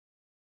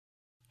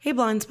Hey,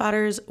 Blind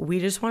Spotters, we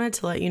just wanted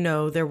to let you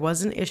know there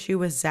was an issue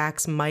with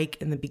Zach's mic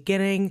in the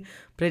beginning,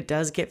 but it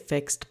does get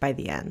fixed by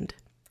the end.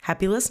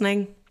 Happy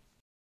listening.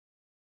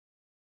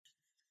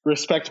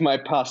 Respect my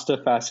pasta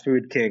fast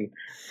food king.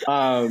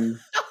 Anyway,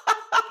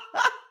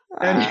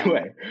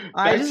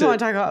 I just want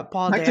to talk about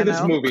Paul back Dano. to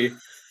this movie.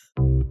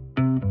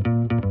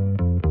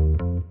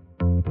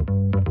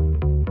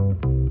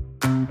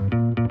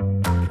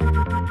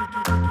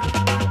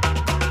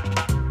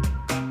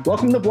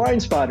 Welcome to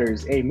Blind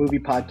Spotters, a movie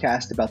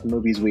podcast about the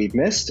movies we've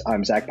missed.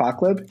 I'm Zach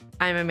Pocklib.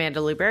 I'm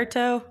Amanda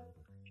Luberto.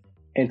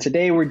 And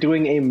today we're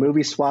doing a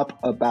movie swap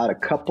about a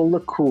couple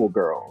of cool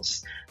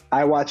girls.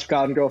 I watched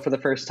Gone Girl for the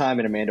first time,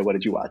 and Amanda, what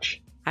did you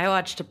watch? I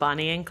watched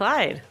Bonnie and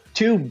Clyde.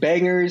 Two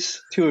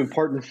bangers, two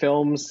important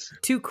films.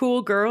 Two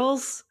cool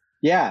girls.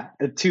 Yeah,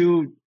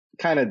 two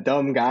kind of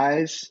dumb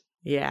guys.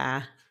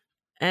 Yeah.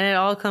 And it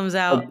all comes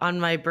out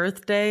on my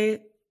birthday,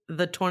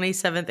 the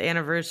 27th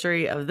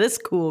anniversary of this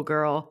cool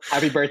girl.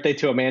 Happy birthday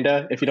to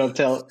Amanda. If you don't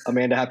tell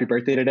Amanda happy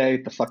birthday today,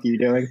 what the fuck are you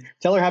doing?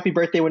 Tell her happy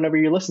birthday whenever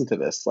you listen to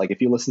this. Like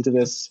if you listen to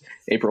this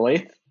April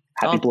 8th,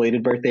 happy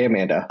belated birthday,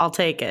 Amanda. I'll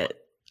take it.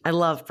 I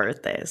love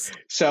birthdays.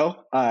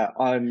 So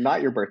on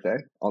not your birthday,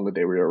 on the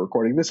day we are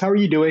recording this, how are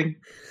you doing?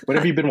 What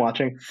have you been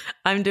watching?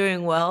 I'm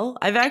doing well.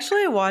 I've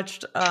actually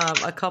watched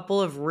a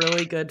couple of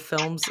really good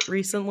films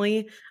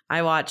recently.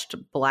 I watched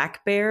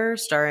Black Bear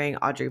starring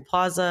Aubrey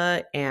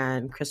Plaza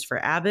and Christopher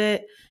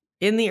Abbott.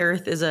 In the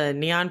Earth is a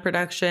Neon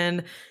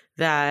production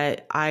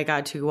that I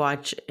got to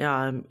watch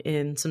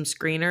in some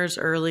screeners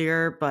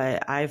earlier,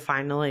 but I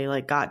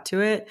finally got to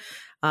it.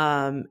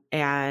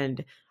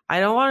 And I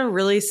don't want to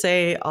really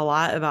say a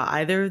lot about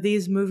either of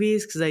these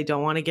movies because I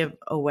don't want to give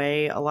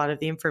away a lot of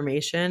the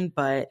information,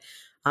 but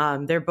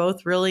they're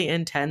both really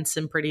intense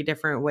in pretty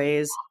different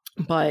ways,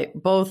 but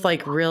both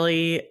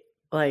really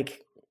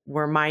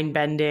were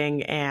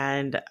mind-bending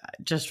and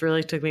just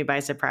really took me by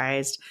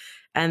surprise.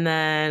 And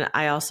then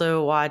I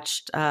also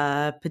watched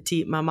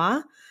Petite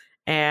Mama,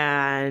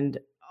 and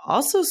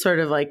also sort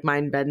of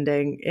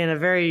mind-bending in a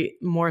very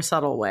more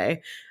subtle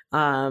way.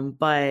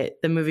 But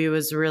the movie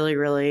was really,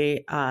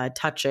 really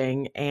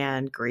touching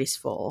and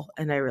graceful,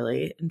 and I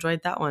really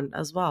enjoyed that one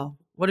as well.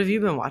 What have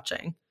you been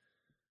watching?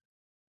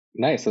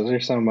 Nice. Those are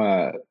some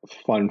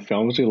fun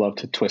films. We love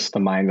to twist the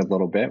mind a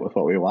little bit with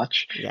what we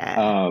watch.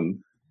 Yeah.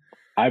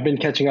 I've been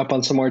catching up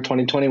on some more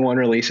 2021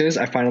 releases.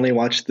 I finally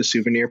watched The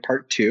Souvenir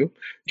Part 2,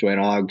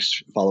 Joanna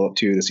Ogg's follow-up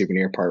to The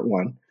Souvenir Part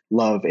 1.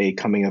 Love a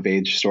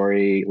coming-of-age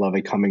story. Love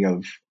a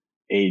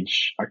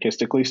coming-of-age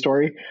artistically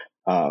story.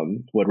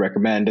 Would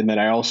recommend. And then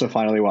I also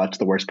finally watched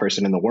The Worst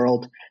Person in the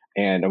World,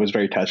 and I was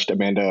very touched.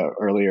 Amanda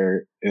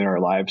earlier in our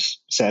lives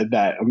said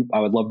that I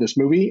would love this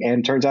movie,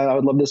 and turns out I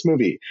would love this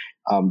movie.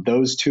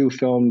 Those two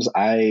films,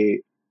 I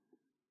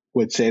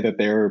would say that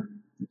they're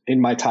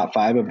in my top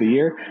 5 of the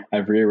year.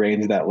 I've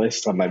rearranged that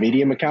list on my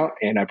Medium account,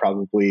 and I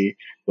probably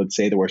would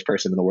say The Worst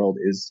Person in the World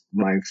is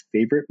my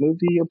favorite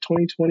movie of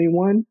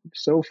 2021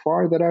 so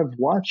far that I've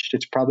watched.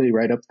 It's probably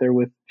right up there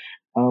with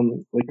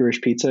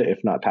Licorice Pizza, if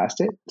not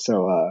past it.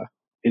 So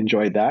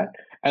enjoyed that.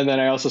 And then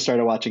I also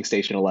started watching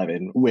Station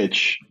 11,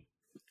 which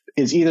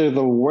is either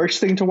the worst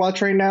thing to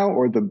watch right now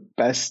or the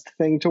best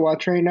thing to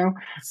watch right now,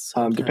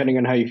 depending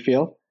on how you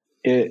feel.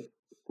 It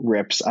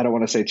rips. I don't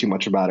want to say too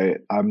much about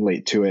it. I'm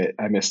late to it.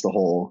 I missed the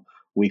whole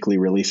weekly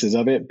releases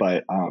of it,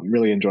 but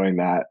really enjoying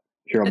that.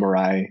 Hiro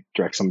Murai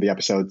directs some of the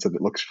episodes, so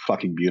it looks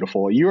fucking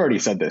beautiful. You already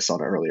said this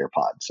on an earlier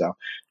pod, so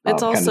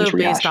it's also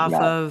based off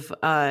of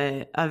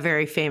a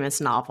very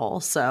famous novel.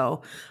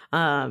 So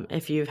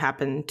if you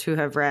happen to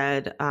have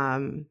read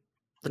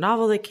the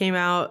novel that came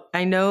out,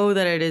 I know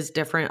that it is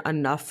different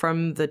enough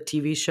from the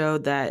TV show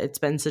that it's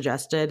been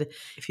suggested,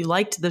 if you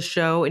liked the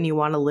show and you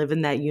want to live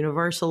in that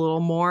universe a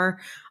little more,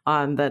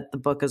 that the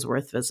book is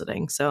worth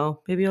visiting.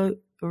 So maybe you'll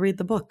read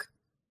the book.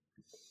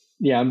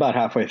 Yeah, I'm about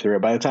halfway through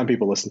it. By the time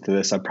people listen to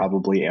this, I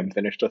probably am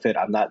finished with it.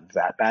 I'm not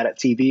that bad at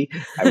TV.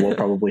 I will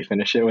probably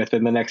finish it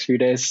within the next few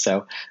days.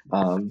 So,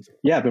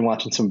 yeah, I've been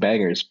watching some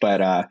bangers.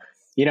 But,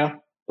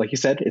 like you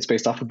said, it's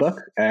based off a book.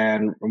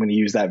 And I'm going to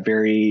use that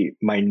very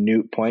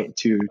minute point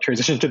to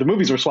transition to the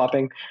movies we're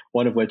swapping,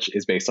 one of which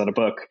is based on a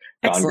book,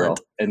 Gone Girl.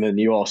 And then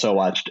you also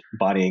watched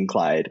Bonnie and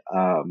Clyde.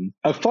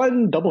 A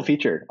fun double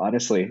feature,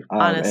 honestly.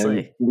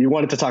 And we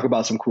wanted to talk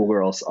about some cool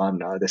girls on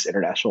this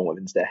International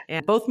Women's Day.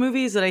 And both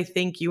movies that I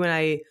think you and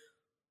I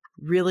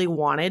really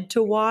wanted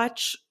to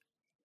watch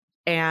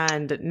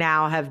and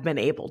now have been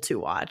able to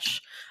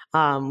watch.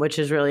 Which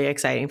is really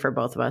exciting for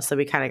both of us. So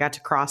we kind of got to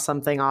cross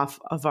something off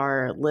of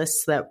our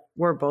lists that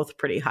were both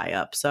pretty high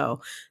up.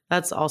 So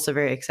that's also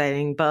very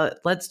exciting.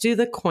 But let's do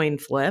the coin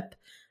flip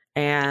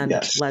and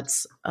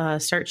let's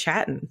start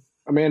chatting.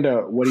 Amanda,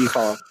 what do you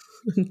call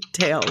it?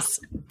 Tails.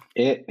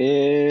 It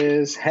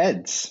is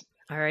heads.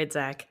 All right,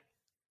 Zach.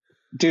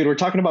 Dude, we're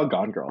talking about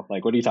Gone Girl.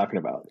 What are you talking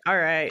about? All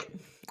right.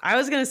 I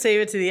was going to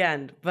save it to the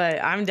end,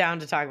 but I'm down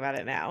to talk about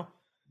it now.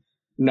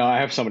 No, I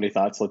have so many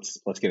thoughts.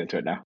 Let's get into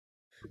it now.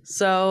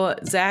 So,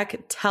 Zach,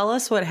 tell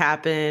us what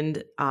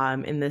happened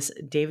in this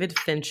David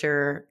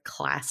Fincher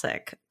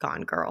classic,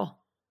 Gone Girl.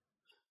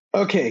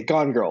 Okay,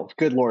 Gone Girl.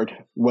 Good Lord,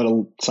 what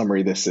a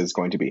summary this is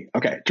going to be.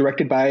 Okay,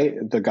 directed by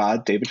the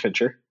god David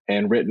Fincher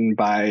and written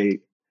by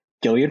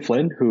Gillian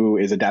Flynn, who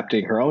is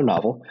adapting her own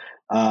novel.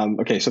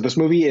 Okay, so this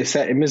movie is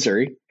set in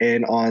Missouri,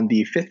 and on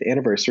the fifth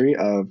anniversary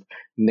of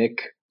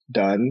Nick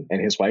Dunn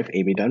and his wife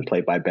Amy Dunn,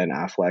 played by Ben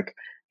Affleck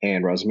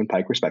and Rosamund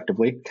Pike,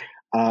 respectively,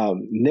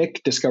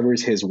 Nick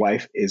discovers his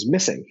wife is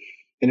missing.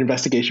 An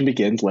investigation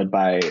begins, led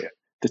by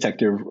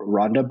Detective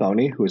Rhonda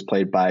Boney, who is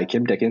played by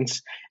Kim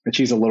Dickens, and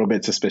she's a little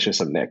bit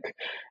suspicious of Nick.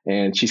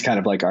 And she's kind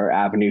of like our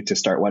avenue to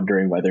start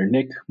wondering whether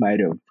Nick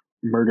might have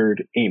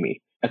murdered Amy.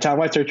 A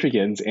townwide search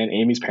begins, and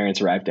Amy's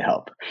parents arrive to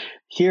help.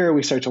 Here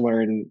we start to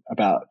learn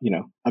about,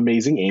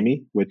 Amazing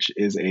Amy, which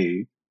is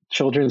a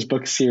children's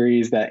book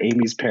series that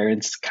Amy's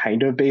parents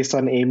kind of based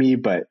on Amy,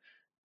 but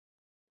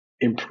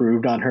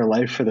improved on her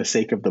life for the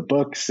sake of the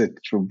books.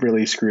 It's a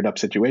really screwed up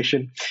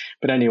situation.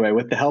 But anyway,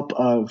 with the help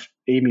of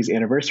Amy's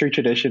anniversary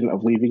tradition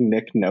of leaving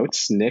Nick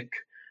notes, Nick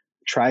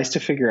tries to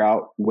figure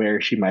out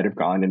where she might have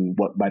gone and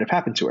what might have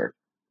happened to her.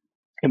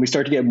 And we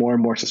start to get more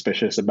and more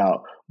suspicious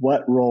about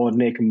what role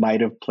Nick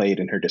might have played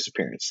in her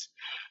disappearance.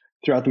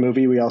 Throughout the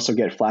movie, we also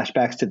get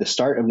flashbacks to the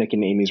start of Nick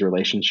and Amy's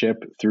relationship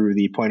through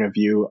the point of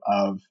view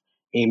of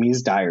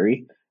Amy's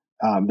diary.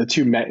 The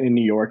two met in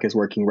New York as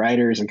working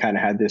writers and kind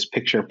of had this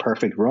picture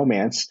perfect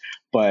romance.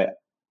 But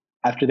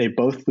after they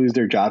both lose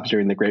their jobs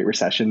during the Great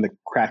Recession, the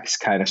cracks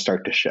kind of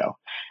start to show.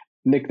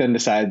 Nick then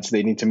decides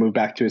they need to move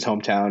back to his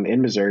hometown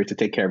in Missouri to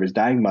take care of his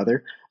dying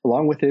mother,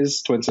 along with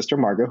his twin sister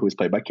Margot, who is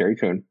played by Carrie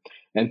Coon.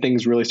 And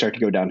things really start to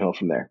go downhill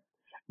from there.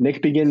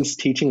 Nick begins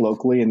teaching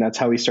locally, and that's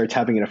how he starts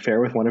having an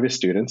affair with one of his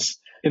students.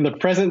 In the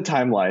present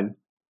timeline,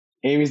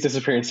 Amy's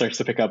disappearance starts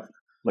to pick up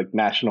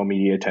national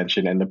media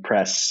attention, and the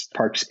press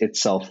parks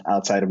itself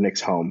outside of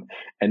Nick's home.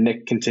 And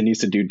Nick continues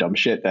to do dumb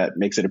shit that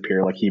makes it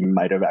appear like he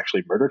might have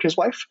actually murdered his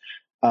wife.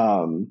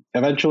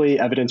 Eventually,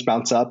 evidence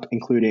mounts up,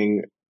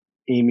 including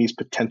Amy's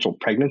potential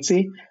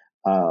pregnancy,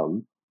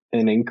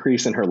 an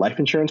increase in her life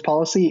insurance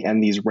policy,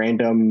 and these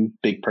random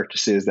big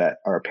purchases that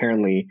are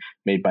apparently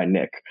made by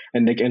Nick.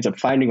 And Nick ends up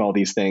finding all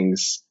these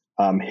things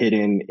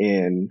hidden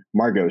in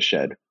Margot's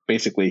shed.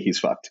 Basically, he's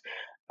fucked,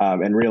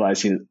 and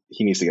realizes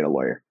he needs to get a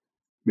lawyer.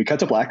 We cut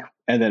to black,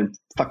 and then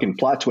fucking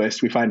plot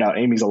twist, we find out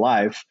Amy's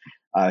alive.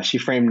 She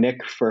framed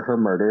Nick for her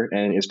murder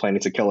and is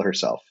planning to kill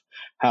herself.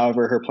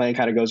 However, her plan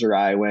kind of goes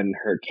awry when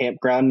her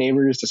campground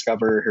neighbors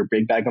discover her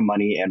big bag of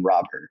money and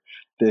rob her.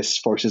 This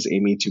forces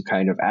Amy to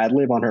kind of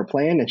ad-lib on her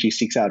plan, and she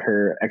seeks out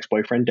her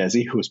ex-boyfriend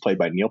Desi, who was played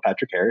by Neil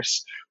Patrick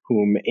Harris,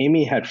 whom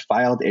Amy had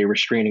filed a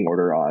restraining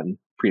order on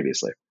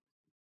previously.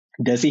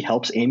 Desi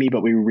helps Amy,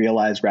 but we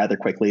realize rather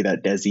quickly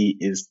that Desi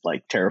is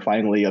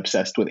terrifyingly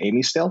obsessed with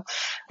Amy still.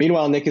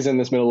 Meanwhile, Nick is in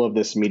this middle of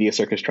this media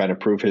circus trying to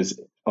prove his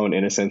own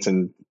innocence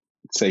and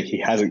say he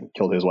hasn't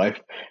killed his wife.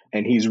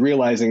 And he's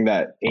realizing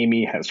that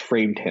Amy has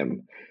framed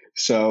him.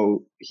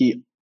 So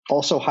he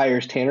also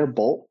hires Tanner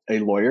Bolt, a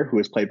lawyer who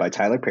is played by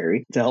Tyler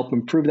Perry, to help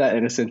him prove that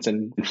innocence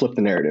and flip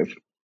the narrative.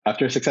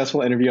 After a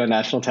successful interview on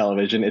national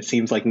television, it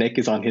seems like Nick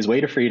is on his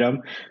way to freedom,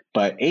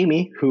 but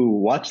Amy, who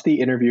watched the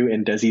interview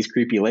in Desi's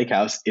creepy lake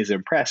house, is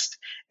impressed,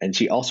 and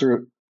she also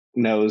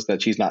knows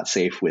that she's not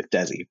safe with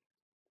Desi.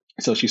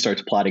 So she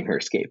starts plotting her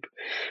escape.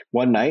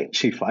 One night,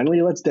 she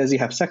finally lets Desi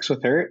have sex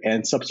with her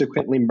and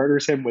subsequently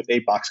murders him with a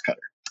box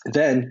cutter.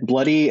 Then,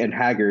 bloody and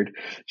haggard,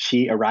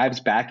 she arrives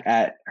back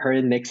at her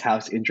and Nick's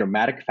house in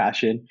dramatic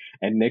fashion,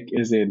 and Nick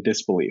is in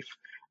disbelief.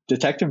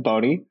 Detective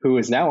Boney, who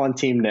is now on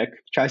Team Nick,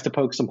 tries to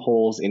poke some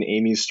holes in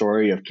Amy's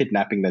story of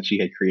kidnapping that she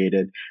had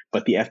created,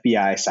 but the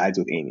FBI sides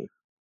with Amy.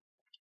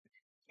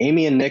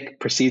 Amy and Nick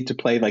proceed to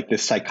play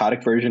this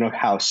psychotic version of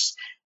House,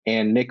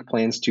 and Nick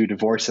plans to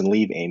divorce and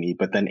leave Amy,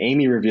 but then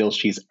Amy reveals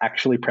she's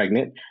actually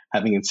pregnant,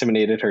 having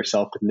inseminated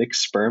herself with Nick's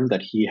sperm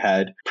that he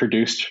had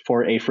produced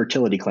for a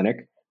fertility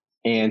clinic.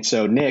 And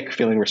so Nick,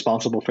 feeling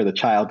responsible for the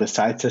child,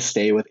 decides to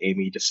stay with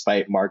Amy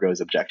despite Margot's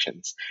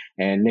objections.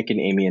 And Nick and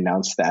Amy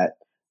announce that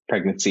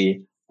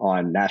pregnancy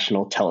on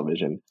national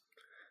television.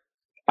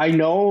 I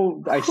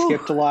know I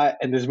skipped a lot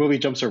and this movie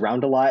jumps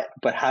around a lot,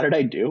 but how did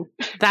I do?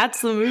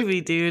 That's the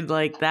movie, dude.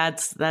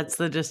 That's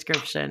the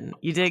description.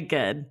 You did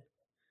good.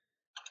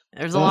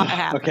 There's a lot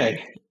happening.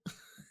 Okay.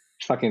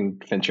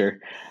 Fucking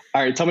Fincher.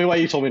 All right, tell me why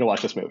you told me to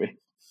watch this movie.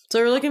 So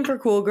we're looking for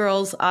cool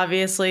girls.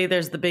 Obviously,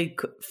 there's the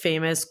big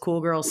famous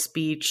cool girl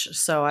speech.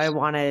 So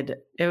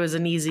it was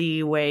an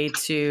easy way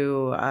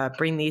to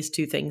bring these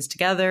two things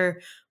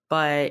together.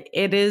 But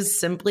it is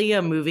simply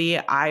a movie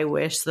I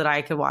wish that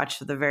I could watch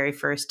for the very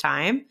first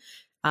time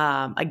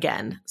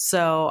again.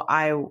 So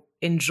I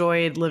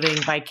enjoyed living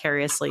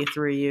vicariously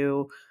through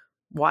you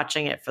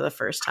watching it for the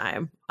first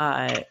time.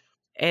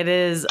 It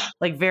is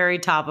very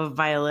top of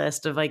my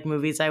list of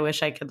movies I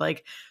wish I could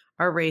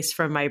erase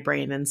from my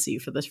brain and see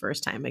for the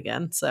first time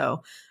again.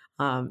 So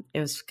it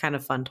was kind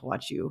of fun to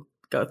watch you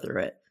go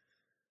through it.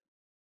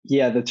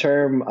 Yeah, the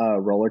term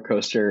roller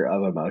coaster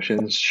of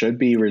emotions should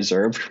be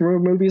reserved for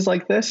movies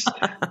like this.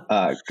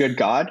 Good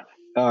God.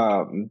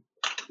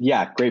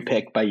 Yeah, great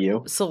pick by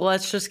you. So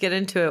let's just get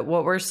into it.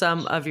 What were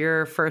some of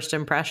your first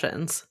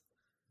impressions?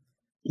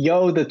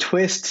 yo, the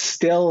twist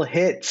still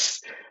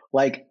hits.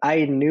 Like,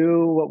 I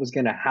knew what was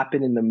going to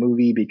happen in the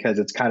movie because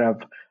it's kind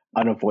of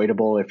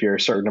unavoidable if you're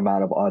a certain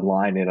amount of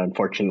online. And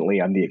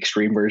unfortunately, I'm the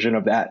extreme version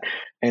of that.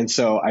 And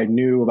so I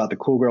knew about the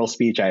cool girl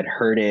speech. I had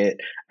heard it.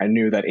 I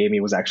knew that Amy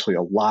was actually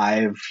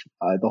alive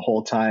the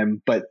whole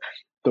time. But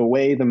the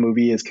way the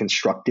movie is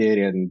constructed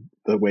and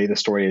the way the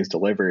story is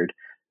delivered,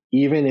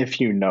 even if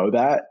you know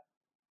that,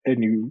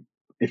 and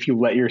if you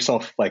let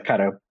yourself like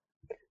kind of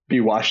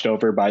be washed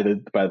over by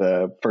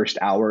the first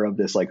hour of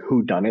this like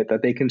who done it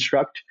that they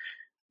construct,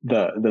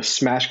 the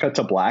smash cut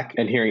to black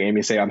and hearing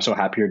Amy say, "I'm so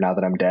happier now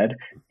that I'm dead,"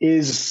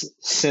 is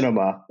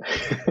cinema.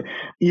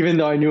 Even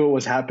though I knew it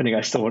was happening,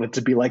 I still wanted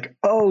to be like,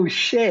 oh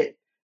shit,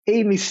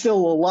 Amy's still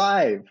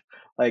alive.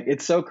 Like,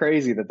 it's so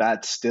crazy that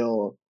that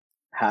still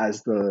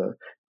has the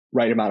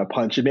right amount of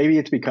punch. And maybe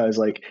it's because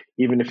like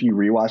even if you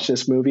rewatch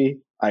this movie,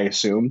 I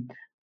assume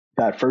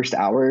that first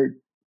hour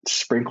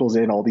sprinkles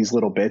in all these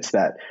little bits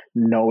that,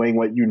 knowing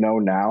what you know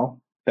now,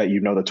 that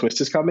you know the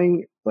twist is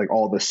coming, like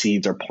all the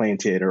seeds are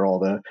planted or all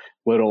the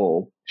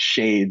little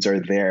shades are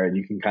there, and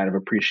you can kind of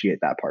appreciate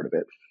that part of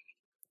it.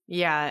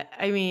 Yeah,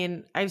 I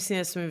mean, I've seen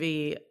this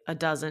movie a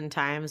dozen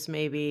times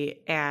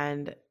maybe,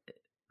 and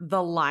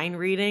the line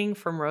reading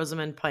from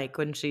Rosamund Pike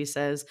when she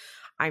says,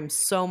 "I'm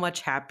so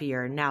much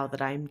happier now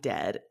that I'm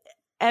dead."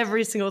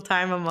 Every single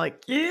time I'm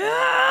like,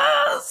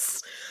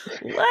 "Yes!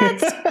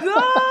 Let's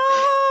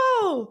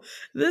go!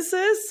 This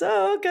is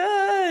so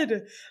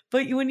good."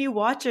 But when you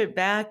watch it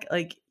back,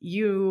 like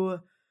you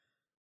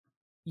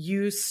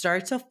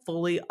start to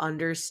fully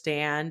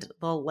understand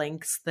the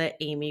lengths that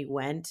Amy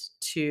went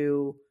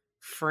to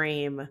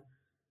frame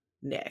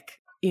Nick.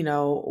 You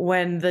know,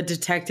 when the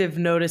detective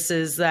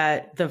notices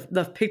that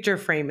the picture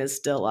frame is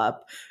still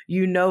up,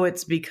 you know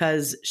it's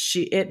because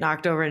it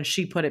knocked over and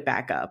she put it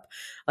back up.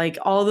 Like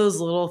all those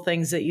little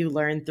things that you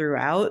learn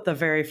throughout, the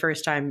very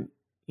first time,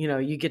 you know,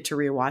 you get to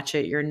rewatch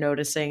it, you're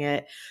noticing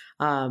it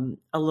a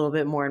little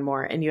bit more and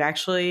more. And you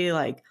actually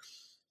like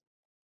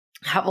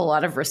have a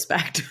lot of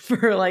respect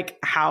for like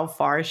how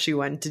far she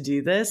went to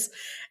do this.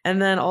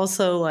 And then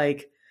also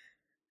like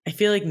I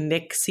feel like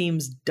Nick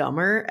seems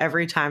dumber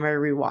every time I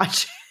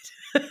rewatch it.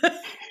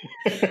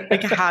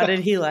 Like how did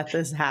he let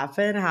this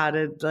happen? How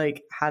did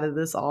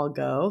this all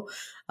go?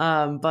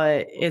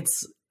 But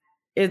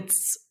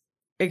it's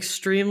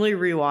extremely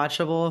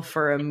rewatchable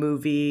for a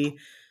movie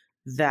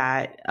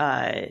that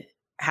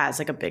has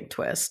like a big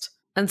twist.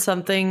 And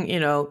something, you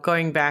know,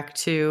 going back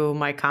to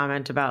my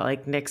comment about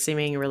like Nick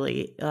seeming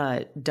really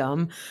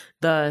dumb,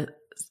 the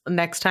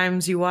next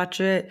times you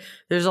watch it,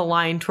 there's a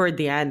line toward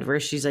the end where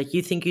she's like,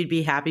 "You think you'd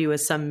be happy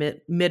with some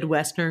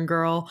Midwestern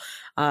girl?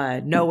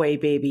 No way,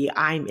 baby,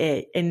 I'm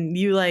it." And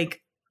you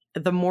like,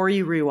 the more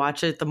you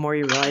rewatch it, the more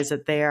you realize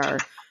that they are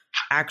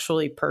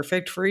actually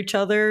perfect for each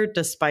other,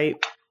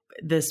 despite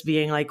this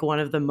being like one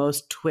of the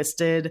most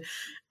twisted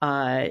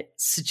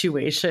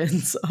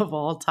situations of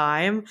all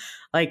time.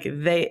 Like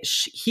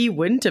he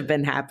wouldn't have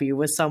been happy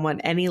with someone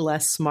any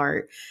less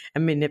smart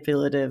and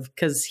manipulative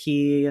because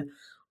he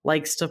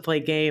likes to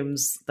play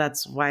games.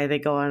 That's why they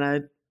go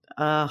on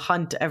a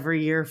hunt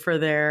every year for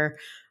their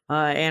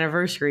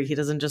anniversary. He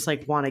doesn't just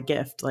like want a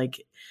gift. Like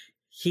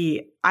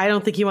I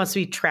don't think he wants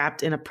to be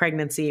trapped in a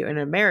pregnancy or in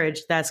a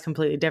marriage. That's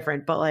completely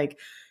different. But like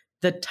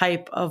the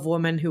type of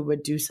woman who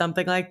would do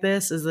something like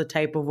this is the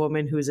type of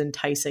woman who's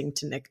enticing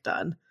to Nick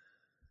Dunn.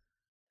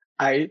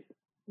 I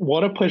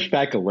want to push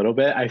back a little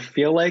bit. I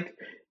feel like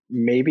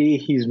maybe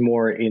he's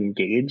more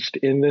engaged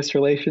in this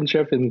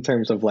relationship in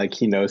terms of like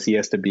he knows he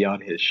has to be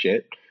on his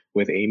shit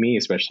with Amy,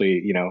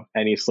 especially, you know,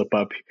 any slip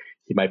up,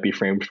 he might be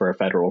framed for a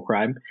federal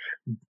crime.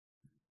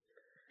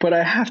 But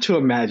I have to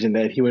imagine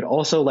that he would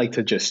also like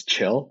to just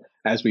chill,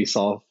 as we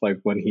saw like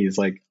when he's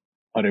like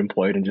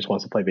unemployed and just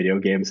wants to play video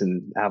games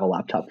and have a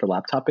laptop for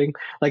laptopping.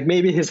 Like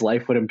maybe his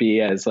life wouldn't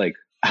be as like,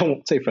 I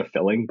won't say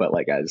fulfilling, but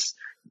like as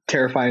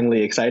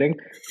terrifyingly exciting.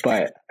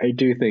 But I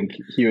do think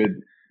he would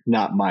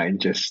not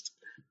mind just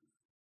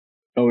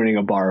owning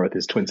a bar with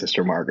his twin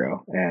sister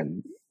Margot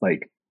and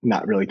like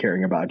not really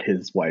caring about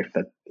his wife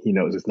that he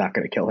knows is not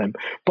going to kill him.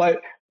 But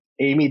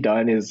Amy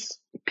Dunn is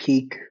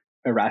peak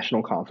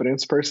irrational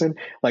confidence person.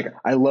 Like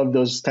I love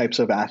those types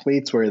of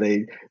athletes where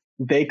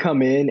they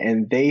come in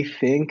and they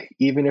think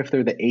even if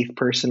they're the eighth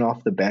person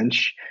off the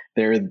bench,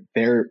 they're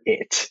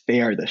it.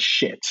 They are the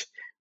shit.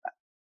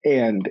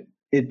 And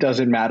it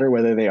doesn't matter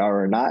whether they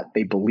are or not.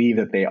 They believe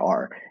that they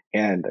are.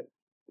 And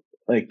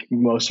like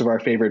most of our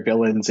favorite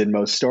villains in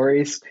most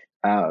stories,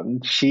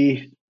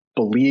 she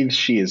believes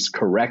she is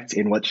correct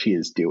in what she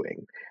is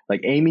doing.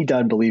 Like Amy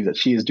Dunn believes that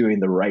she is doing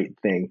the right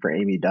thing for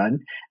Amy Dunn.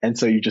 And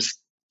so you just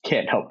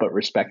can't help but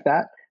respect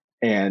that.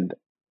 And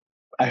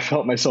I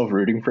felt myself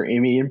rooting for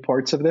Amy in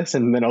parts of this.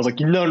 And then I was like,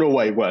 no,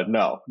 wait, what?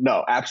 No,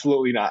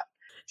 absolutely not.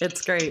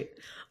 It's great.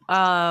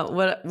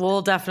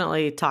 We'll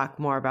definitely talk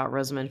more about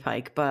Rosamund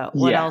Pike, but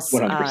what else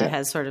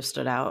has sort of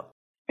stood out?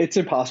 It's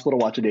impossible to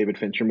watch a David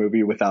Fincher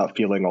movie without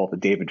feeling all the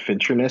David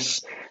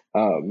Fincherness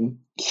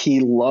He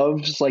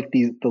loves like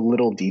the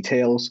little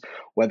details.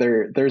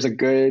 Whether there's a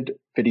good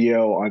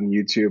video on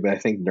YouTube, I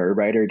think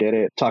Nerdwriter did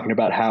it, talking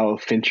about how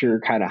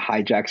Fincher kind of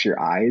hijacks your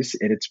eyes,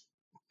 and it's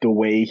the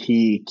way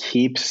he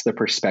keeps the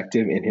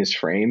perspective in his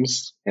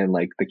frames and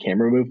like the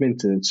camera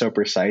movements, and it's so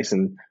precise.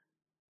 And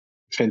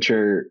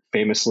Fincher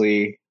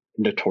famously,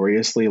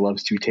 notoriously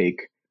loves to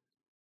take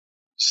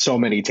so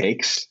many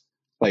takes,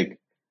 like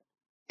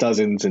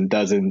dozens and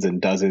dozens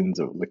and dozens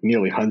of like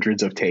nearly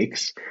hundreds of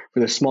takes for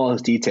the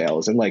smallest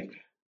details. And like,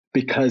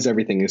 because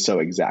everything is so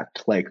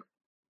exact, like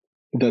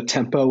the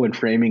tempo and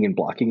framing and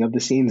blocking of the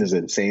scenes is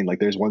insane. Like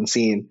there's one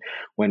scene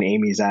when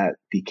Amy's at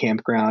the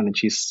campground and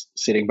she's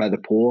sitting by the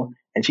pool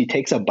and she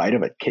takes a bite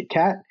of a Kit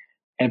Kat.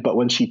 But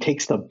when she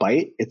takes the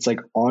bite, it's like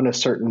on a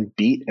certain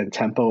beat and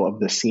tempo of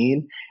the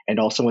scene. And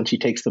also when she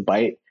takes the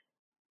bite,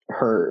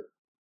 her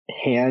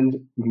hand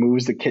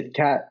moves the Kit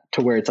Kat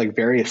to where it's like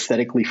very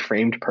aesthetically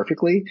framed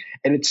perfectly,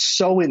 and it's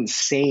so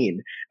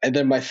insane. And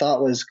then my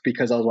thought was,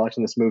 because I was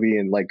watching this movie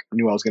and like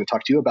knew I was going to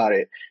talk to you about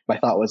it, my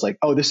thought was like,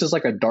 oh, this is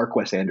like a dark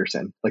Wes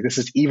Anderson, like this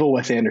is evil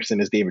Wes Anderson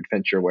as David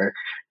Fincher, where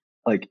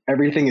like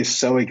everything is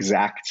so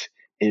exact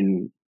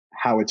in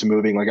how it's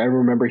moving. Like I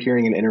remember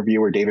hearing an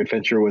interview where David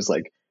Fincher was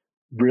like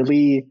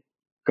really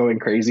going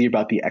crazy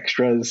about the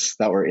extras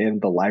that were in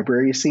the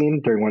library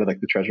scene during one of like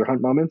the treasure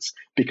hunt moments,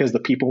 because the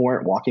people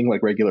weren't walking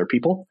like regular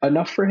people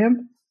enough for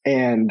him.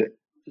 And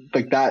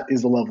like that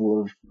is the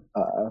level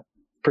of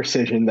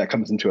precision that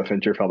comes into a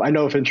Fincher film. I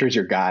know Fincher's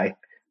your guy.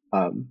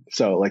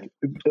 So like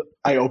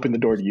I open the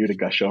door to you to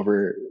gush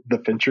over the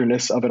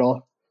Fincherness of it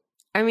all.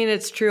 I mean,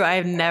 it's true.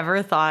 I've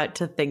never thought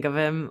to think of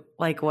him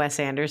like Wes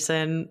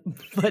Anderson,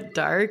 but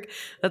dark.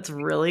 That's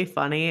really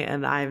funny.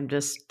 And I'm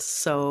just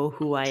so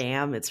who I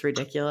am. It's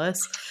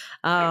ridiculous.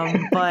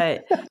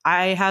 But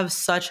I have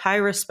such high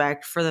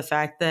respect for the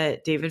fact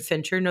that David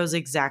Fincher knows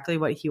exactly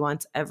what he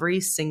wants every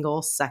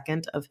single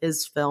second of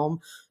his film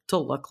to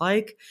look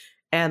like,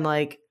 and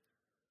like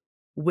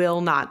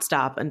will not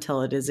stop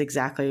until it is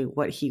exactly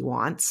what he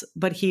wants.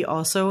 But he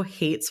also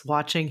hates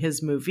watching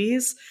his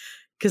movies,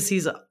 because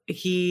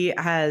he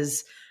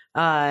has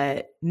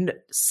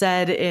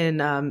said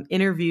in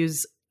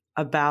interviews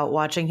about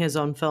watching his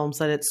own films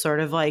that it's sort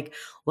of like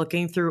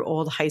looking through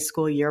old high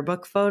school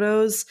yearbook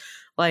photos.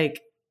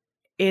 Like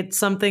it's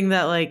something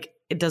that like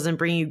it doesn't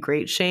bring you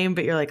great shame,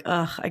 but you're like,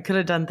 ugh, I could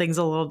have done things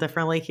a little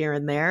differently here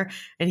and there.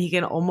 And he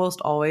can almost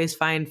always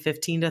find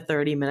 15 to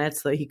 30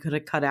 minutes that he could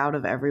have cut out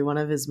of every one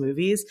of his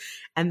movies.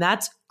 And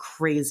that's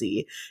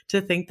crazy to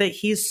think that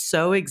he's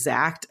so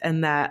exact,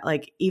 and that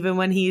like even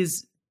when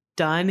he's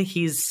done,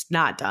 he's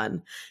not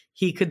done.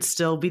 He could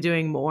still be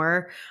doing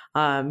more.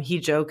 He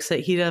jokes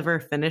that he never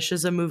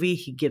finishes a movie,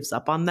 he gives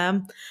up on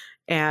them.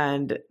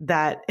 And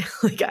that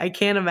like I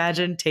can't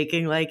imagine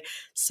taking like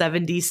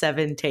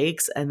 77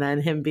 takes and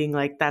then him being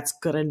like, that's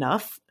good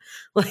enough.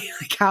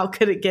 Like how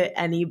could it get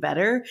any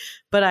better?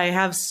 But I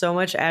have so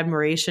much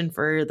admiration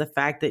for the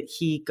fact that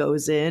he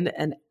goes in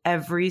and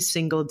every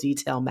single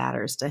detail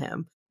matters to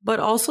him. But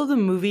also the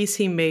movies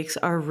he makes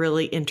are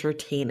really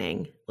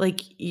entertaining.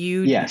 Like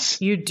you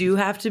do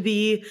have to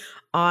be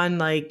on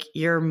like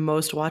your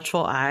most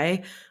watchful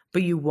eye,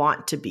 but you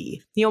want to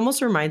be. He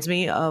almost reminds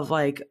me of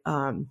like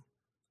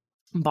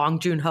Bong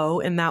Joon-ho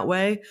in that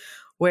way,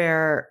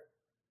 where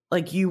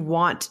like you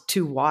want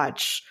to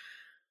watch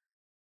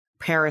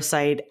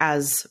Parasite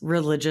as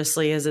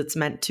religiously as it's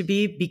meant to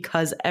be,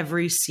 because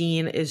every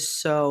scene is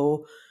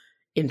so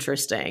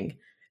interesting.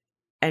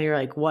 And you're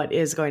like, what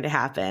is going to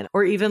happen?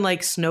 Or even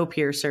like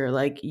Snowpiercer,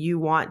 like you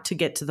want to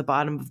get to the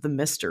bottom of the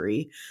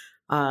mystery.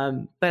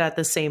 But at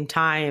the same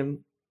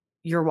time,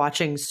 you're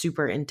watching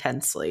super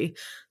intensely.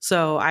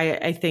 So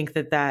I think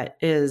that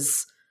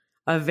is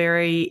a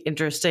very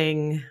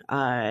interesting,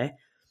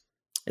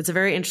 it's a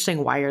very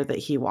interesting wire that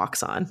he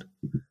walks on.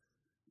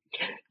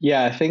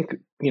 Yeah, I think,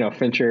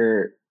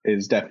 Fincher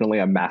is definitely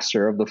a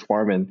master of the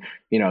form.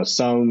 And,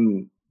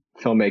 some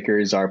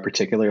filmmakers are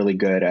particularly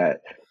good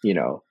at,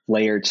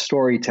 layered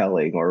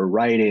storytelling or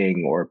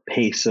writing or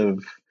pace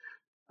of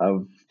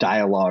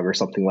dialogue or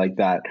something like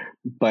that.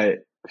 But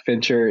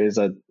Fincher is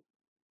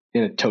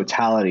in a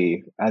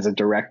totality as a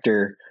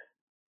director,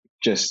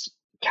 just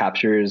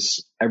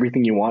captures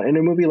everything you want in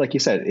a movie. Like you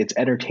said, it's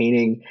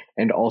entertaining,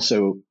 and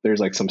also there's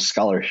like some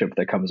scholarship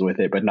that comes with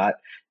it, but not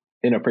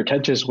in a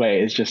pretentious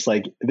way. It's just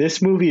like,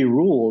 this movie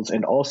rules,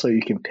 and also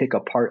you can pick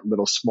apart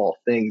little small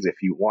things if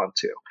you want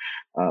to,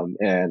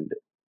 and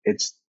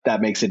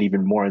that makes it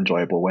even more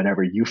enjoyable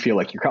whenever you feel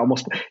like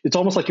it's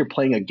almost like you're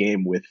playing a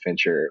game with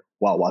Fincher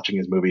while watching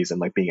his movies and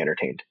like being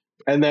entertained.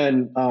 And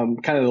then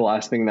kind of the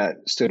last thing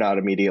that stood out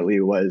immediately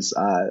was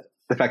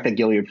the fact that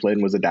Gillian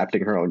Flynn was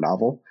adapting her own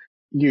novel.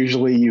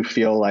 Usually you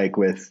feel like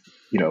with,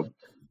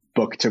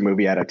 book to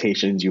movie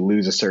adaptations, you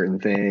lose a certain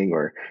thing,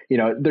 or,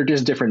 they're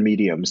just different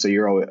mediums.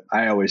 So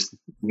I always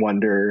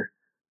wonder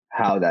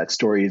how that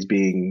story is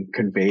being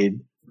conveyed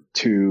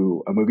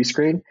to a movie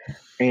screen.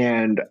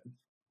 And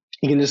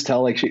you can just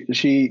tell like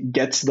she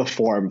gets the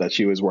form that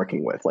she was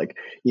working with. Like,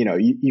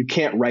 you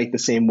can't write the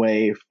same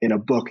way in a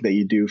book that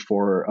you do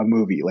for a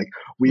movie. Like,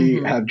 we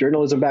Mm-hmm. have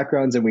journalism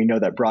backgrounds, and we know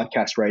that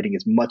broadcast writing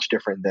is much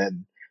different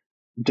than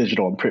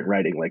digital and print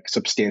writing, like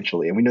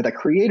substantially. And we know that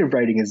creative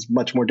writing is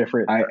much more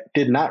different. I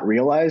did not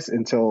realize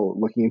until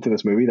looking into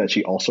this movie that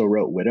she also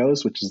wrote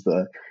Widows, which is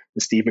the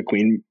Steve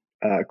McQueen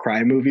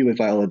crime movie with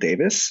Viola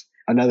Davis.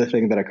 Another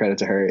thing that I credit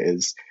to her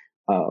is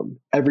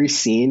every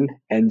scene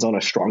ends on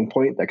a strong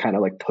point that kind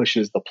of like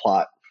pushes the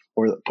plot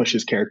or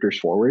pushes characters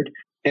forward.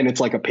 And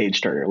it's like a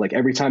page turner. Like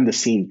every time the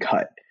scene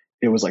cut,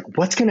 it was like,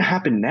 what's going to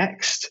happen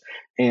next?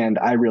 And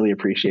I really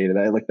appreciated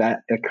that. Like that,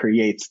 it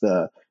creates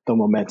the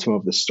momentum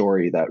of the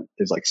story that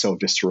is like so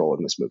visceral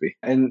in this movie.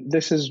 And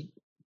this is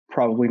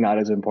probably not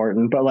as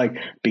important, but like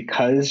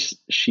because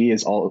she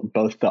is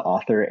both the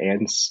author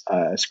and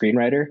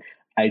screenwriter,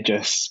 I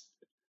just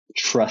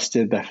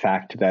trusted the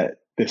fact that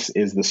this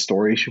is the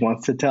story she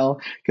wants to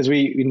tell, because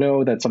we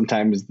know that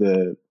sometimes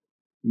the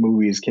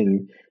movies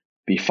can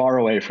be far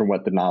away from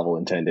what the novel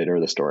intended or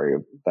the story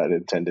that it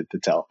intended to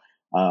tell.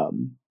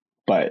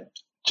 But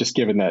just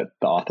given that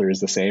the author is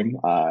the same,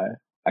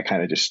 I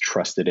kind of just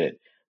trusted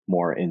it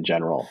more in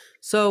general.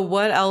 So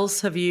what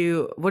have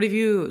you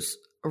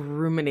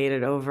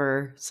ruminated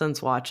over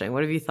since watching?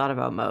 What have you thought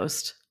about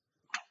most?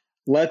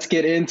 Let's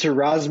get into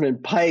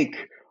Rosamund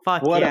Pike.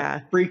 Fuck what yeah.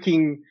 a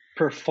freaking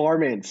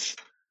performance.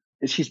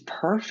 She's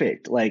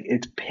perfect. Like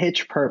it's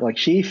pitch perfect. Like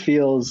she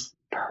feels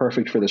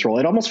perfect for this role.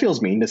 It almost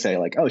feels mean to say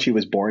like, oh, she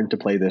was born to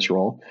play this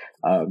role,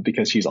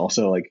 because she's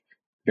also like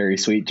very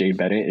sweet Jane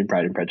Bennett in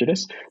Pride and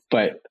Prejudice.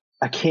 But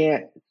I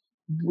can't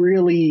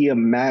really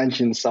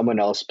imagine someone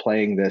else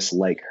playing this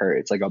like her.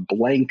 It's like a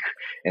blank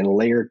and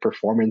layered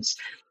performance.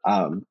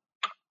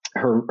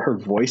 Her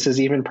voice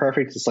is even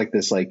perfect. It's like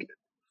this like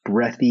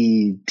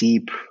breathy,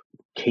 deep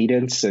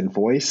cadence and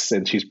voice,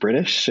 and she's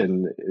British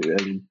and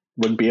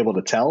wouldn't be able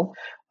to tell.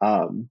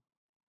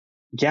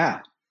 Yeah,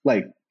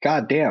 like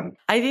goddamn.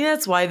 I think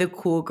that's why the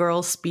cool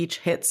girl speech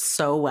hits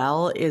so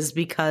well, is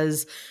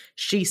because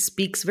she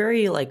speaks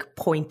very like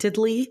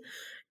pointedly,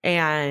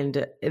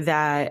 and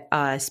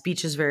that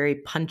speech is very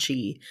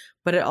punchy.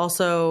 But it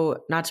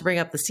also, not to bring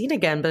up the scene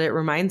again, but it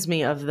reminds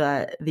me of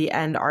the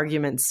end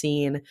argument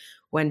scene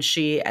when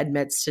she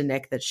admits to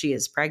Nick that she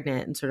is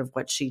pregnant and sort of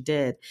what she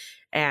did.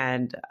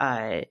 And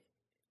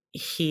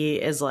he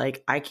is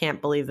like, I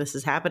can't believe this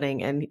is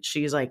happening. And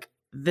she's like,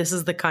 this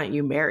is the cunt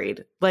you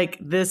married. Like,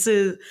 this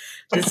is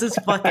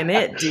fucking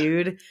it,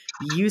 dude.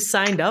 You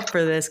signed up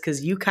for this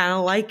because you kind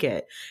of like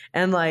it.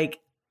 And like,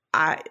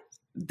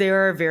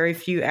 there are very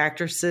few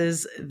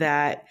actresses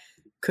that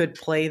could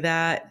play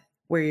that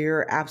where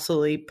you're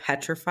absolutely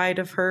petrified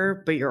of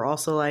her, but you're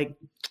also like,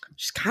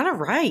 she's kind of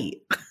right.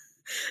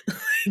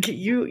 Like,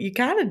 you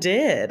kind of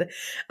did.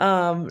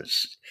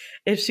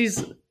 If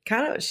she's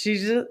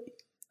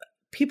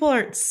people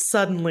aren't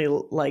suddenly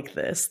like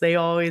this. They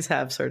always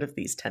have sort of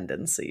these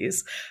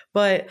tendencies.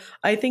 But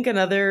I think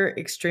another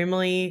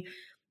extremely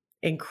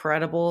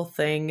incredible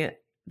thing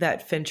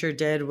that Fincher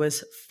did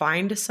was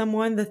find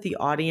someone that the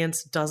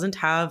audience doesn't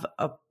have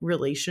a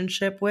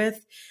relationship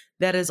with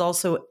that is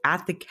also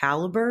at the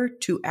caliber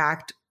to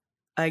act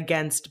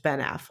against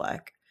Ben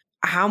Affleck.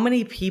 How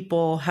many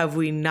people have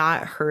we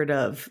not heard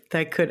of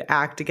that could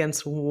act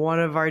against one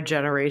of our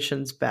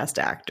generation's best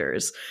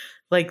actors?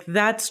 Like,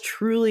 that's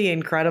truly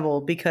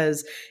incredible,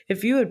 because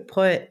if you had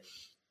put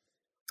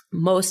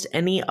most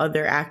any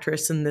other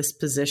actress in this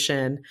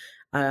position,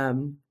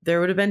 there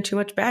would have been too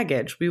much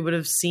baggage. We would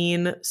have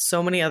seen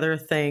so many other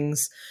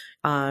things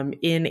in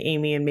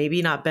Amy and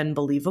maybe not been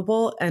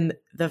believable. And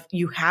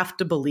you have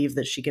to believe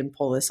that she can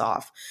pull this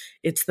off.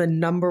 It's the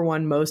number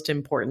one most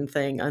important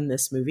thing on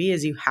this movie,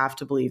 is you have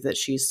to believe that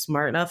she's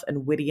smart enough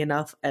and witty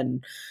enough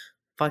and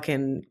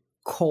fucking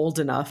cold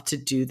enough to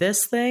do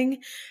this thing.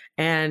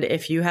 And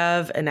if you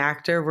have an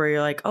actor where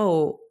you're like,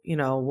 oh,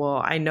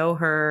 well, I know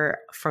her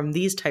from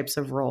these types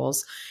of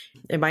roles,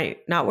 it might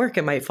not work,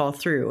 it might fall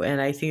through. And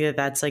I think that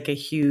that's like a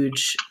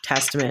huge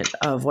testament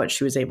of what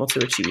she was able to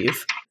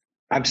achieve.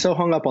 I'm so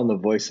hung up on the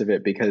voice of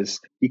it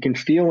because you can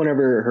feel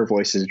whenever her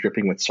voice is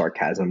dripping with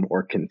sarcasm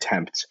or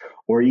contempt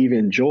or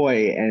even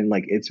joy. And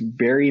like, it's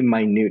very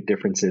minute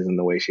differences in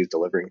the way she's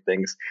delivering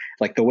things.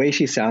 Like the way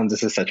she sounds,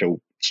 this is such a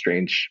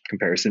strange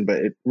comparison, but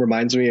it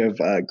reminds me of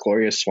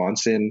Gloria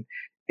Swanson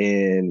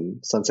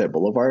in Sunset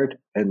Boulevard.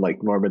 And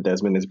like Norma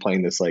Desmond is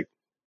playing this like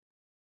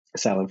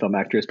silent film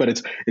actress, but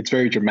it's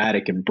very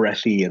dramatic and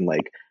breathy and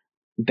like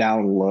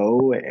down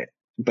low.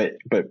 But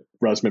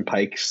Rosamund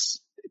Pike's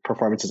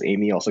performance as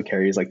Amy also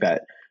carries like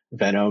that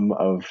venom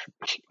of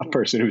a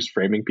person who's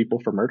framing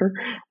people for murder,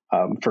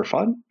 for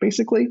fun,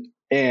 basically.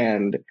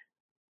 And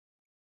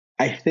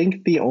I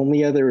think the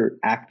only other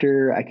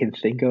actor I can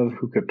think of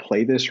who could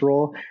play this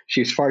role,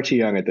 she's far too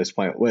young at this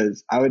point,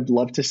 I would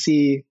love to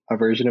see a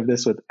version of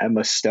this with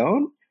Emma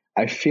Stone.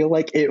 I feel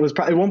like it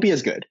won't be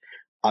as good,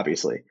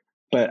 obviously,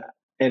 and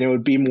it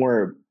would be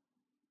more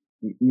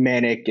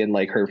manic and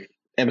like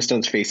Emma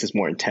Stone's face is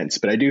more intense,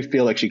 but I do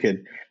feel like she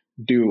could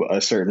do a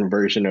certain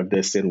version of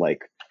this in like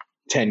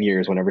 10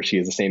 years whenever she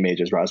is the same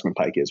age as Rosamund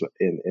Pike is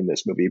in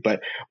this movie.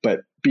 But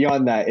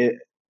beyond that, it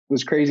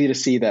was crazy to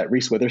see that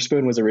Reese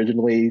Witherspoon was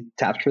originally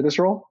tapped for this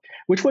role,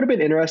 which would have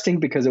been interesting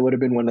because it would have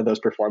been one of those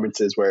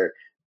performances where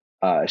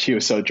she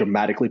was so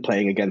dramatically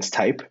playing against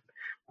type.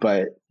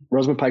 But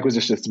Rosamund Pike was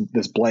just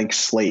this blank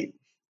slate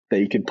that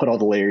you can put all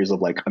the layers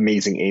of like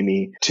Amazing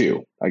Amy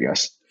to, I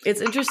guess.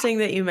 It's interesting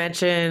that you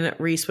mention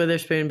Reese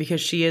Witherspoon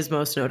because she is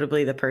most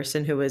notably the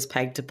person who was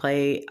pegged to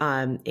play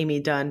Amy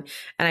Dunn.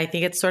 And I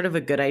think it's sort of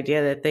a good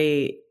idea that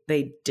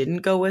they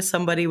didn't go with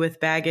somebody with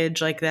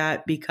baggage like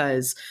that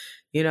because,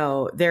 you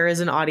know, there is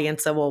an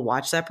audience that will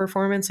watch that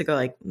performance and go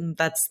like,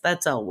 that's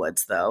Elle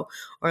Woods though.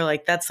 Or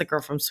like, that's the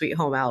girl from Sweet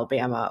Home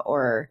Alabama.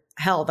 Or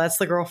hell, that's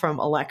the girl from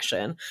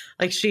Election.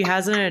 Like she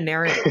has an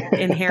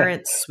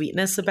inherent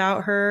sweetness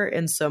about her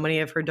in so many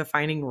of her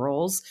defining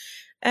roles.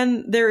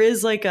 And there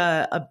is like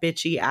a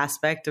bitchy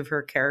aspect of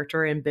her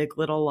character in Big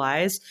Little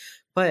Lies,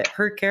 but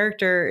her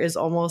character is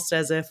almost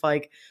as if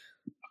like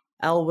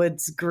Elle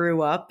Woods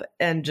grew up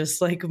and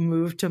just like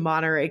moved to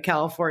Monterey,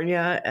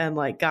 California and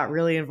like got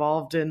really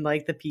involved in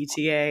like the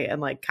PTA and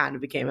like kind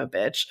of became a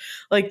bitch.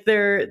 Like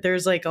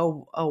there's like a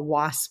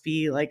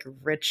waspy like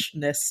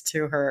richness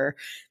to her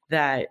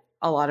that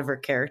a lot of her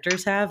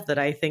characters have that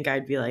I think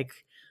I'd be like,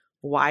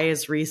 why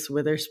is Reese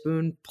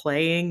Witherspoon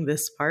playing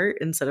this part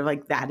instead of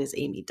like that is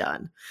Amy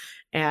Dunn?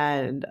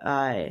 And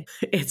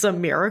it's a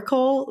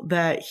miracle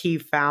that he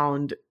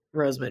found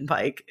Rosamund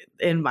Pike,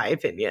 in my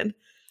opinion.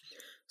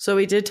 So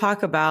we did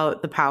talk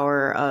about the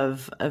power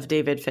of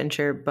David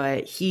Fincher,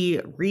 but he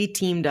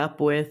re-teamed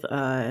up with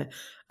a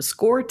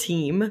score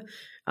team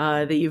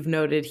that you've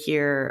noted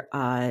here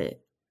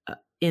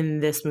in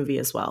this movie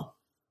as well.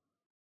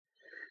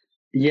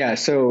 Yeah,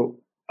 so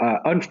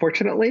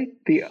unfortunately,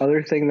 the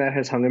other thing that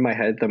has hung in my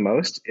head the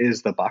most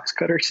is the box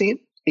cutter scene.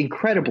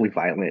 Incredibly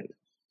violent,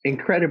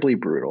 incredibly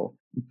brutal.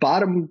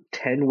 Bottom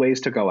 10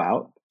 ways to go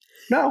out?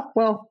 No,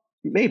 well,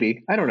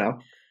 maybe. I don't know.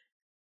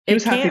 He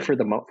was happy for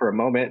a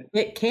moment.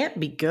 It can't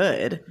be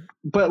good.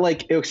 But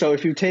like, so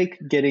if you take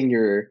getting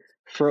your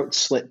throat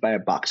slit by a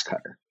box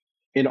cutter,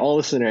 in all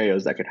the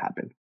scenarios that could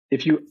happen,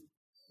 if you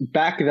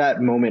back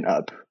that moment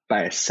up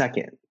by a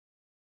second,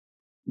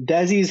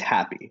 Desi's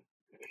happy.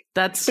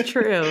 That's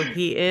true.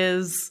 He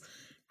is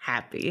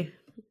happy.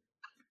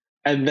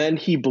 And then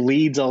he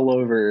bleeds all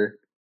over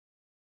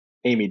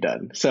Amy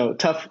Dunn. So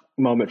tough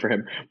moment for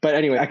him. But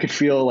anyway, I could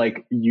feel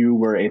like you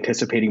were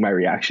anticipating my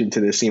reaction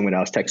to this scene when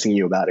I was texting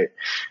you about it.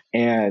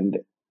 And,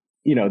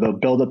 you know, the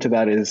build up to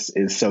that is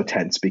so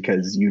tense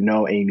because, you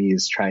know, Amy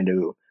is trying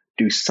to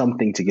do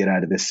something to get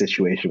out of this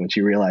situation when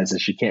she realizes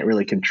she can't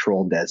really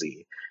control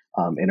Desi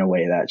in a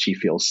way that she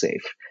feels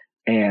safe.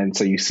 And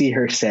so you see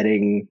her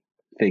setting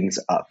things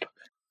up.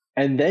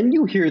 And then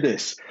you hear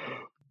this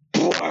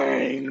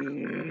bang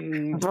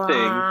thing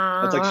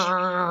that's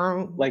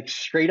like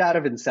straight out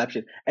of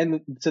Inception.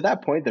 And to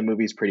that point, the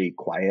movie's pretty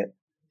quiet.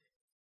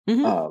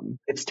 Mm-hmm.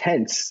 It's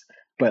tense,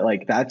 but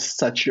like that's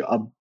such a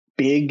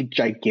big,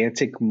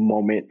 gigantic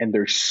moment. And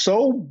there's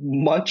so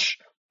much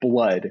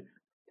blood,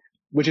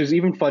 which is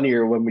even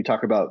funnier when we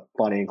talk about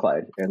Bonnie and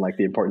Clyde and like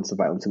the importance of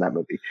violence in that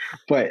movie.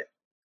 But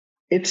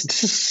it's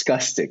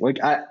disgusting. Like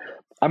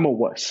I'm a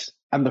wuss.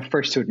 I'm the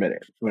first to admit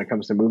it when it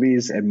comes to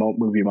movies and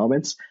movie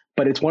moments.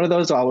 But it's one of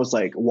those I was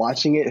like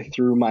watching it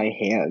through my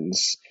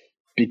hands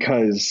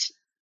because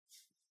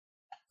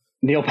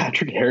Neil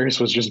Patrick Harris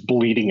was just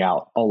bleeding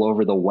out all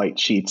over the white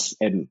sheets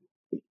and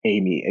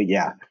Amy.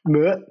 Yeah.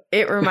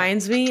 It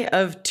reminds me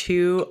of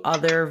two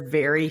other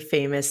very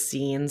famous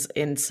scenes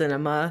in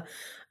cinema.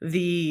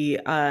 The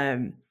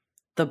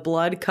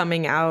blood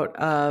coming out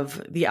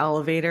of the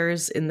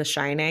elevators in The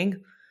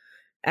Shining.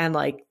 And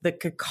like the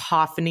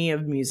cacophony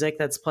of music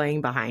that's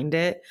playing behind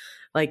it.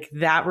 Like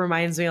that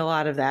reminds me a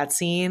lot of that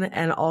scene.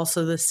 And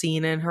also the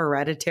scene in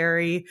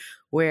Hereditary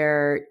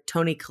where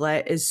Toni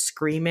Collette is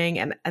screaming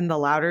and the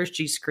louder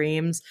she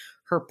screams,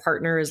 her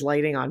partner is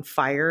lighting on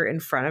fire in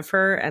front of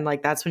her. And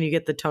like, that's when you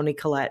get the Toni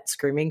Collette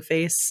screaming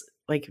face,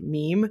 like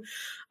meme.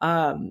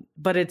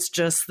 But it's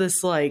just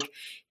this like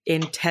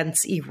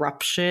intense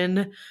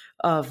eruption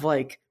of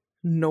like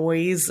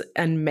noise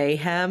and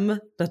mayhem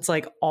that's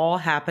like all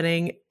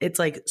happening. It's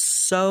like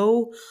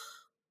so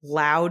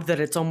loud that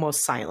it's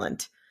almost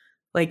silent.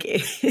 Like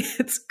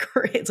it's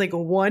great. It's like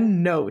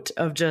one note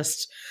of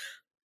just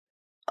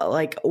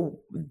like,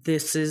 oh,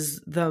 this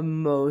is the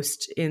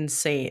most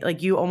insane.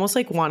 Like you almost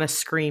like want to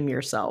scream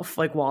yourself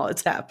like while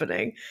it's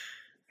happening.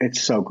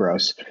 It's so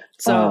gross.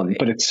 So,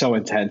 but it's so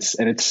intense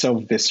and it's so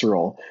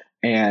visceral.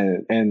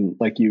 And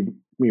like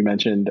we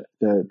mentioned,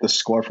 the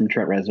score from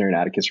Trent Reznor and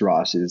Atticus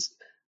Ross is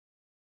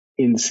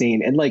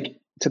insane. And like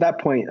to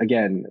that point,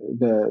 again,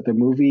 the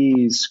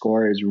movie's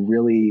score is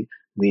really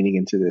leaning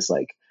into this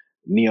like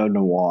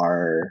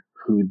neo-noir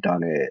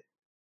whodunit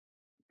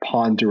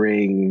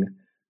pondering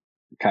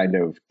kind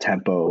of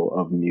tempo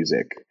of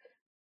music,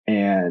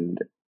 and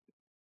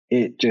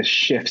it just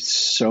shifts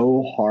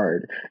so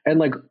hard. And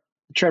like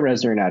Trent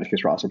Reznor and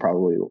Atticus Ross are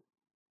probably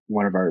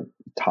one of our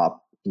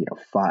top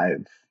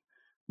 5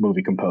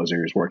 movie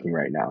composers working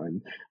right now.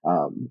 And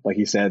like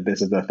you said,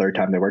 this is the third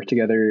time they worked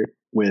together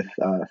with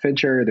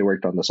Fincher. They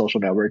worked on The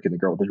Social Network and The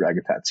Girl with the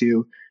Dragon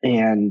Tattoo.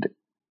 And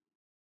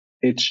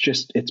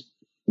it's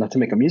not to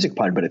make a music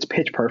pun, but it's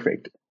pitch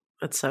perfect.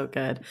 That's so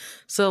good.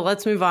 So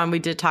let's move on. We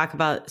did talk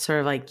about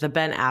sort of like the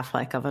Ben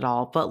Affleck of it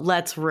all, but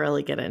let's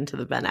really get into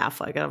the Ben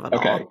Affleck of it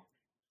all.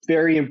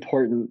 Very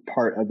important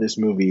part of this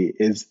movie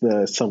is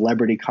the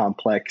celebrity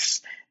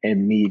complex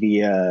and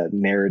media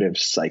narrative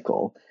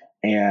cycle.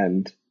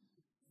 And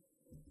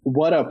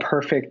what a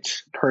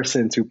perfect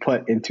person to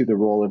put into the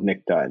role of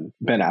Nick Dunn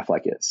Ben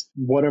Affleck is.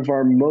 One of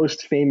our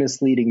most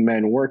famous leading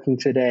men working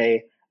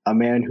today, a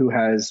man who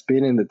has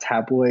been in the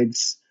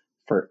tabloids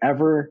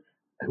forever,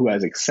 who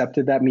has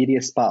accepted that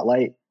media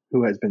spotlight,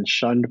 who has been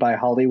shunned by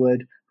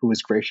Hollywood, who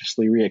was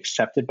graciously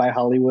reaccepted by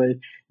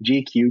Hollywood.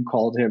 GQ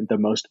called him the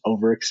most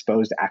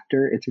overexposed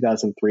actor in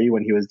 2003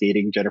 when he was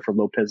dating Jennifer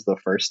Lopez the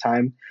first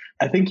time.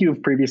 I think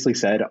you've previously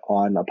said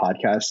on a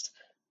podcast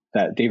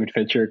that David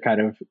Fincher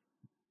kind of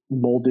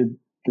molded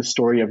the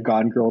story of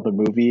Gone Girl, the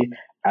movie,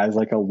 as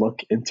like a look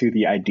into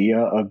the idea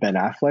of Ben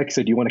Affleck.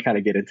 So do you want to kind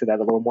of get into that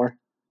a little more?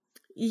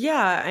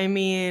 Yeah, I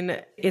mean,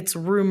 it's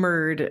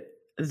rumored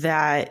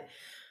that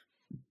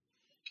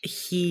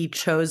he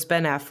chose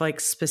Ben Affleck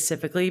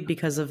specifically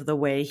because of the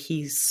way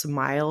he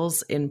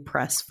smiles in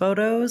press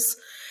photos.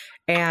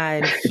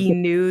 And he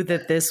knew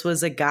that this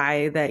was a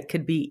guy that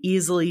could be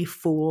easily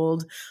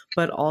fooled,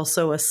 but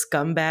also a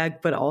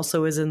scumbag, but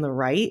also is in the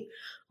right.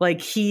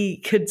 Like he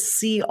could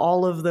see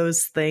all of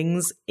those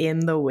things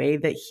in the way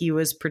that he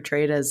was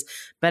portrayed as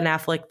Ben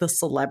Affleck, the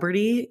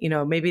celebrity, you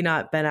know, maybe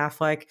not Ben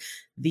Affleck,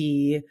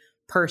 the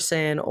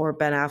person, or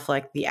Ben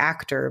Affleck, the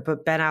actor,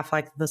 but Ben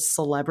Affleck, the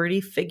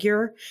celebrity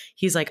figure.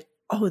 He's like,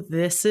 oh,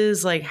 this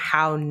is like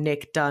how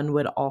Nick Dunn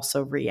would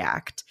also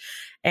react.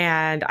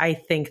 And I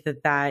think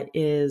that that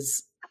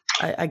is,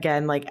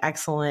 again, like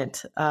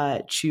excellent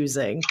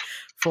choosing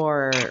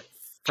for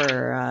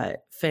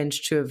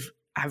Finch to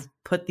have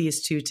put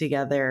these two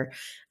together.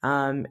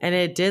 And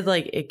it did,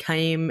 like, it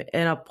came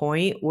in a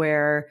point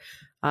where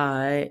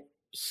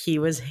he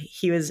was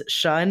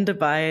shunned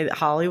by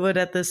Hollywood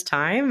at this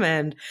time,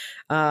 and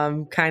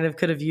kind of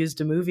could have used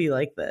a movie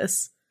like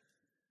this.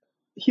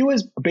 He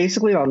was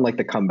basically on like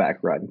the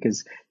comeback run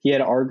because he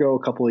had Argo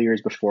a couple of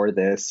years before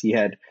this. He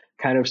had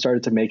kind of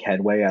started to make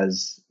headway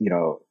as, you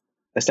know,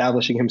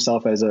 establishing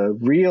himself as a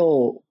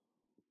real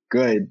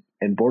good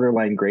and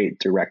borderline great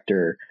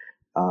director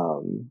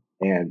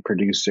and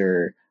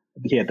producer.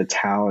 He had The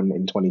Town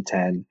in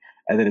 2010,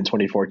 and then in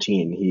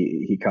 2014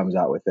 he comes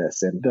out with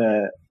this. And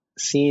the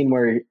scene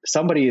where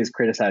somebody is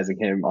criticizing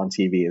him on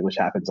TV, which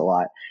happens a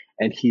lot,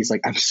 and he's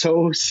like, "I'm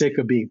so sick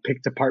of being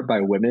picked apart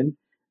by women."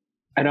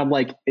 And I'm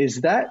like,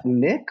 is that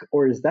Nick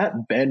or is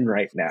that Ben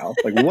right now?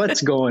 Like,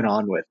 what's going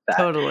on with that?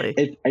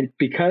 Totally. And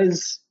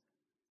because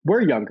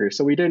we're younger,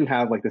 so we didn't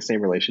have like the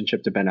same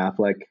relationship to Ben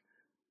Affleck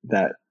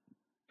that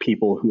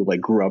people who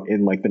like grew up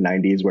in like the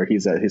 90s, where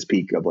he's at his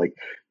peak of like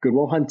Good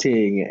Will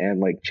Hunting and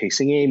like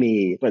Chasing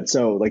Amy. But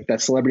so like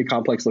that celebrity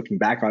complex, looking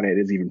back on it,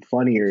 is even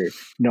funnier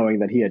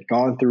knowing that he had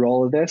gone through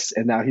all of this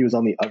and now he was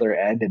on the other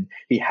end and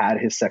he had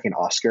his second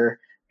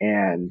Oscar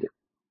and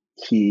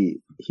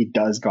he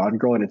does Gone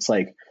Girl. And it's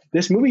like,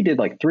 this movie did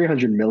like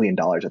 $300 million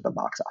at the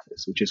box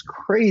office, which is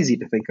crazy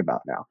to think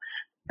about now.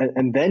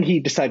 And then he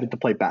decided to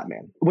play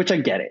Batman, which I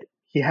get it.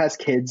 He has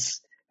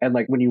kids. And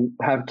like when you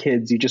have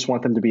kids, you just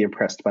want them to be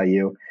impressed by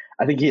you.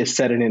 I think he has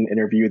said in an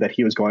interview that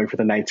he was going for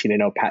the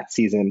 19-0 Pats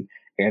season.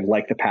 And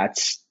like the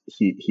Pats,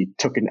 he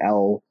took an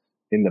L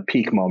in the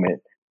peak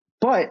moment.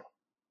 But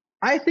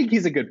I think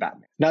he's a good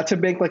Batman. Not to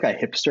make like a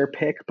hipster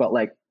pick, but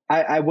like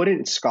I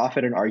wouldn't scoff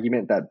at an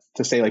argument that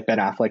to say like Ben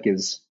Affleck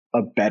is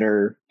a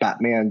better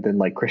Batman than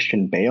like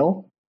Christian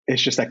Bale.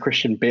 It's just that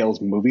Christian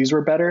Bale's movies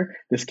were better.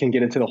 This can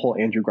get into the whole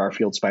Andrew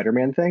Garfield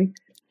Spider-Man thing.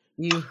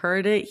 You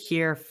heard it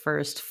here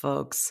first,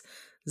 folks.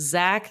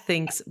 Zach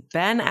thinks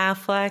Ben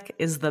Affleck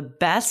is the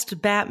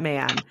best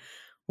Batman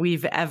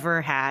we've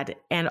ever had,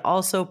 and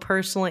also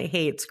personally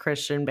hates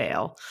Christian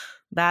Bale.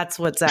 That's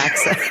what Zach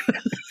said.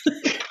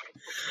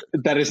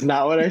 That is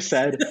not what I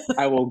said.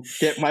 I will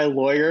get my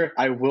lawyer.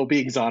 I will be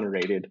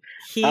exonerated.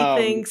 He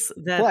thinks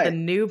that the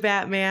new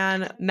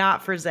Batman,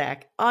 not for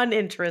Zach,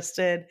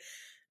 uninterested.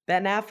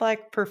 Ben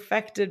Affleck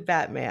perfected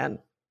Batman.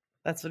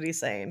 That's what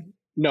he's saying.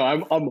 No,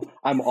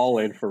 I'm all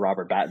in for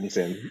Robert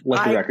Pattinson.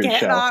 Let the record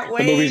show.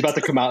 Wait. The movie's about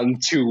to come out in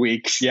 2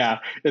 weeks. Yeah,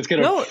 it's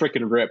gonna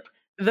freaking rip.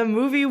 The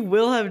movie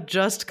will have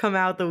just come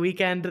out the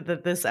weekend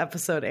that this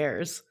episode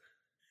airs.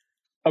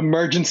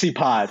 Emergency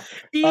pod.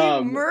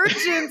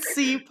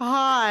 Emergency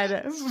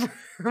pod.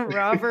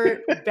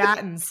 Robert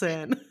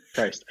Pattinson.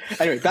 Christ.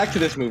 Anyway, back to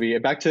this movie.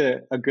 Back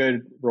to a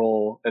good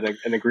role,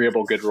 an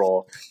agreeable good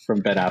role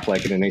from Ben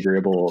Affleck and an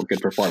agreeable good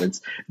performance.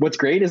 What's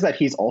great is that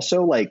he's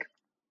also like,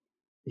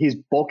 he's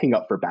bulking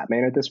up for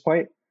Batman at this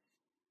point.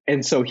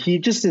 And so he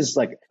just is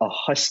like a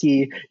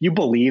husky. You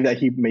believe that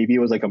he maybe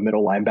was like a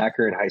middle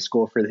linebacker in high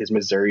school for his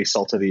Missouri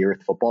Salt of the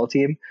Earth football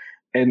team.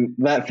 And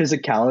that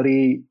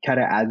physicality kind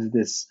of adds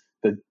this,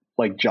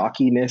 like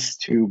jockiness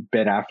to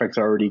Ben Affleck's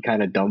already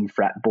kind of dumb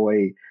frat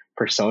boy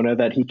persona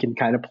that he can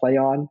kind of play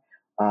on.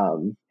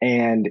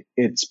 And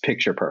it's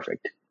picture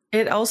perfect.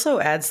 It also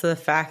adds to the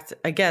fact,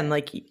 again,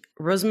 like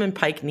Rosamund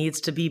Pike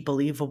needs to be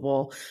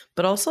believable,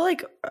 but also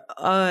like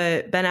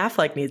Ben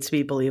Affleck needs to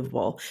be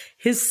believable.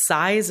 His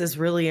size is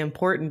really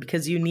important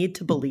because you need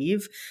to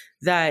believe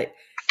that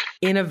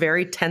in a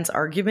very tense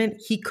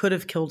argument, he could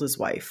have killed his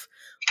wife.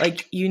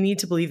 Like, you need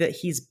to believe that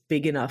he's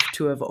big enough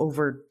to have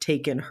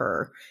overtaken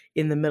her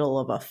in the middle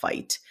of a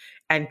fight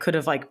and could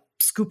have like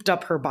scooped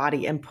up her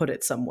body and put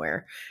it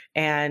somewhere.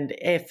 And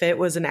if it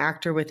was an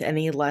actor with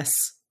any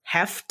less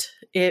heft,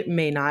 it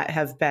may not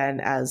have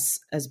been as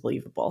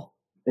believable.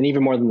 And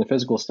even more than the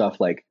physical stuff,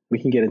 like we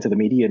can get into the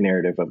media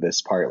narrative of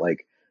this part.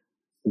 Like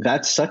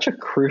that's such a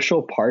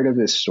crucial part of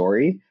this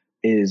story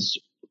is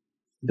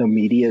the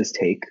media's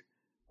take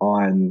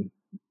on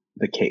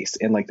the case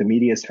and like the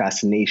media's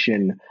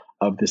fascination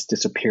of this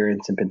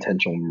disappearance and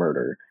potential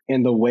murder,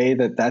 and the way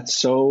that that's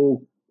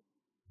so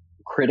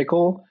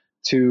critical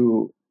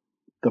to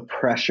the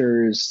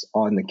pressures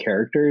on the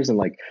characters, and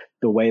like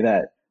the way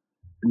that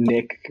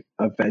Nick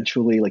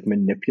eventually like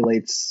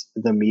manipulates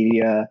the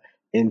media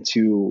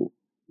into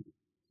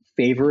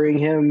favoring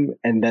him,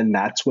 and then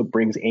that's what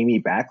brings Amy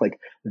back. Like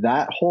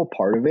that whole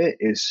part of it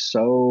is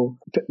so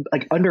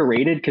like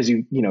underrated because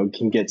you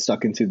can get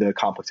stuck into the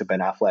complex of Ben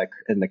Affleck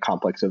and the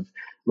complex of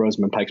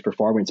Rosamund Pike's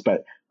performance,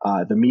 but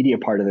the media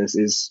part of this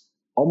is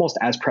almost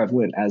as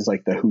prevalent as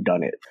like the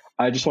whodunit.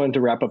 I just wanted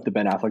to wrap up the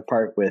Ben Affleck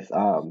part with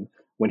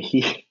when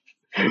he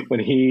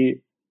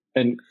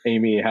and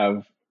Amy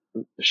have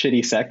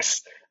shitty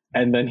sex,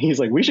 and then he's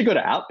like, "We should go to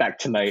Outback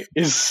tonight,"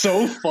 is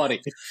so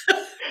funny.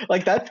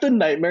 Like that's the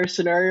nightmare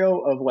scenario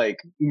of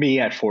like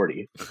me at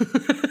 40.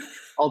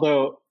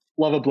 Although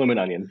love a bloomin'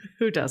 onion.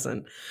 Who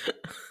doesn't?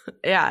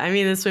 Yeah, I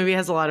mean, this movie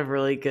has a lot of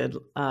really good,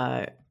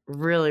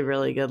 really,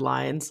 really good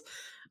lines.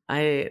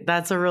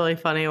 That's a really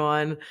funny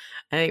one.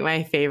 I think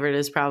my favorite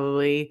is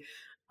probably,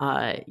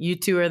 "You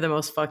two are the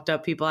most fucked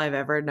up people I've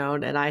ever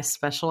known, and I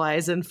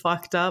specialize in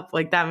fucked up."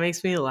 Like that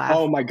makes me laugh.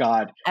 Oh my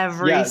God.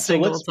 Every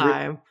single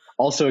time.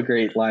 Also a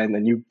great line,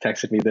 and you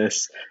texted me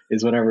this,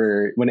 is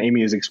when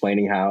Amy is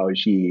explaining how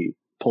she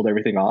pulled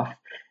everything off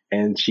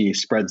and she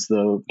spreads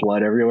the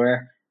blood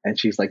everywhere and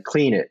she's like,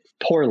 "Clean it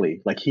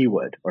poorly like he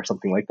would," or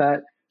something like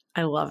that.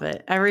 I love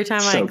it. Every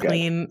time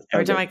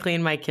I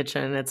clean my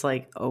kitchen, it's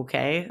like,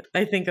 okay,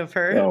 I think of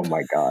her. Oh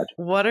my God.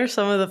 What are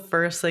some of the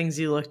first things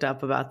you looked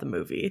up about the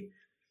movie?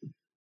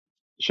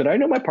 Should I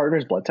know my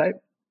partner's blood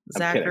type?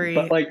 Zachary,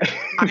 but like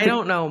I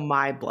don't know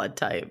my blood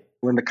type.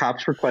 When the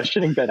cops were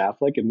questioning Ben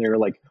Affleck and they were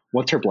like,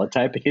 "What's her blood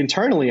type?"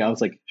 Internally, I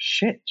was like,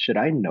 shit, should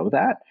I know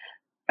that?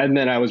 And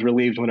then I was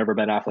relieved whenever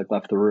Ben Affleck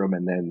left the room,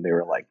 and then they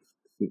were like,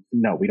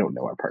 "No, we don't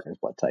know our partner's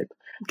blood type."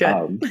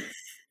 Good.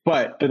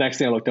 But the next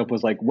thing I looked up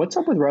was like, what's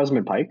up with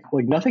Rosamund Pike?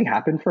 Like nothing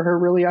happened for her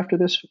really after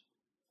this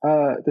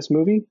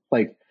movie.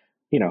 Like,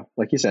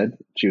 like you said,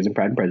 she was in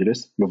Pride and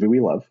Prejudice, movie we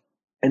love.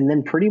 And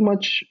then pretty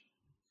much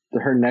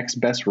her next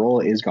best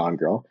role is Gone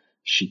Girl.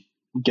 She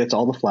gets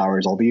all the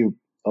flowers, all the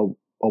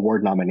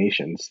award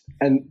nominations.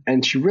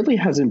 And she really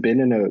hasn't been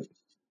in a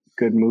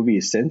good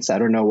movie since. I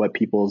don't know what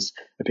people's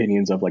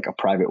opinions of like A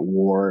Private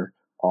War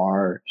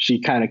are.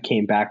 She kind of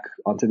came back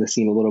onto the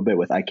scene a little bit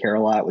with I Care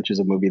a Lot, which is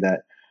a movie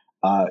that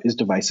is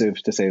divisive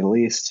to say the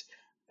least.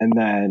 And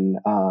then,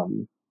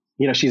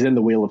 she's in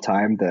The Wheel of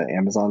Time, the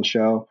Amazon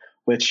show,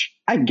 which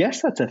I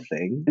guess that's a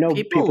thing. I know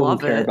people who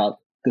care about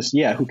this,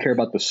 who care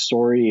about the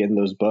story and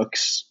those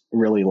books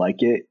really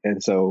like it.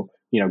 And so,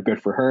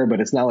 good for her, but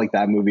it's not like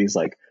that movie's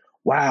like,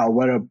 wow,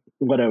 what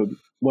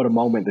a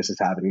moment this is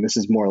happening. This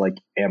is more like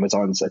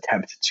Amazon's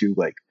attempt to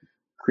like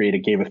create a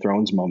Game of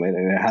Thrones moment,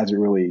 and it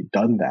hasn't really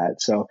done that.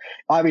 So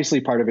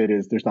obviously part of it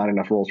is there's not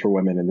enough roles for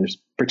women, and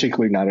there's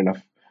particularly not enough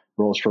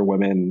roles for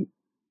women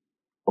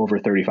over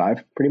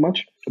 35 pretty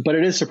much. But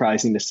it is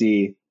surprising to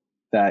see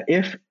that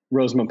if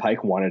Rosamund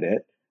Pike wanted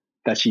it,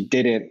 that she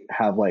didn't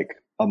have like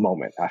a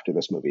moment after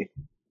this movie.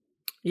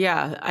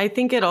 Yeah, I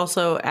think it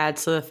also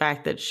adds to the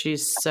fact that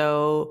she's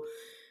so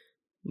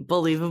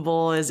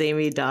believable as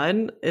Amy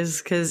Dunn,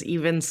 is because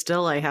even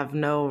still I have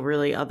no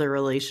really other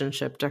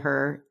relationship to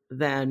her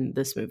than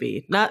this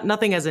movie.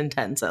 Nothing as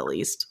intense, at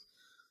least.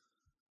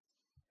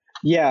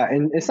 Yeah,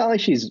 and it's not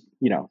like she's,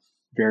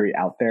 very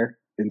out there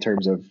in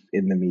terms of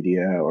in the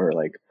media or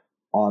like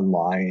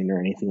online or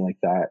anything like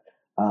that.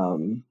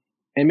 And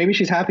maybe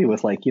she's happy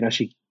with like,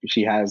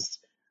 she has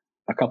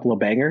a couple of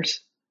bangers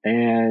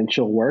and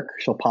she'll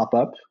pop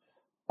up.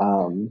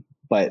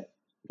 But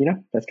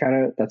that's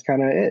kind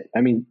of it.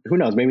 I mean, who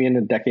knows? Maybe in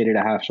a decade and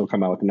a half, she'll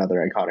come out with another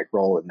iconic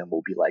role, and then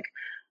we'll be like,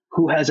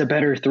 who has a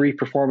better 3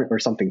 performance or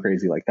something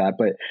crazy like that.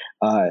 But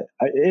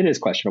it is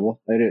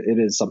questionable. It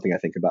is something I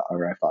think about,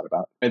 or I've thought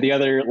about. And the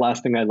other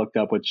last thing I looked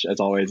up, which as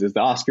always is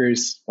the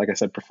Oscars. Like I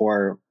said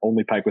before,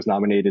 only Pike was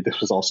nominated. This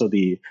was also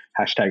the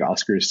hashtag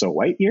Oscars So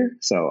White year.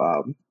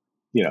 So,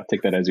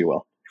 take that as you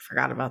will. I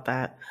forgot about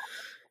that.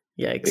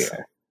 Yikes.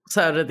 Yeah.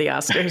 So did the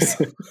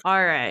Oscars.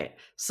 All right.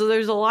 So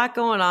there's a lot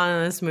going on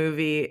in this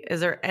movie. Is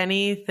there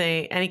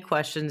any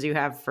questions you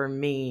have for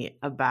me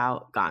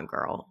about Gone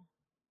Girl?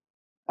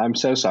 I'm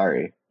so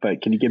sorry,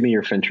 but can you give me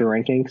your Fincher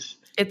rankings?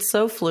 It's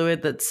so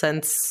fluid that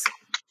since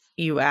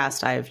you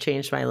asked, I have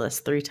changed my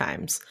list 3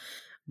 times.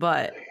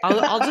 But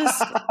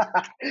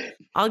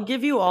I'll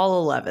give you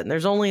all 11.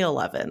 There's only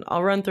 11.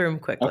 I'll run through them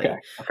quickly. Okay.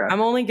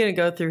 I'm only going to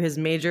go through his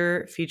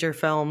major feature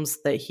films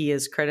that he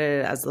is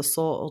credited as the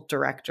sole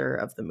director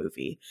of the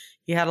movie.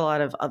 He had a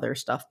lot of other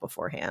stuff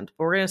beforehand.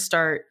 But we're going to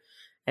start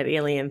at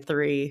Alien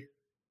 3,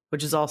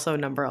 which is also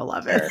number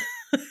 11.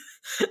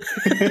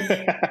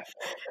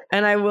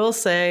 And I will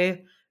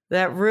say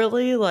that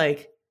really,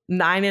 like,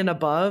 9 and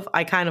above,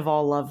 I kind of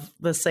all love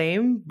the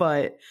same,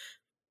 but,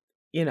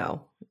 you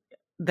know,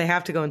 they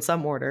have to go in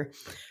some order.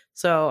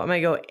 So I'm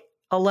going to go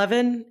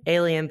 11,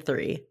 Alien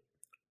 3,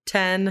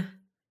 10,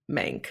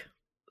 Mank.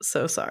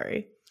 So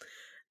sorry.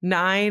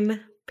 9,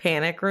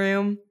 Panic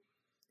Room.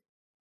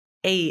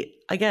 8,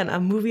 again, a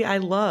movie I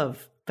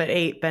love, but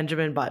 8,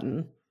 Benjamin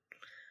Button.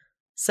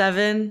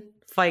 7,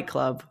 Fight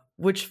Club,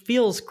 which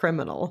feels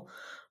criminal.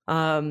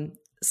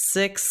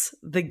 6,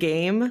 The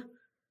Game.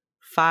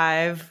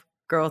 5,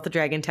 Girl with the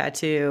Dragon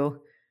Tattoo.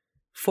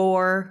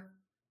 4,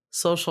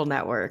 Social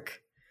Network.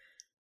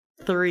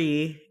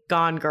 3,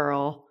 Gone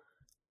Girl.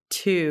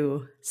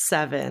 2,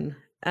 7,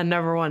 and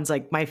number 1's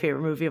like my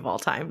favorite movie of all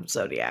time,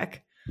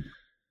 Zodiac.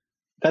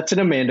 That's an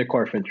Amanda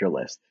Fincher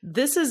list.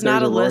 This is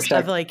not a list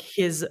of like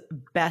his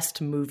best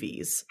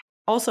movies.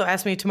 Also,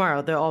 ask me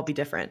tomorrow; they'll all be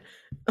different.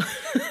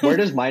 Where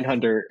does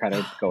Mindhunter kind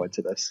of go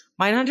into this?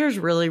 Mindhunter is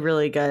really,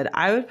 really good.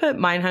 I would put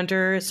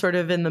Mindhunter sort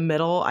of in the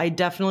middle. I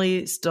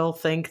definitely still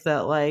think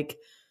that like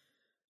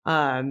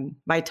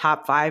my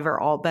top 5 are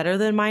all better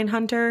than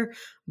Mindhunter,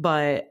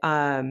 but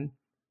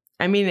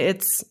I mean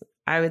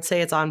I would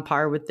say it's on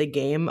par with The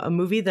Game, a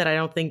movie that I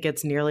don't think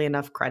gets nearly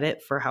enough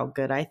credit for how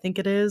good I think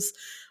it is.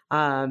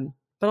 But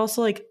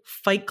also like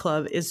Fight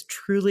Club is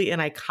truly an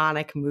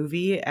iconic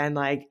movie. And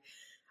like,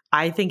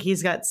 I think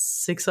he's got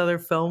 6 other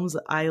films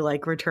I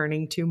like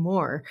returning to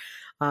more.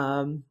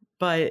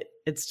 But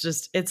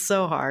it's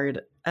so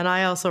hard. And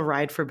I also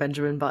ride for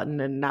Benjamin Button,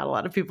 and not a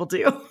lot of people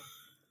do.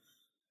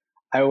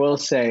 I will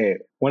say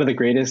one of the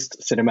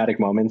greatest cinematic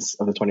moments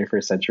of the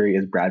 21st century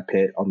is Brad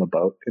Pitt on the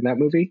boat in that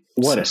movie.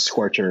 What a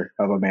scorcher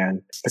of a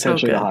man.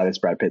 Potentially the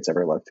hottest Brad Pitt's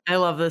ever looked. I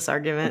love this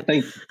argument.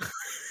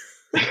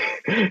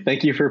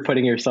 Thank you for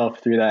putting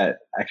yourself through that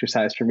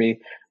exercise for me.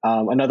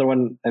 Another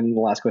one, and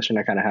the last question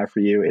I kind of have for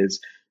you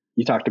is,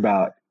 you talked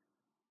about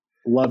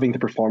loving the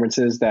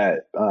performances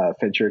that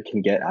Fincher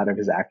can get out of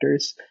his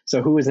actors.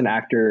 So who is an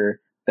actor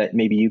that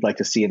maybe you'd like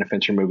to see in a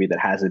Fincher movie that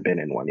hasn't been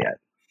in one yet?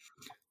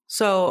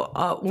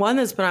 So one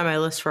that's been on my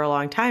list for a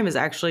long time is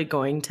actually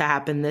going to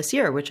happen this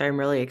year, which I'm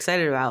really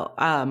excited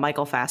about.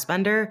 Michael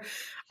Fassbender.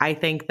 I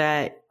think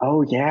that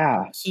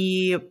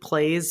he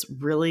plays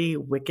really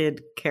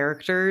wicked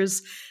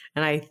characters,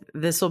 and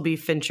this will be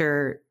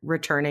Fincher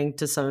returning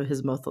to some of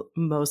his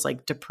most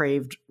like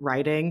depraved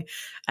writing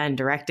and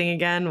directing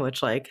again,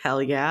 which like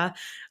hell yeah.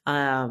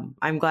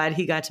 I'm glad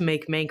he got to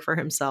make Mank for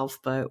himself,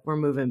 but we're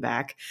moving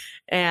back.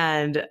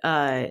 And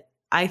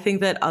I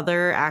think that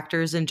other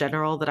actors in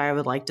general that I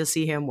would like to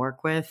see him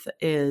work with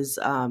is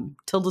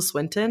Tilda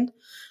Swinton.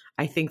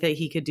 I think that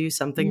he could do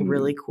something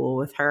really cool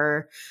with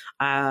her.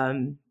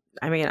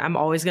 I mean, I'm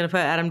always going to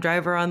put Adam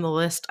Driver on the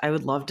list. I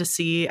would love to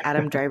see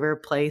Adam Driver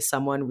play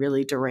someone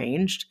really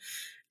deranged.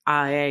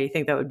 I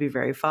think that would be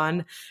very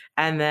fun.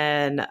 And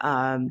then,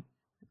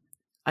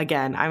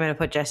 again, I'm going to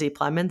put Jesse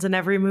Plemons in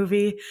every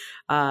movie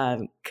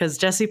because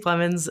Jesse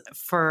Plemons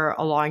for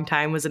a long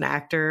time was an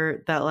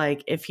actor that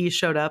like if he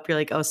showed up, you're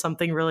like, oh,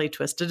 something really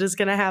twisted is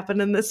going to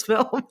happen in this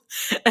film.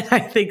 And I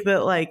think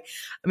that like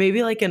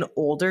maybe like an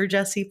older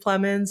Jesse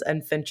Plemons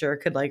and Fincher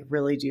could like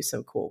really do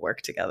some cool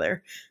work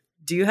together.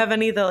 Do you have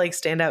any that like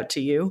stand out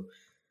to you?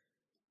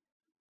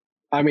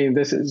 I mean,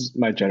 this is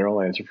my general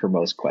answer for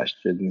most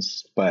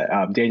questions, but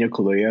Daniel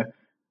Kaluuya,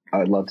 I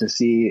would love to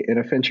see in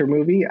a Fincher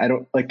movie. I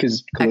don't like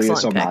because Kaluuya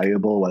is so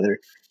malleable, whether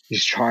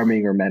he's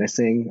charming or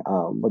menacing.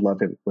 Would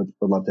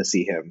love to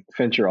see him.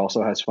 Fincher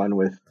also has fun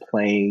with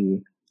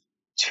playing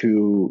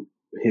to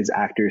his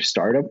actor's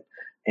stardom,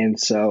 and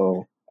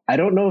so I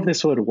don't know if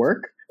this would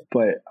work,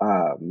 but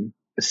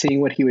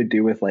seeing what he would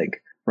do with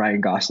like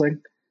Ryan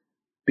Gosling,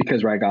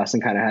 because Ryan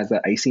Gosling kind of has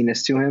that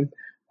iciness to him.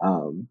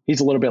 He's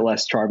a little bit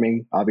less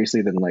charming,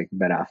 obviously, than like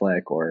Ben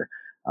Affleck or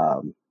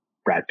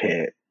Brad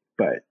Pitt,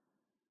 but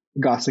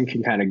Gosling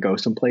can kind of go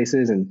some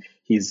places, and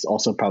he's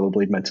also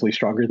probably mentally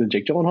stronger than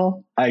Jake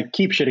Gyllenhaal. I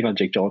keep shitting on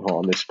Jake Gyllenhaal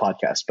on this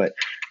podcast, but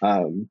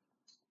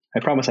I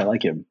promise I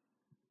like him.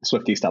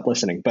 Swifty, stop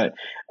listening. But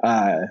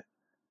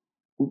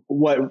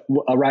what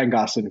a Ryan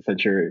Gosling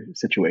Fincher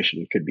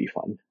situation could be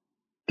fun.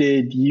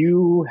 Did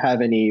you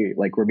have any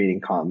like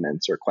remaining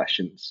comments or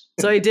questions?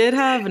 So I did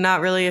have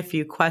not really a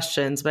few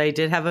questions, but I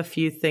did have a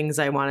few things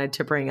I wanted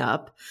to bring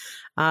up.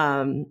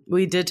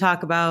 We did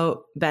talk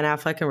about Ben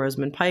Affleck and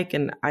Rosamund Pike,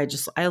 and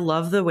I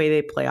love the way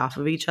they play off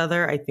of each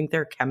other. I think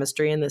their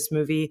chemistry in this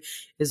movie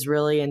is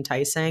really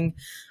enticing.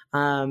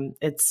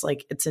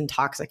 It's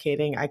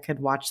intoxicating. I could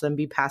watch them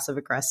be passive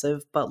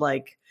aggressive, but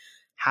like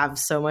have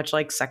so much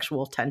like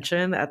sexual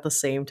tension at the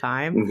same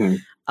time.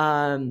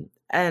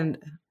 And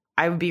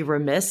I would be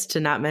remiss to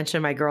not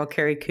mention my girl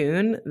Carrie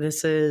Coon.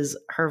 This is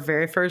her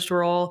very first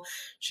role.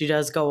 She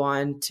does go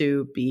on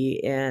to be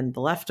in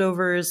The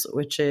Leftovers,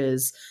 which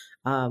is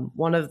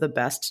one of the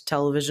best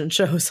television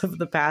shows of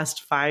the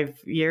past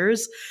 5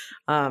 years.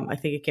 I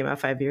think it came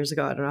out 5 years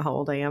ago. I don't know how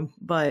old I am,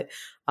 but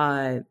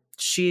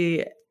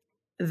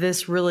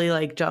this really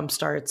like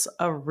jumpstarts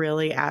a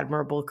really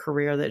admirable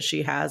career that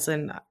she has,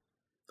 and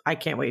I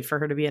can't wait for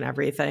her to be in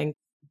everything.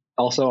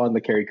 Also on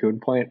the Carrie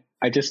Coon point,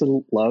 I just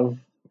love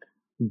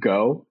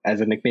Go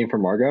as a nickname for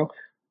Margot.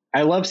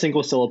 I love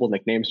single syllable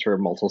nicknames for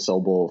multiple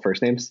syllable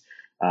first names.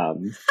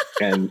 And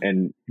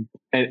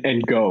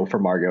Go for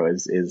Margot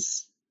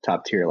is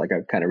top tier. Like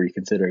I'm kind of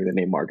reconsidering the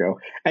name Margot.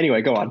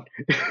 Anyway, go on.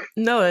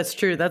 No, that's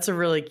true. That's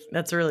really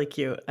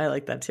cute. I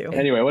like that too.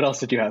 Anyway, what else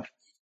did you have?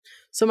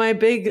 So my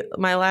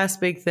last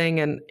big thing,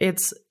 and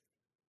it's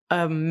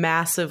a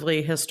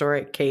massively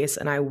historic case,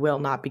 and I will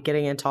not be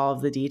getting into all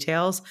of the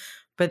details,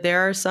 but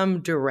there are some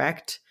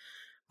direct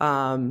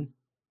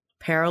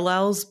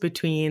parallels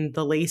between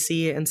the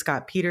Lacey and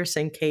Scott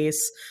Peterson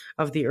case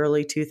of the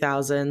early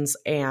 2000s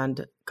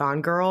and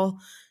Gone Girl.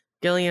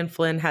 Gillian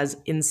Flynn has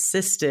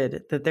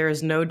insisted that there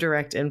is no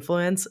direct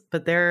influence,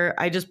 but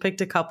I just picked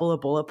a couple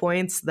of bullet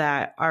points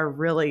that are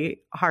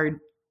really hard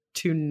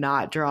to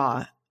not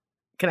draw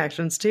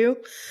connections to.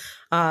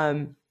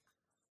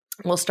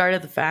 We'll start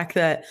at the fact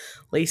that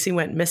Lacey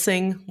went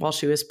missing while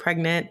she was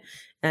pregnant,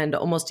 and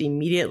almost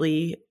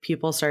immediately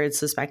people started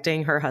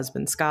suspecting her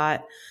husband,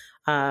 Scott.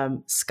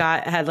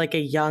 Scott had like a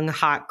young,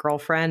 hot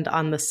girlfriend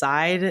on the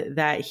side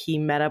that he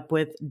met up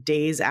with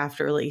days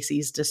after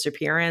Lacey's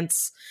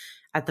disappearance.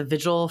 At the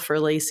vigil for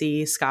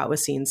Lacey, Scott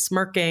was seen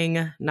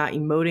smirking, not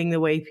emoting the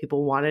way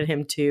people wanted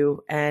him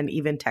to, and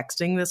even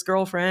texting this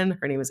girlfriend.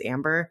 Her name was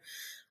Amber.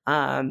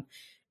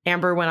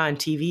 Amber went on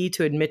TV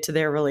to admit to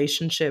their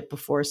relationship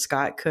before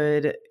Scott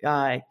could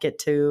get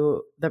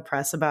to the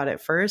press about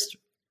it first.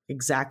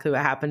 Exactly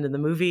what happened in the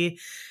movie.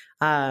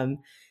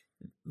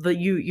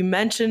 You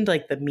mentioned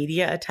like the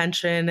media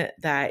attention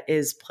that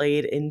is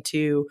played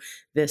into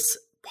this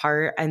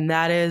part, and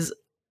that is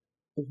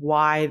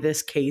why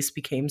this case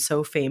became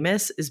so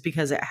famous, is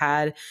because it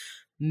had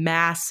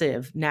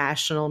massive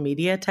national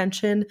media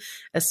attention,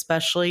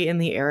 especially in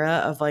the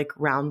era of like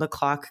round the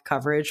clock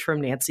coverage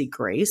from Nancy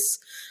Grace.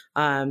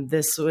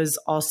 This was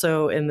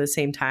also in the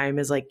same time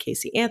as like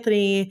Casey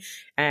Anthony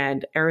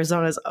and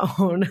Arizona's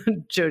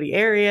own Jodi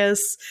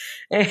Arias.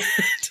 And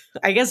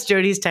I guess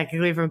Jodi's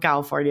technically from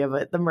California,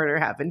 but the murder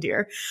happened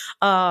here.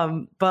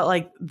 But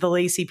like the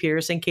Lacey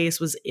Peterson case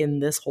was in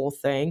this whole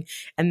thing.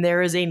 And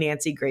there is a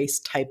Nancy Grace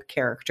type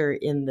character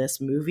in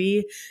this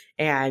movie.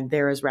 And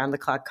there is round the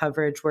clock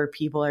coverage where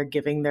people are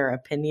giving their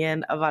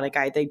opinion about a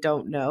guy they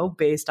don't know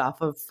based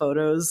off of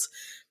photos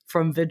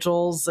from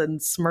vigils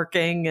and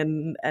smirking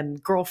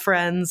and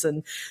girlfriends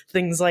and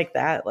things like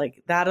that.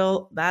 Like that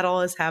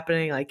all is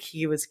happening. Like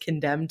he was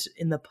condemned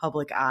in the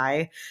public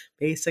eye,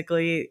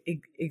 basically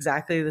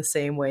exactly the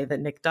same way that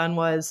Nick Dunn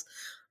was.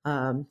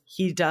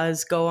 He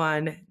does go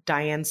on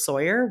Diane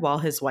Sawyer while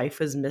his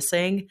wife is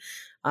missing,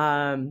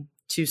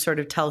 to sort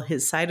of tell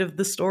his side of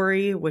the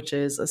story, which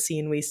is a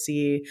scene we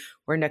see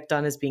where Nick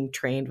Dunn is being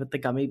trained with the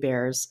gummy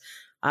bears.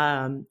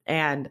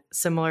 And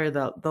similar,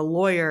 the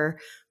lawyer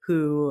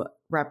who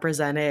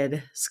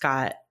represented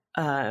Scott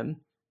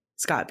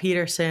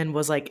Peterson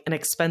was like an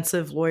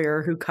expensive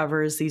lawyer who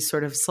covers these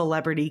sort of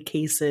celebrity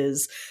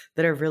cases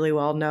that are really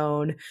well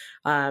known.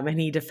 And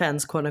he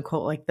defends, quote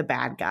unquote, like the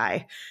bad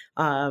guy.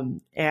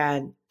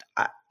 And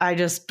I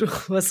just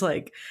was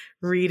like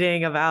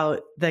reading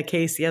about the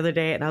case the other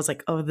day, and I was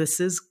like, oh, this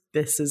is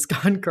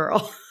Gone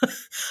Girl.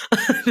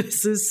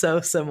 This is so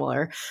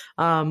similar.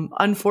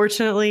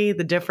 Unfortunately,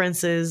 the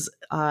difference is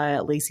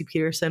Lacey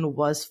Peterson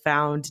was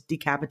found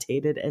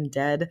decapitated and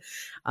dead,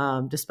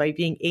 despite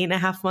being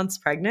 8.5 months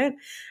pregnant,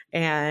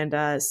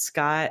 and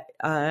Scott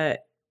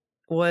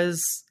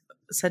was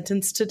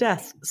sentenced to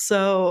death.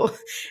 So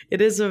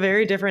it is a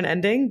very different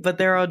ending, but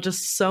there are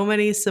just so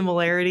many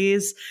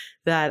similarities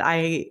that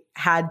I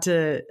had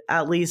to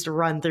at least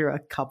run through a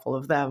couple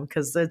of them,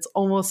 because it's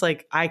almost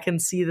like I can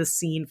see the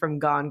scene from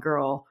Gone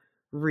Girl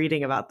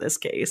reading about this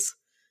case.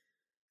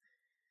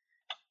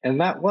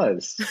 And that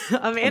was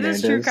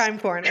Amanda's True Crime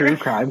Corner. True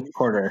Crime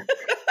Corner.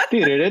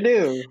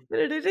 Do-do-do-do.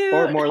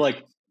 Or more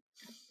like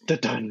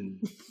dun-dun.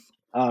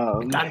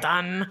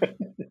 Dun-dun.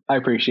 I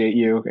appreciate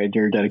you and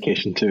your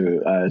dedication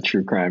to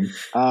true crime.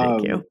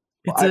 Thank you.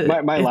 It's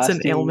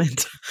an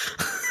ailment.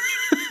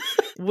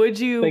 Would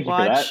you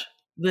watch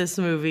this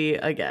movie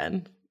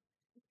again?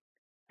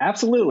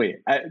 Absolutely.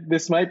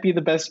 This might be the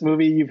best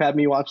movie you've had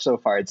me watch so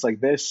far. It's like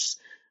this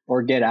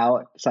or Get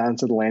Out.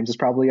 Silence of the Lambs is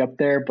probably up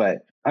there. But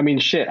I mean,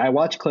 shit, I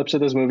watched clips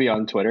of this movie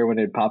on Twitter when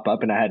it popped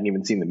up and I hadn't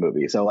even seen the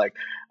movie. So like,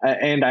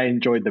 and I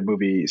enjoyed the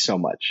movie so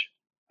much.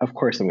 Of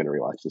course, I'm going to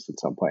rewatch this at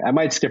some point. I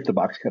might skip the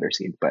box cutter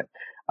scene, but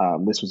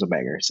this was a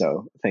banger.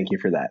 So thank you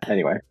for that.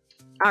 Anyway.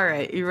 All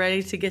right. You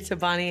ready to get to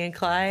Bonnie and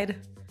Clyde?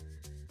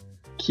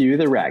 Cue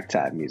the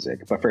ragtime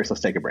music. But first,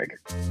 let's take a break.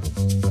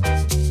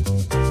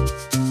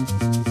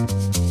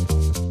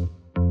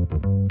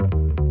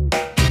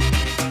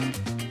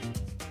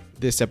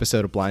 This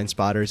episode of Blind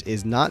Spotters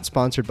is not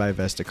sponsored by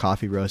Vesta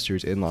Coffee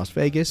Roasters in Las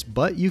Vegas,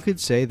 but you could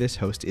say this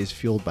host is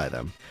fueled by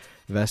them.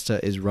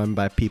 Vesta is run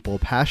by people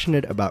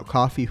passionate about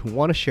coffee who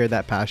want to share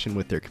that passion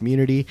with their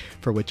community,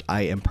 for which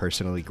I am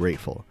personally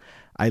grateful.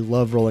 I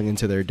love rolling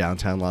into their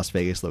downtown Las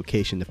Vegas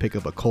location to pick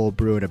up a cold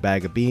brew and a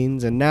bag of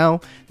beans, and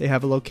now they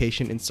have a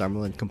location in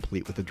Summerlin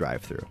complete with a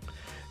drive-thru.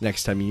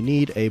 Next time you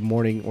need a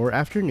morning or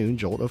afternoon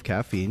jolt of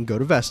caffeine, go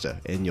to Vesta,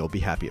 and you'll be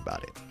happy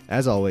about it.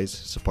 As always,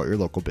 support your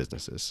local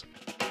businesses.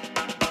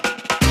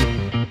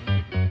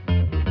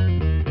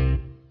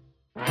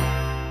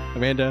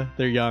 Amanda,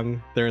 they're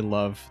young, they're in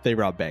love, they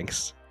rob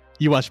banks.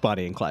 You watched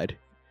Bonnie and Clyde.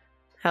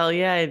 Hell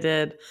yeah, I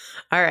did.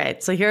 All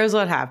right, so here's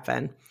what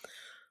happened.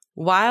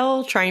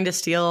 While trying to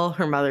steal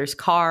her mother's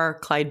car,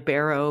 Clyde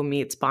Barrow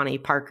meets Bonnie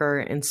Parker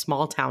in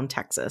small town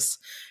Texas.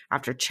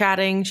 After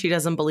chatting, she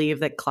doesn't believe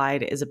that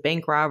Clyde is a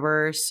bank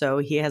robber, so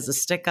he has a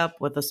stick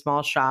up with a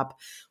small shop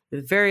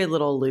with very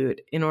little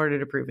loot in order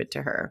to prove it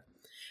to her.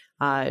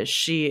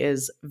 She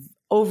is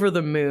over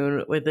the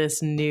moon with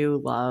this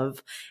new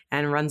love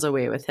and runs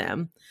away with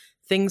him.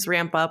 Things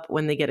ramp up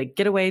when they get a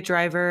getaway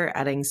driver,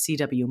 adding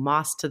C.W.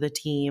 Moss to the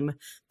team.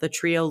 The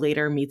trio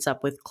later meets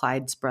up with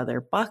Clyde's brother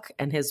Buck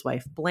and his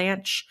wife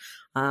Blanche.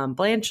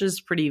 Blanche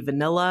is pretty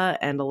vanilla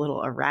and a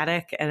little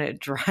erratic, and it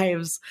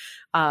drives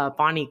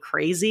Bonnie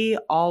crazy,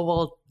 all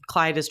while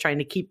Clyde is trying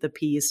to keep the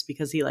peace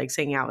because he likes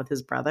hanging out with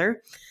his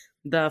brother.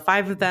 The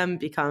five of them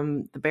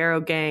become the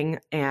Barrow Gang,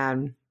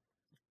 and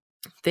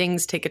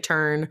things take a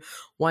turn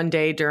one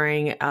day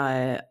during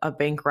a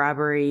bank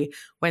robbery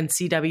when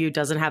CW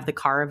doesn't have the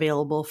car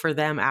available for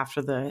them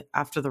after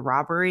the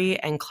robbery,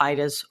 and Clyde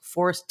is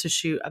forced to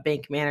shoot a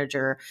bank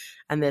manager,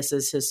 and this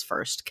is his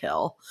first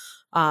kill.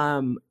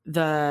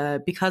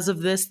 Because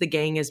of this, the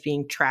gang is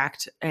being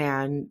tracked,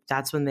 and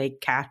that's when they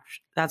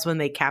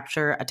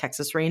capture a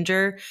Texas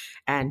Ranger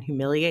and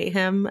humiliate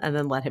him and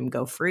then let him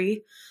go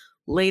free.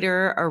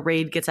 Later, a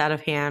raid gets out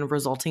of hand,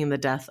 resulting in the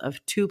death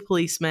of 2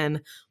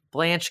 policemen,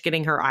 Blanche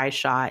getting her eye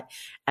shot,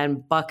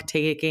 and Buck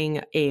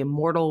taking a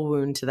mortal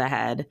wound to the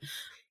head.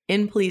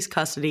 In police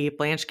custody,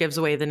 Blanche gives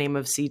away the name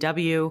of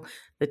CW.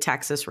 The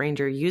Texas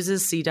Ranger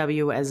uses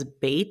CW as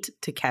bait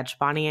to catch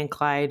Bonnie and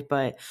Clyde,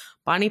 but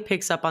Bonnie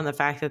picks up on the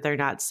fact that they're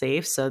not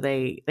safe, so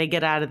they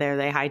get out of there.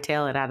 They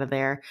hightail it out of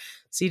there.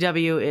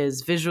 CW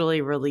is visually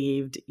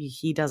relieved.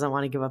 He doesn't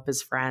want to give up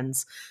his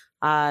friends.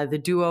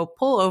 The duo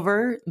pull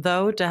over,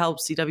 though, to help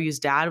CW's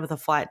dad with a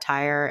flat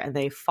tire, and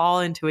they fall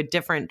into a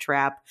different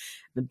trap.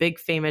 The big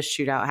famous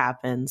shootout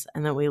happens,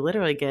 and then we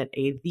literally get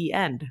the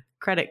end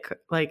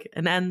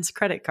an ends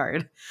credit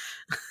card.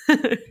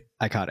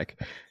 Iconic.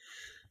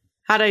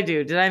 How'd I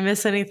do? Did I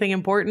miss anything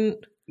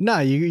important? No,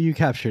 you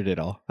captured it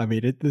all. I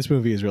mean, this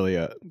movie is really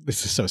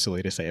this is so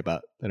silly to say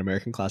about an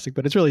American classic,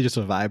 but it's really just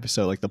a vibe.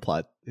 So like the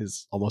plot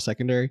is almost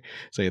secondary.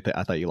 So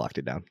I thought you locked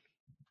it down.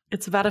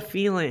 It's about a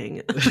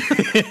feeling.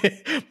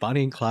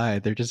 Bonnie and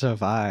Clyde, they're just a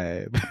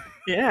vibe.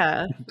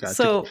 Yeah. Gotcha.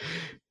 So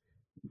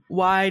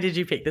why did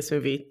you pick this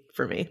movie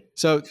for me?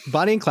 So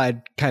Bonnie and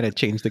Clyde kind of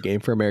changed the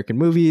game for American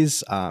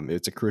movies.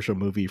 It's a crucial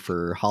movie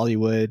for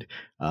Hollywood,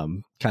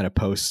 kind of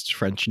post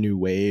French New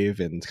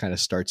Wave, and kind of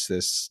starts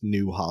this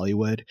new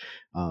Hollywood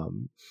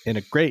in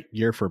a great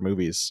year for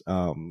movies.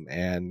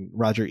 And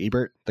Roger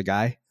Ebert, the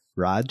guy,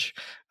 Raj,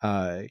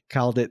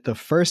 called it the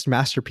first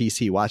masterpiece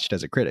he watched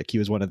as a critic. He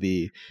was one of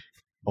the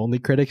only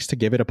critics to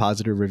give it a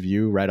positive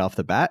review right off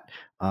the bat.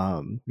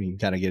 We can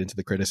kind of get into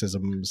the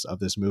criticisms of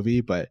this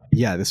movie, but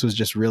yeah, this was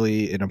just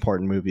really an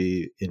important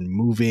movie in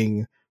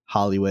moving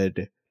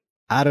Hollywood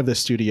out of the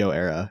studio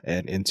era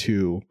and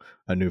into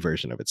a new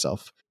version of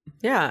itself.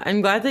 Yeah, I'm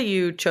glad that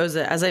you chose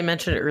it. As I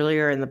mentioned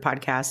earlier in the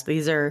podcast,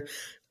 these are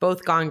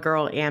both Gone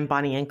Girl and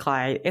Bonnie and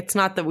Clyde. It's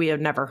not that we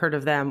have never heard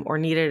of them or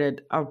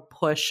needed a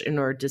push in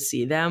order to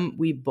see them.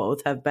 We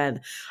both have been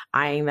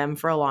eyeing them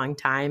for a long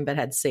time, but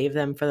had saved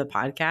them for the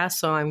podcast.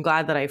 So I'm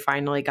glad that I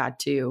finally got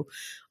to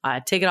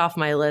take it off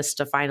my list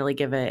to finally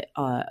give it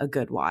a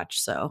good watch.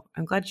 So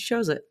I'm glad you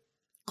chose it.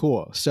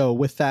 Cool. So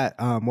with that,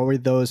 what were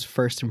those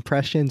first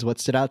impressions? What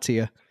stood out to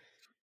you?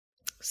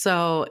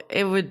 So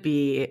it would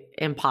be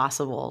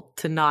impossible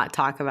to not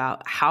talk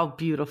about how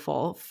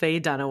beautiful Faye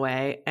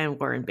Dunaway and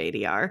Warren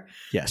Beatty are.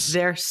 Yes.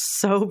 They're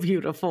so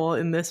beautiful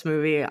in this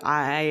movie.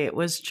 I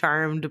was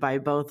charmed by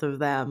both of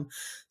them.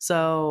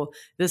 So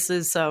this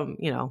is all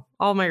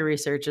my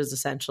research is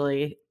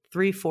essentially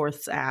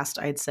 3/4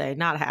 assed, I'd say.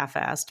 Not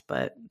half-assed,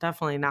 but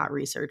definitely not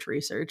research.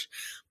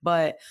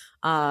 But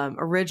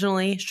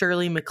originally,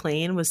 Shirley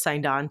MacLaine was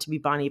signed on to be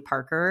Bonnie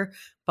Parker.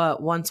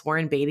 But once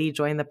Warren Beatty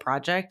joined the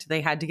project,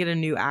 they had to get a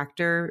new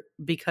actor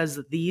because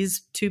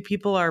these two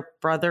people are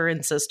brother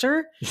and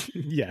sister.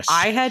 Yes.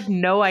 I had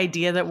no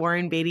idea that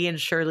Warren Beatty and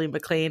Shirley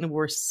MacLaine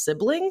were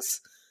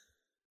siblings.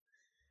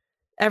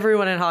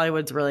 Everyone in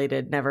Hollywood's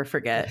related. Never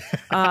forget.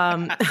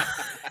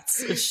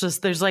 It's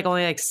just there's like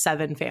only like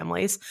 7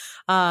 families,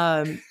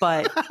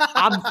 but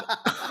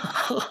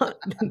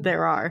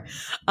there are.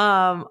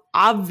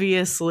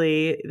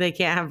 Obviously, they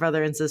can't have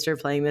brother and sister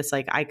playing this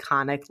like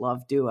iconic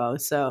love duo.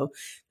 So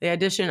they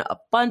auditioned a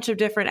bunch of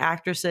different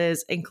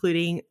actresses,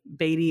 including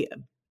Beatty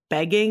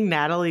begging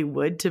Natalie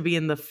Wood to be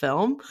in the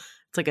film.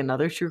 It's like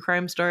another true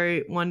crime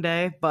story one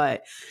day,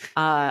 but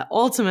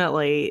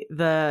ultimately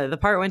the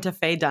part went to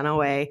Faye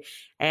Dunaway,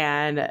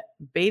 and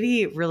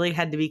Beatty really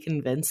had to be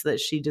convinced that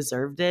she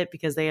deserved it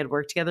because they had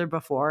worked together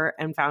before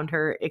and found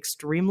her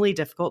extremely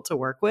difficult to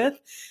work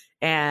with.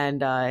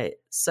 And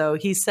so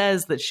he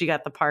says that she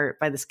got the part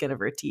by the skin of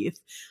her teeth,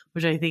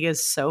 which I think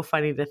is so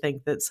funny to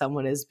think that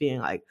someone is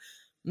being like,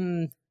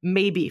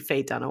 maybe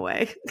Faye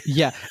Dunaway.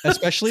 Yeah,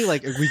 especially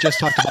like we just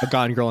talked about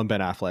Gone Girl and Ben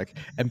Affleck.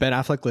 And Ben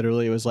Affleck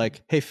literally was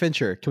like, hey,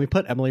 Fincher, can we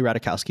put Emily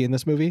Ratajkowski in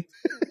this movie?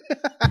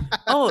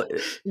 Oh,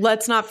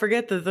 let's not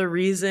forget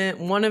that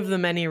one of the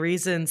many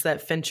reasons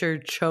that Fincher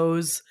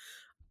chose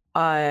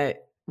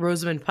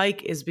Rosamund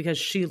Pike is because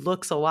she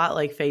looks a lot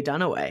like Faye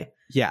Dunaway.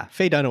 Yeah,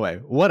 Faye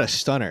Dunaway. What a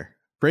stunner.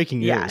 Breaking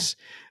news.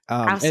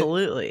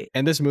 Absolutely.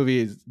 And this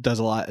movie does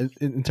a lot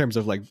in terms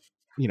of like,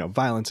 you know,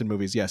 violence in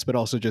movies, yes, but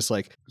also just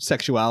like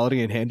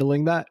sexuality and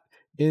handling that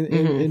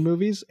in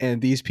movies.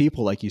 And these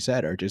people, like you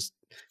said, are just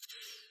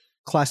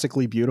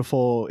classically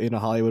beautiful in a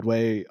Hollywood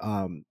way.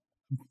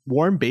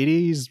 Warren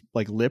Beatty's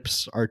like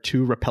lips are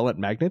 2 repellent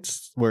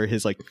magnets where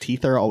his like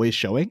teeth are always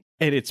showing,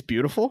 and it's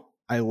beautiful.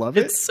 I love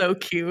it. It's so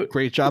cute.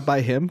 Great job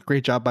by him.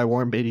 Great job by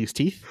Warren Beatty's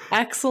teeth.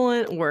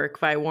 Excellent work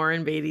by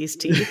Warren Beatty's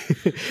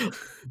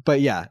teeth. But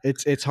yeah,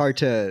 it's hard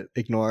to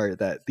ignore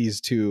that these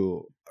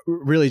two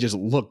really just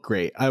look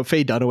great.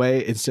 Faye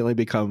Dunaway instantly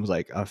becomes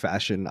like a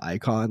fashion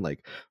icon.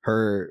 Like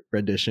her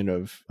rendition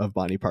of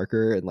Bonnie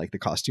Parker and like the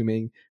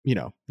costuming, you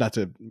know, not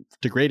to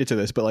degrade it to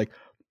this, but like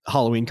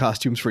Halloween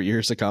costumes for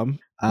years to come.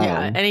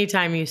 Yeah,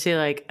 anytime you see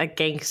like a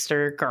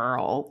gangster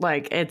girl,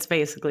 like it's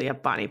basically a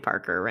Bonnie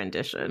Parker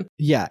rendition.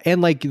 Yeah,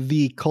 and like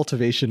the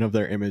cultivation of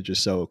their image is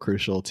so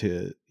crucial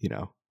to, you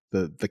know,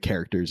 the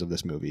characters of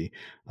this movie.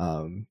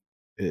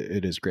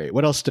 It is great.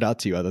 What else stood out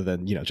to you other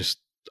than, you know, just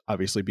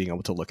obviously being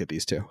able to look at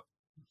these two?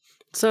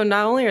 So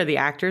not only are the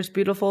actors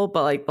beautiful,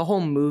 but like the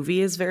whole movie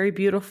is very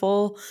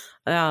beautiful.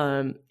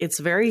 It's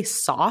very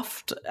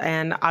soft,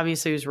 and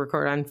obviously it was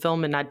recorded on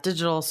film and not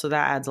digital, so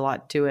that adds a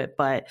lot to it.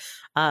 But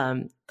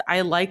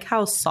I like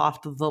how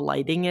soft the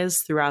lighting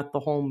is throughout the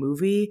whole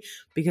movie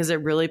because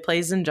it really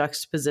plays in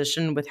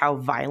juxtaposition with how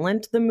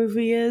violent the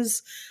movie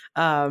is.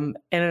 And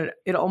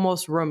it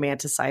almost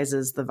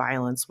romanticizes the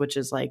violence, which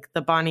is like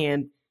the Bonnie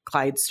and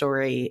Clyde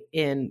story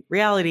in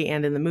reality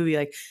and in the movie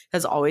like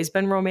has always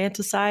been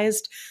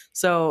romanticized.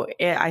 So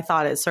I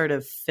thought it sort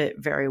of fit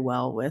very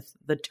well with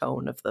the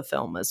tone of the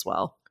film as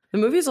well. The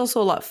movie is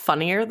also a lot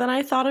funnier than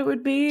I thought it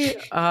would be.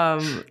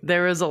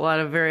 There was a lot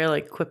of very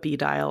like quippy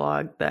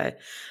dialogue that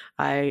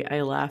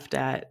I laughed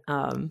at.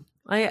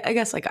 I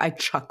guess like I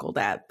chuckled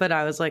at, but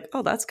I was like,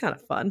 oh, that's kind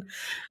of fun.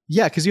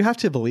 Yeah, because you have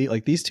to believe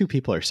like these two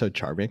people are so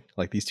charming.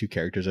 Like these two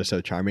characters are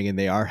so charming and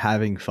they are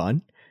having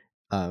fun.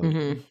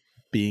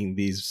 Being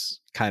these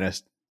kind of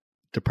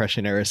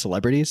Depression era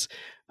celebrities.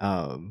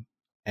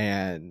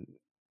 And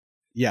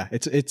yeah,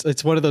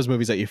 it's one of those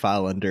movies that you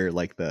file under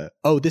like the,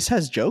 oh, this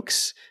has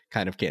jokes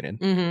kind of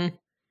canon.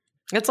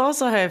 It's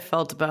also how I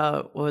felt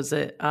about, what was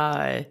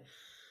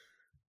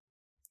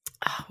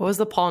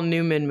the Paul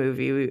Newman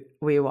movie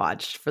we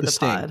watched for the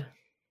pod?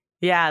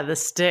 Yeah, The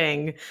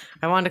Sting.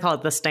 I wanted to call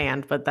it The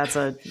Stand, but that's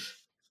a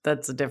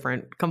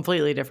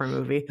completely different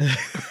movie.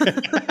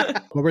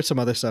 What were some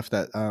other stuff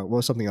what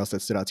was something else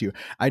that stood out to you?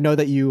 I know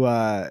that you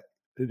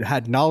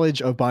had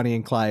knowledge of Bonnie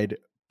and Clyde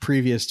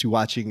previous to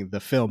watching the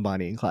film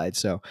Bonnie and Clyde.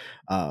 So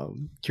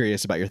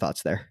curious about your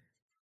thoughts there.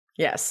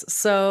 Yes.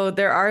 So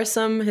there are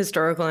some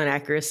historical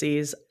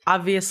inaccuracies.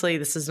 Obviously,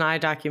 this is not a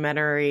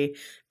documentary.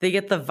 They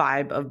get the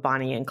vibe of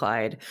Bonnie and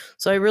Clyde.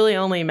 So I really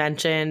only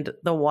mentioned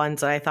the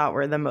ones that I thought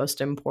were the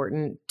most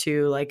important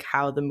to like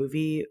how the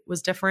movie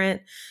was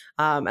different.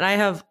 And I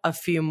have a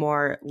few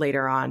more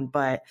later on,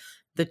 but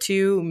the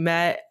two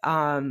met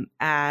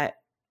at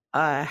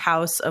a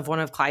house of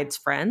one of Clyde's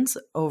friends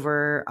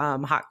over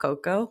hot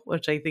cocoa,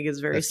 which I think is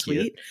very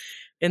sweet.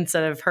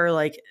 Instead of her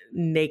like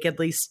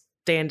nakedly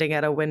standing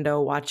at a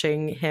window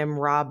watching him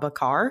rob a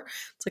car,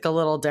 it's like a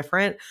little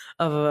different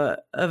of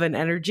an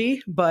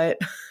energy, but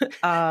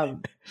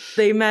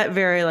they met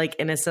very like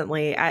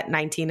innocently at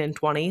 19 and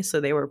 20,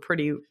 so they were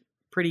pretty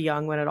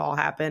young when it all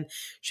happened.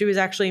 She was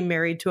actually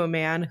married to a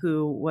man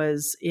who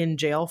was in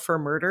jail for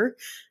murder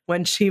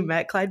when she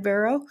met Clyde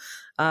Barrow.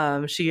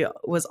 She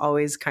was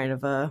always kind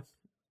of a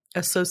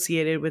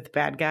associated with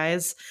bad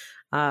guys.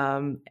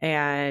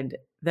 And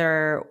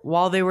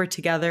while they were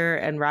together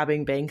and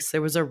robbing banks,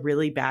 there was a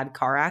really bad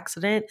car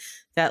accident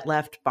that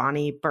left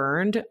Bonnie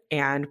burned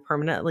and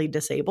permanently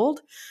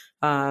disabled.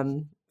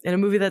 In a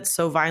movie that's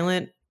so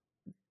violent,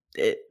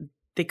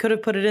 they could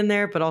have put it in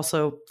there, but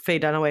also Faye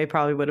Dunaway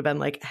probably would have been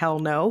like, hell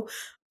no.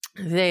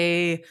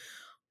 They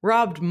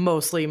robbed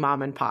mostly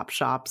mom and pop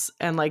shops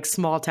and like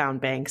small town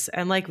banks.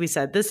 And like we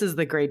said, this is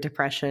the Great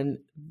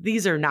Depression.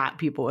 These are not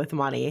people with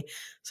money.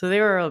 So they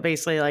were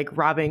basically like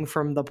robbing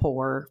from the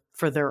poor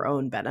for their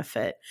own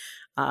benefit,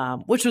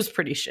 which was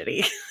pretty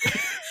shitty.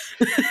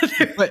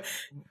 But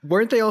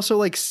weren't they also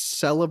like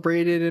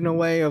celebrated in a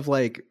way of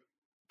like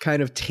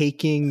kind of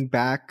taking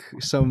back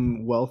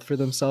some wealth for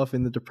themselves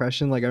in the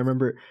Depression? Like I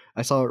remember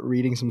I saw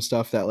reading some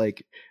stuff that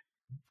like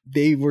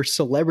they were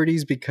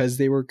celebrities because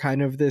they were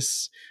kind of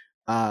this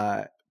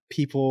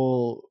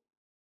people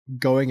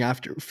going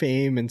after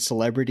fame and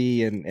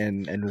celebrity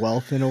and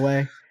wealth in a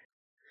way.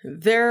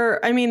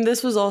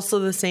 This was also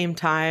the same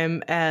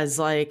time as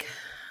like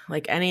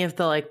any of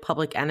the like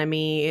Public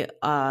Enemy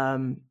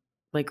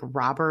like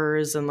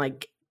robbers and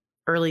like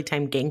early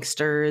time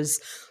gangsters.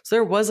 So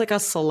there was like a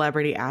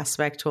celebrity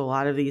aspect to a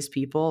lot of these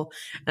people.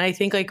 And I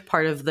think like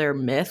part of their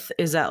myth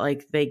is that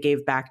like they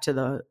gave back to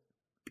the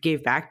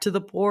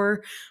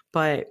poor,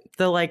 but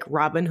the like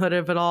Robin Hood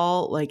of it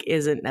all like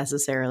isn't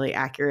necessarily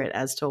accurate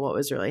as to what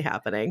was really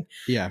happening.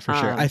 Yeah, for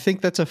sure. I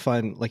think that's a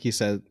fun, like you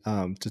said,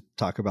 to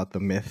talk about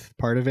the myth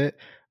part of it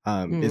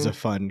is a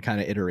fun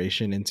kind of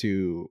iteration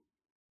into,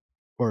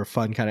 or a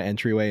fun kind of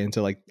entryway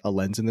into like a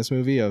lens in this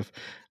movie of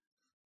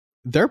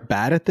they're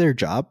bad at their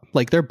job.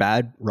 Like they're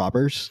bad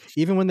robbers.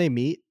 Even when they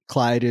meet,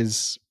 Clyde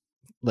is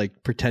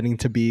like pretending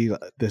to be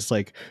this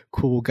like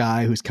cool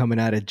guy who's coming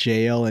out of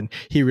jail, and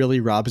he really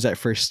robs that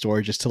first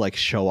store just to like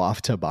show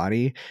off to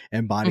Bonnie,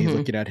 and Bonnie's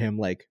looking at him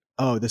like,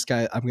 oh, this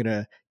guy, I'm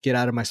gonna get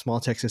out of my small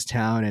Texas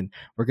town and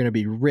we're gonna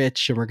be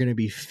rich and we're gonna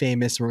be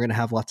famous and we're gonna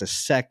have lots of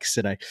sex,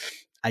 and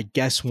I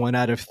guess 1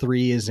 out of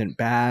 3 isn't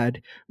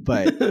bad,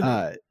 but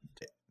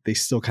they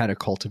still kind of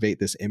cultivate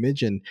this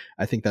image. And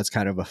I think that's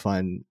kind of a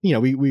fun,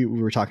 we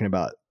were talking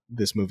about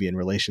this movie in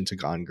relation to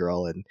Gone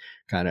Girl and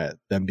kind of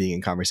them being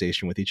in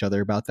conversation with each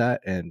other about that.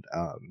 And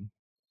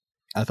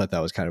I thought that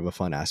was kind of a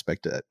fun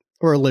aspect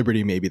or a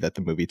liberty maybe that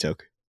the movie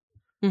took.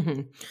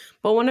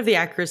 But one of the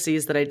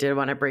accuracies that I did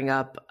want to bring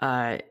up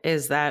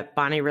is that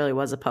Bonnie really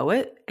was a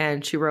poet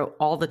and she wrote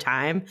all the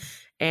time.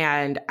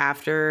 And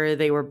after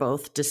they were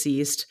both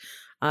deceased,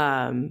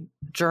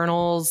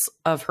 journals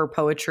of her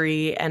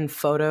poetry and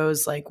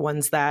photos, like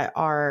ones that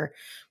are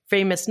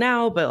famous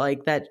now, but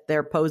like that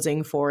they're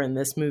posing for in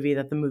this movie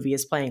that the movie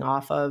is playing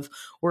off of,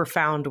 were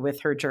found with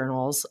her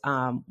journals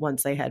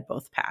once they had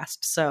both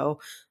passed.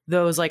 So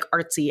those like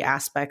artsy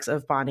aspects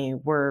of Bonnie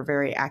were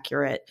very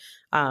accurate,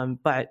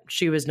 but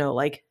she was no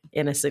like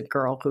innocent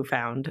girl who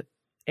found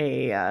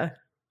a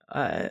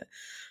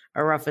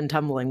rough and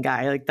tumbling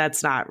guy. Like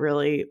that's not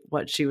really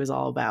what she was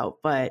all about.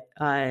 But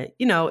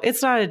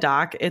it's not a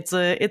doc. It's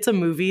a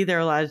movie. They're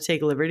allowed to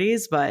take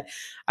liberties, but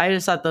I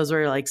just thought those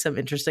were like some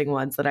interesting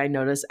ones that I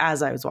noticed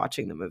as I was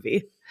watching the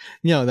movie.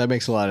 That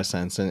makes a lot of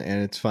sense. And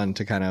it's fun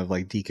to kind of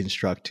like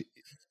deconstruct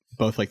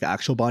both like the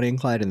actual Bonnie and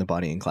Clyde and the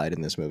Bonnie and Clyde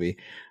in this movie.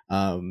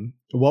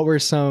 What were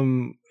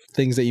some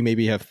things that you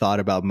maybe have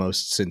thought about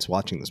most since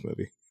watching this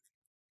movie?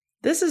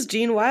 This is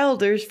Gene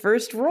Wilder's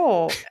first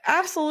role.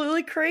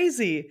 Absolutely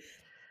crazy.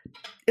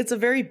 It's a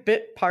very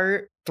bit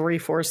part,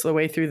 3/4 of the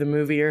way through the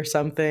movie or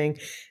something.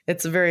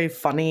 It's a very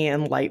funny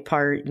and light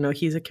part.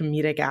 He's a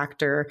comedic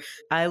actor.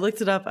 I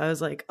looked it up. I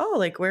was like, oh,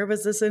 like where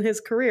was this in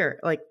his career?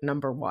 Like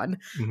number 1.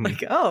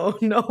 Like, oh,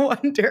 no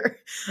wonder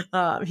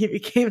he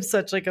became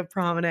such like a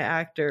prominent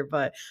actor.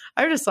 But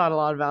I just thought a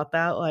lot about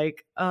that.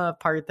 Like a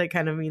part that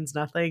kind of means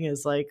nothing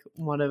is like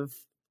one of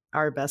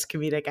our best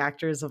comedic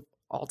actors of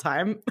all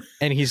time.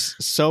 And he's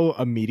so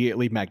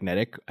immediately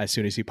magnetic as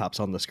soon as he pops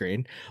on the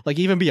screen. Like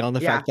even beyond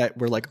the fact that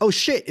we're like, oh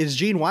shit, it's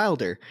Gene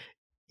Wilder.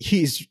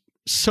 He's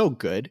so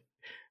good.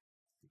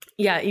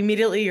 Yeah,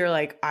 immediately you're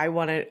like, I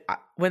want to,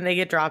 when they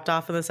get dropped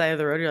off on the side of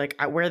the road, you're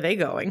like, where are they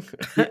going?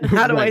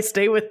 How do I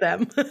stay with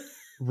them?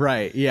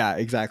 Right. Yeah,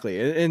 exactly.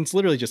 And it's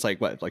literally just like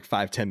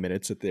 5-10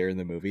 minutes that they're in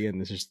the movie.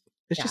 And it's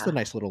just a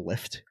nice little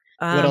lift.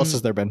 What else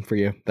has there been for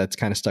you that's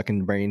kind of stuck in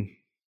the brain?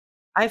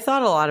 I've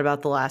thought a lot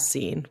about the last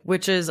scene,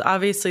 which is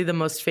obviously the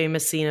most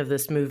famous scene of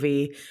this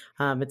movie.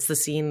 It's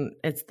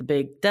the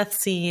big death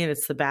scene.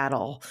 It's the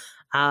battle.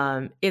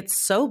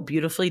 It's so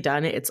beautifully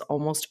done. It's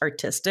almost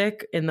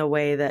artistic in the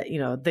way that,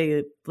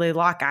 they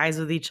lock eyes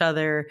with each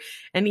other,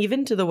 and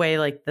even to the way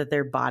like that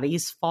their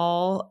bodies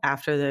fall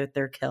after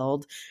they're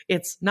killed.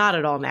 It's not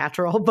at all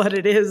natural, but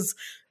it is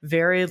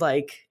very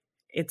like,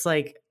 it's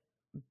like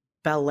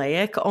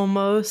balletic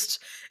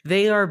almost.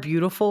 They are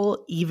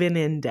beautiful even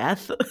in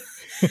death.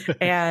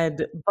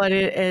 But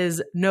it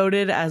is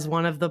noted as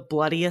one of the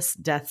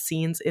bloodiest death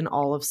scenes in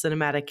all of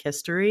cinematic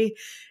history.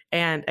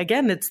 And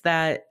again, it's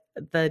that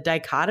the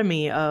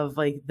dichotomy of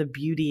like the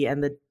beauty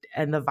and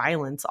the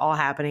violence all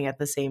happening at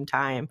the same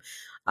time.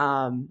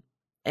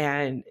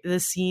 and the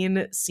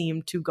scene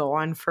seemed to go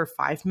on for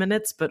 5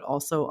 minutes, but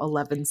also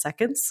 11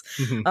 seconds.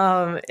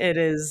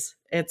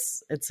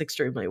 It's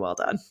extremely well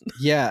done.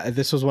 Yeah,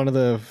 this was one of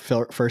the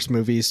first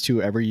movies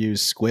to ever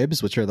use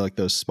squibs, which are like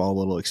those small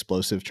little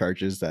explosive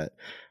charges that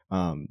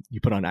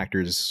you put on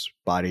actors'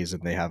 bodies,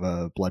 and they have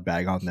a blood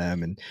bag on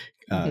them, and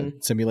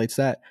simulates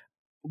that.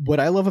 What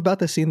I love about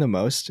the scene the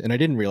most, and I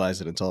didn't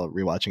realize it until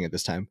rewatching it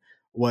this time,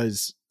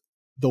 was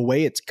the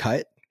way it's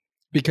cut,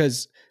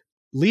 because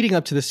leading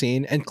up to the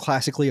scene, and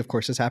classically, of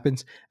course, this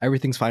happens,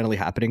 everything's finally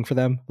happening for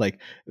them. Like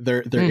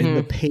they're in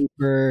the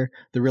paper,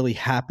 they're really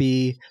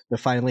happy, they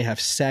finally have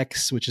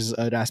sex, which is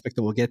an aspect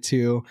that we'll get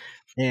to,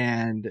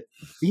 and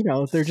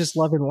they're just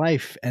loving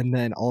life. And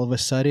then all of a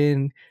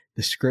sudden,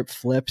 the script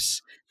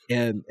flips,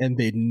 and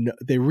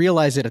they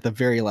realize it at the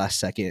very last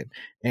second.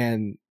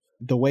 And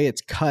the way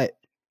it's cut,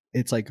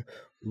 it's like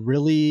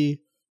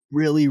really,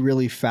 really,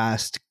 really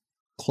fast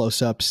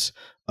close-ups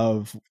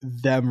of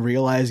them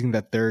realizing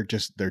that they're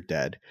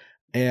dead.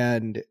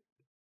 And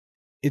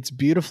it's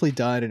beautifully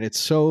done, and it's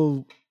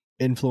so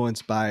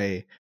influenced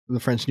by the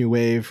French New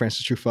Wave,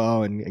 Francis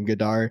Truffaut and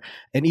Godard,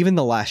 and even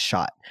The Last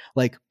Shot.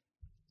 Like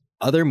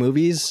other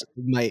movies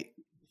might,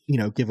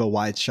 give a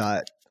wide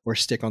shot or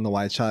stick on the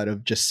wide shot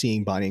of just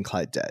seeing Bonnie and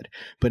Clyde dead.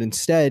 But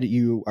instead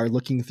you are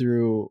looking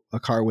through a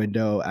car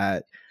window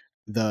at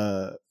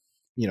the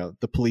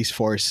police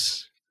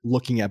force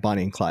looking at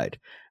Bonnie and Clyde.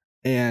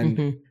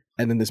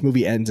 And then this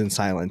movie ends in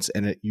silence,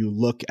 and you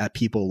look at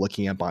people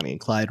looking at Bonnie and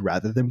Clyde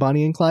rather than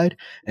Bonnie and Clyde,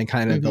 and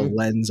kind of the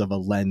lens of a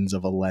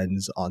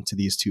lens onto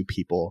these two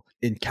people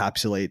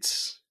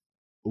encapsulates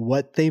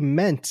what they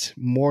meant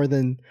more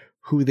than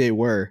who they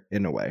were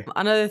in a way.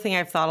 Another thing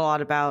I've thought a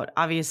lot about,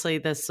 obviously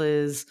this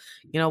is,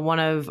 one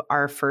of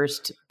our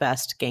first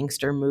best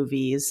gangster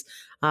movies,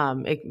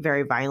 a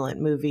very violent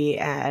movie.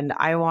 And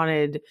I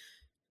wanted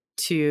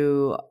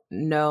to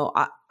know,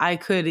 I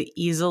could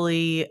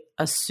easily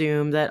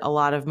assume that a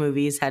lot of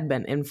movies had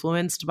been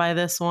influenced by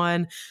this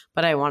one,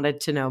 but I wanted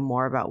to know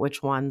more about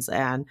which ones.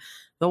 And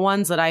the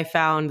ones that I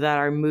found that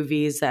are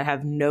movies that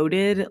have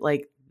noted,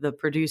 like the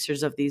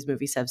producers of these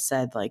movies have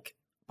said, like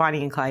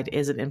Bonnie and Clyde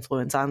is an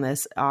influence on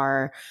this,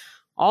 are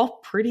all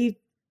pretty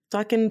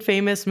fucking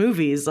famous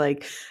movies.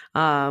 Like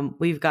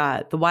we've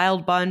got The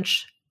Wild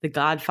Bunch, The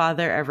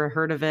Godfather, ever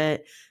heard of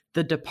it?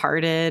 The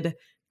Departed,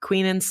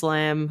 Queen and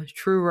Slim,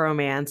 True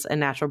Romance, and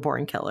Natural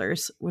Born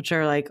Killers, which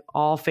are like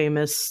all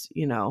famous,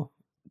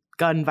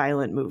 gun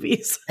violent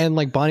movies. And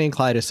like Bonnie and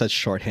Clyde is such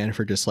shorthand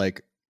for just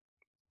like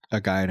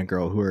a guy and a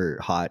girl who are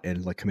hot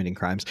and like committing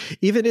crimes.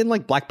 Even in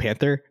like Black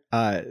Panther,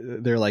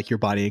 they're like, your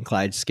Bonnie and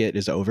Clyde skit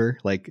is over.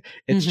 Like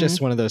it's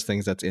just one of those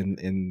things that's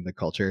in the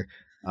culture.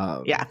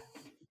 Yeah.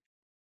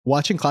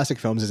 Watching classic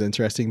films is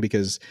interesting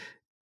because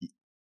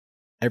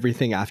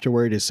everything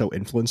afterward is so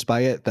influenced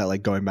by it that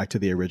like going back to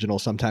the original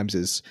sometimes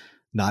is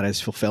not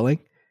as fulfilling.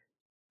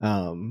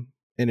 And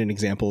an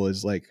example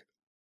is like,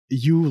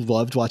 you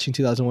loved watching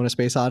 2001: A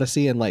Space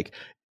Odyssey, and like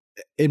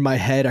in my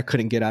head I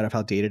couldn't get out of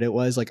how dated it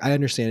was. Like I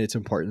understand its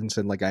importance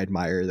and like I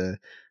admire the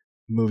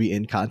movie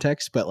in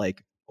context, but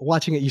like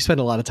watching it, you spend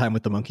a lot of time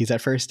with the monkeys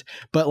at first.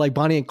 But like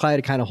Bonnie and Clyde,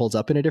 it kind of holds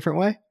up in a different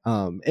way.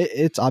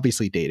 It's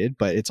obviously dated,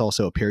 but it's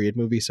also a period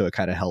movie, so it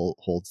kind of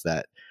holds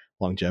that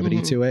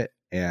longevity to it,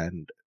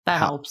 and that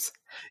helps.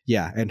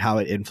 Yeah, and how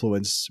it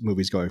influenced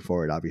movies going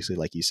forward, obviously,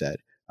 like you said,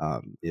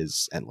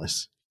 is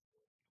endless.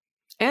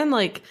 And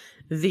like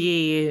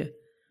the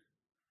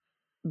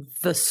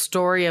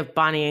story of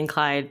Bonnie and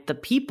Clyde, the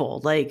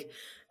people, like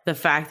the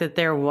fact that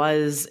there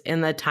was,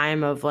 in the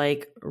time of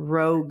like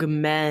rogue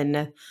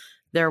men,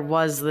 there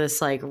was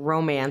this like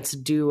romance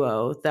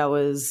duo that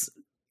was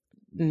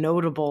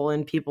notable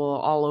and people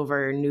all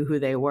over knew who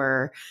they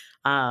were.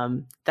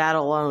 That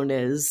alone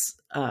is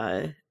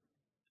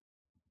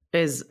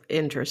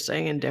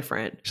interesting and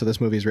different. So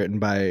this movie is written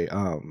by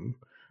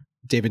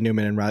David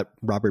Newman and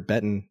Robert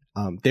Benton.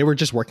 They were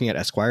just working at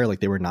Esquire, like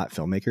they were not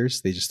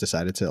filmmakers. They just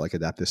decided to like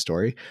adapt this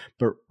story.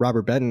 But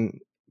Robert Benton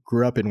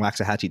grew up in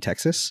Waxahachie,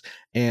 Texas,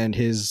 and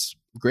his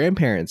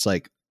grandparents,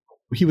 like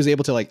he was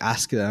able to like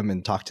ask them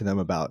and talk to them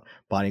about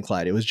Bonnie and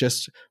Clyde. It was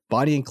just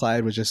Bonnie and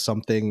Clyde was just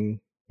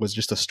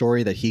a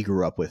story that he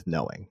grew up with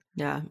knowing.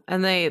 Yeah,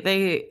 and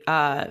they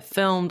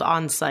filmed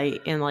on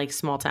site in like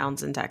small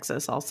towns in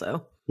Texas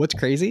also. What's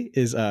crazy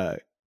is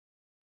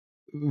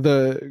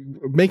the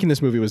making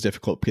this movie was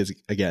difficult because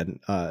again,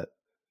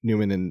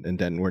 Newman and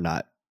Denton were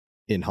not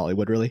in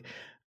Hollywood really,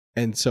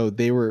 and so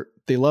they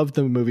loved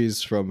the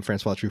movies from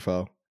Francois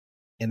Truffaut,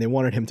 and they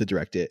wanted him to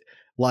direct it.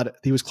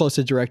 He was close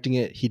to directing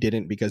it. He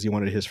didn't because he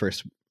wanted his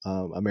first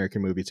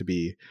American movie to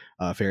be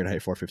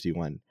Fahrenheit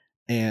 451.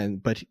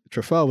 But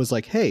Truffaut was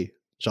like, "Hey,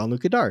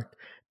 Jean-Luc Godard,"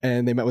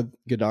 and they met with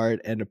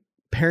Godard, and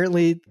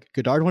apparently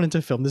Godard wanted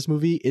to film this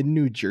movie in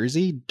New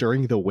Jersey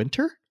during the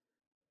winter.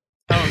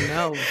 Oh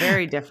no,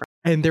 very different.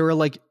 And they were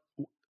like,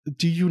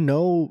 do you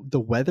know the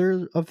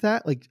weather of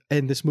that? Like,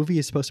 and this movie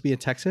is supposed to be in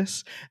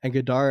Texas. And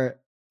Godard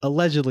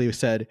allegedly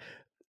said,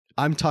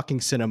 I'm talking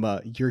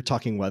cinema, you're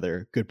talking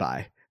weather,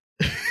 goodbye.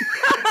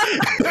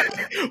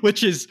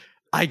 Which is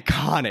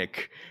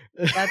iconic.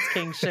 That's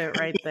king shit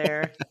right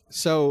there.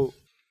 So,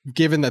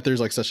 given that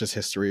there's like such a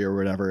history or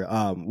whatever,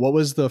 what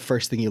was the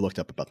first thing you looked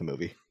up about the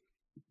movie?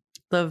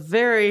 The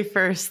very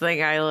first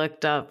thing I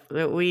looked up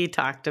that we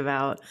talked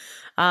about,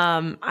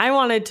 I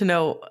wanted to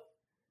know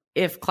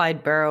if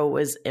Clyde Barrow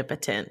was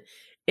impotent.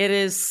 It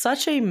is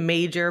such a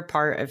major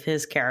part of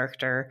his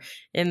character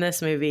in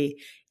this movie.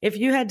 If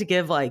you had to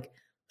give like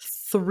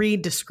 3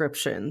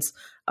 descriptions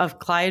of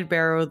Clyde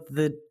Barrow,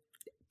 the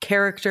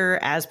character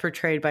as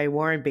portrayed by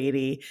Warren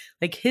Beatty,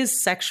 like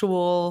his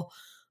sexual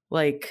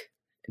like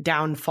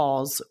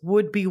downfalls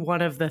would be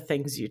one of the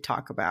things you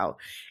talk about.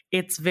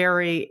 It's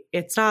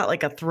not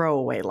like a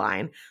throwaway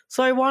line.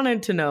 So I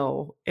wanted to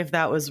know if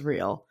that was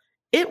real.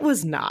 It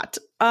was not.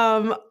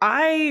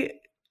 I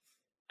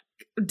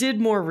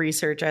did more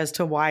research as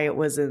to why it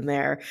was in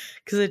there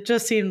because it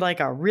just seemed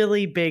like a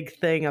really big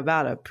thing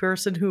about a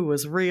person who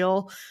was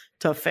real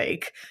to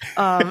fake.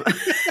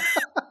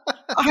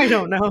 I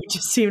don't know. It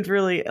just seemed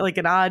really like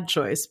an odd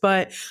choice,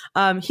 but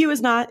he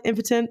was not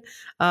impotent.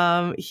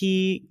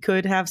 He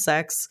could have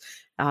sex.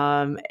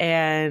 But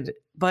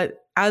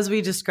as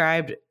we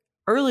described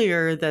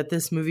earlier, that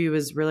this movie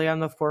was really on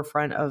the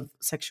forefront of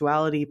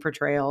sexuality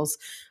portrayals.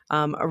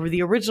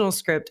 The original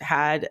script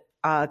had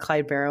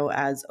Clyde Barrow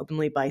as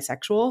openly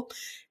bisexual,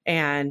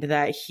 and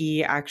that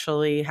he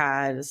actually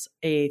has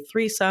a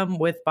threesome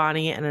with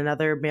Bonnie and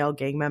another male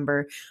gang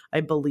member.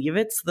 I believe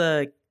it's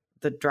the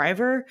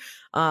driver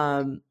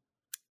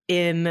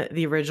in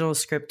the original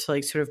script to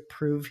like sort of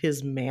prove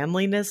his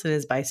manliness and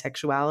his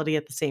bisexuality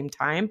at the same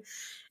time.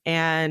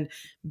 And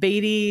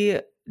Beatty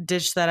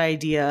ditched that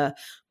idea,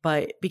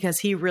 but because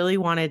he really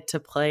wanted to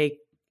play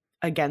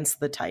against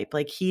the type,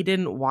 like he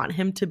didn't want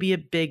him to be a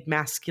big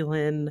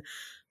masculine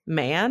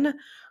man,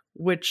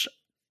 which,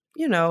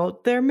 you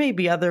know, there may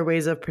be other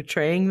ways of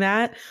portraying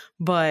that,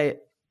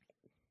 but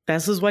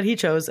this is what he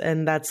chose,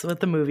 and that's what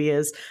the movie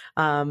is.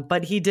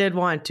 But he did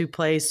want to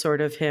play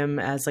sort of him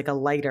as like a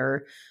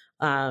lighter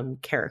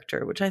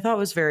character, which I thought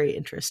was very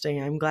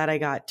interesting. I'm glad I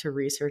got to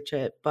research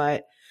it.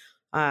 But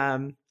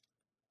on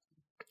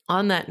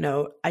that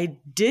note, I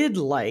did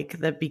like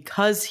that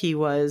because he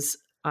was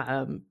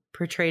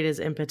portrayed as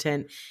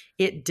impotent,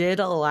 it did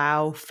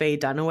allow Faye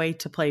Dunaway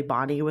to play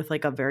Bonnie with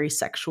like a very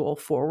sexual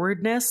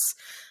forwardness,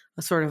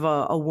 a sort of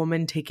a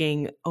woman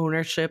taking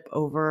ownership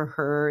over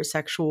her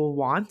sexual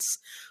wants,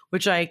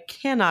 which I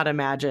cannot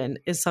imagine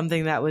is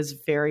something that was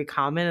very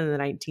common in the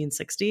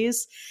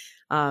 1960s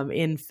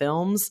in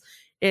films.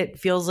 It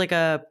feels like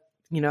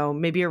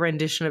maybe a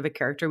rendition of a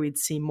character we'd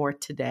see more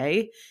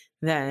today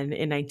than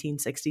in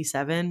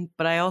 1967.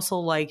 But I also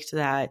liked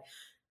that,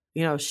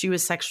 she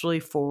was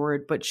sexually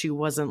forward, but she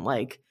wasn't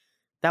like,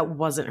 that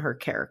wasn't her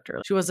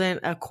character. She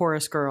wasn't a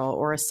chorus girl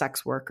or a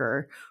sex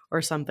worker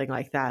or something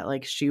like that.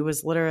 Like she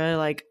was literally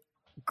like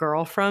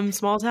girl from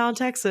small town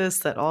Texas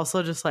that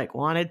also just like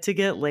wanted to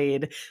get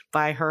laid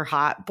by her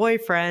hot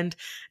boyfriend.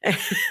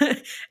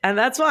 And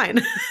that's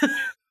fine.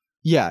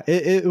 Yeah,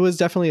 it was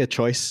definitely a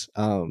choice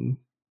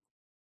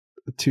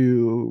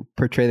to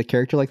portray the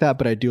character like that,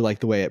 but I do like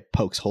the way it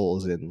pokes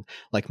holes in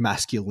like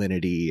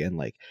masculinity and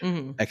like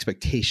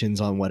expectations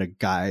on what a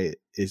guy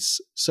is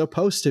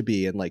supposed to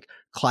be, and like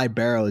Clyde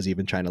Barrow is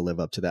even trying to live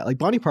up to that. Like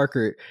Bonnie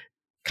Parker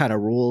kind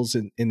of rules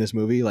in this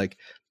movie, like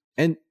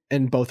and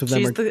both of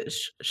them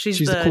she's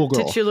the cool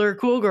girl. Titular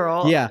cool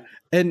girl. Yeah.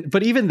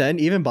 But even then,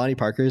 even Bonnie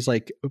Parker is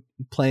like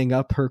playing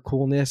up her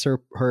coolness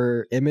or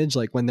her image,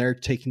 like when they're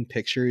taking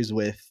pictures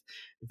with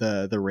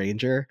the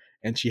ranger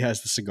and she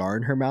has the cigar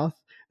in her mouth.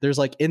 There's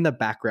like in the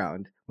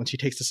background when she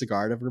takes the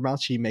cigar out of her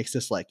mouth, she makes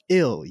this like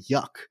ill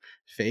yuck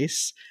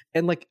face,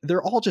 and like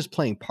they're all just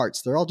playing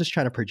parts. They're all just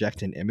trying to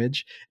project an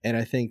image, and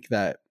I think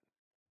that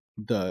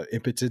the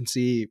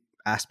impotency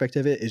aspect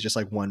of it is just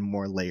like one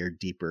more layer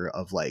deeper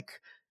of like,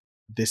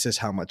 this is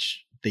how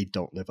much they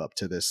don't live up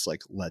to this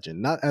like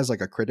legend, not as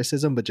like a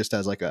criticism, but just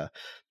as like a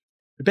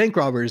bank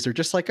robbers are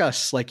just like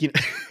us, like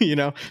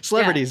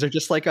celebrities are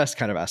just like us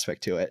kind of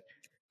aspect to it.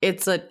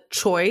 It's a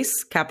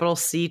choice, capital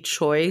C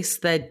choice,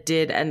 that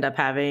did end up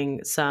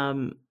having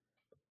some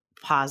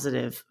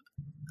positive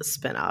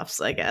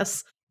spinoffs, I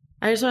guess.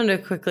 I just wanted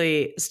to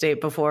quickly state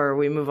before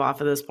we move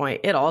off of this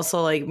point, it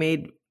also like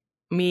made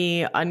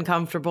me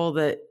uncomfortable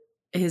that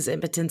his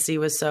impotency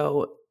was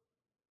so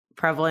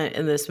prevalent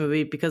in this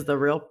movie, because the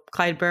real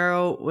Clyde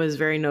Barrow was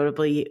very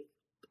notably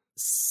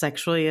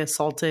sexually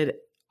assaulted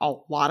a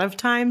lot of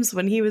times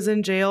when he was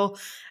in jail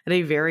at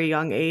a very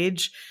young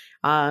age.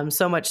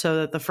 So much so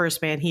that the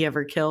first man he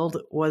ever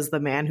killed was the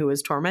man who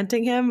was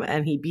tormenting him,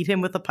 and he beat him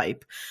with a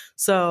pipe.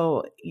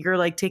 So you're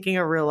like taking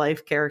a real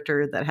life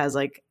character that has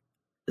like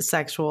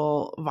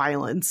sexual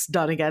violence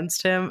done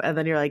against him, and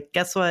then you're like,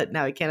 guess what?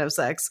 Now he can't have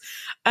sex.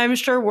 I'm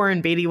sure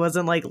Warren Beatty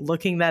wasn't like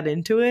looking that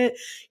into it.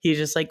 He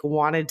just like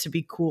wanted to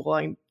be cool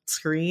on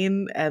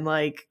screen and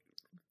like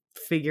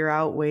figure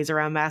out ways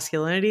around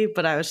masculinity.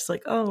 But I was just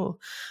like, oh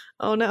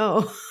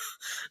no.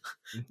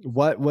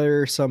 What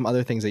were some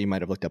other things that you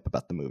might have looked up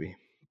about the movie?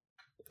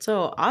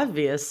 So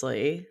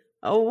obviously,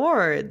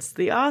 awards,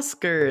 the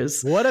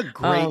Oscars. What a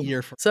great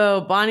year for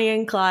So Bonnie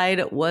and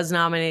Clyde was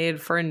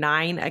nominated for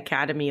 9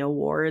 Academy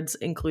Awards,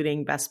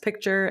 including Best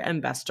Picture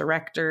and Best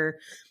Director.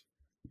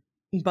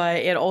 But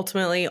it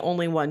ultimately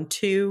only won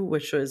 2,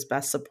 which was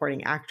Best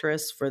Supporting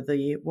Actress for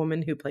the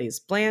woman who plays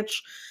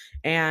Blanche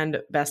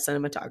and Best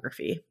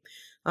Cinematography.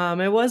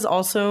 It was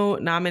also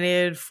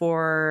nominated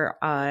for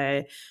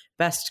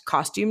Best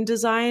Costume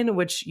Design,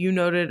 which you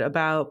noted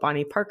about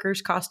Bonnie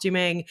Parker's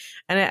costuming,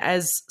 and it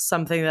is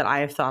something that I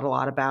have thought a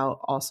lot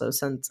about also,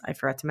 since I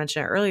forgot to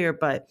mention it earlier,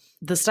 but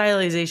the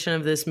stylization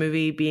of this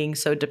movie being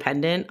so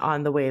dependent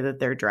on the way that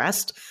they're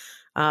dressed.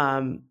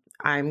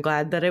 I'm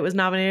glad that it was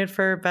nominated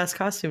for Best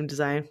Costume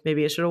Design.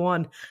 Maybe it should have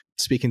won.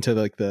 Speaking to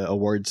like the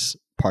awards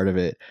part of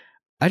it,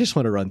 I just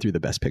want to run through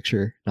the Best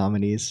Picture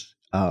nominees.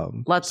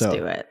 Let's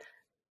do it.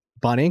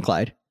 Bonnie and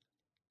Clyde,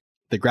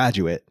 The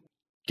Graduate,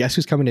 Guess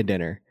Who's Coming to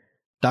Dinner,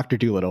 Dr.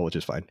 Dolittle, which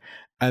is fine,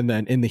 and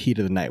then In the Heat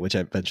of the Night, which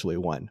eventually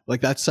won.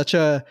 Like, that's such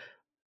a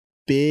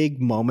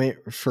big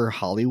moment for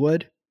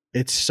Hollywood.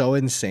 It's so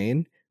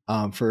insane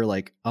for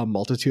like a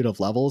multitude of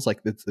levels.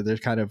 Like, they're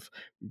kind of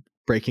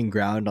breaking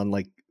ground on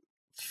like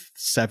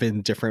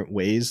 7 different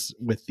ways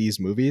with these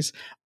movies.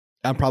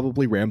 I'm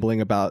probably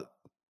rambling about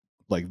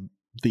like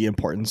the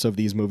importance of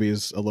these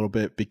movies a little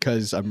bit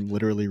because I'm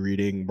literally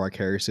reading Mark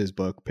Harris's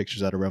book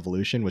Pictures Out of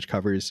Revolution, which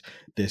covers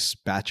this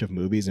batch of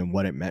movies and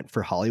what it meant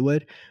for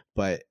Hollywood.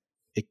 But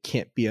it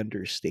can't be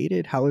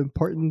understated how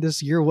important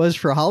this year was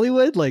for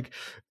Hollywood. Like,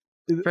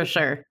 for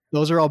sure,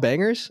 those are all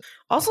bangers.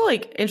 Also,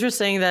 like,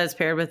 interesting that it's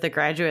paired with The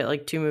Graduate,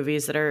 like 2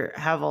 movies that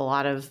have a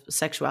lot of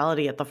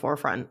sexuality at the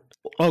forefront.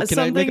 Oh, can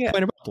I make a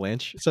point about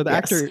Blanche? So the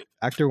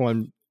actor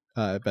won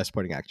Best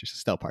Supporting Actress,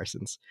 Estelle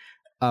Parsons.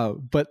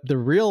 But the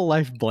real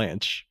life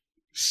Blanche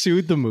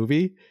sued the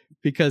movie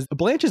because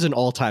Blanche is an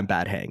all-time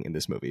bad hang in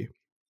this movie.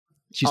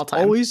 She's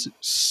always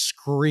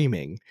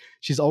screaming.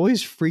 She's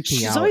always freaking out.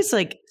 She's always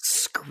like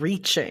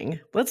screeching.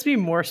 Let's be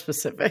more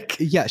specific.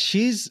 Yeah,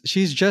 she's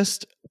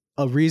just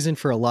a reason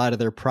for a lot of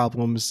their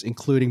problems,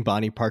 including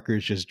Bonnie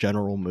Parker's just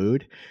general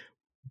mood.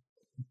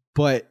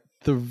 But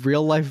the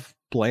real life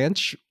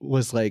Blanche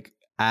was like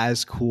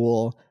as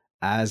cool,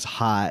 as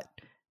hot,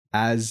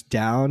 as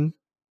down,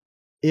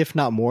 if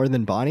not more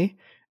than Bonnie.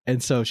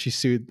 And so she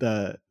sued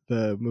the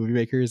movie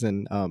makers,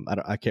 and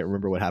I can't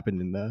remember what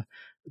happened in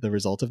the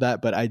result of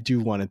that, but I do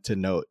wanted to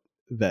note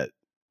that,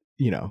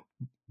 you know,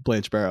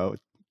 Blanche Barrow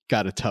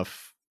got a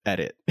tough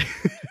edit.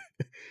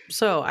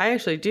 So I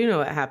actually do know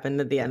what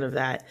happened at the end of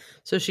that.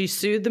 So she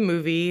sued the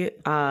movie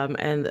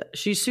and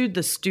she sued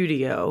the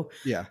studio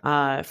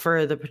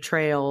for the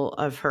portrayal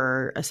of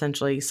her,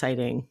 essentially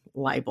citing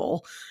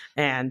libel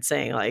and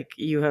saying, like,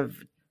 you have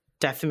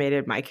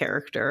defamated my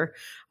character.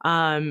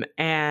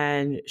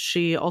 And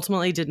she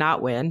ultimately did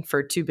not win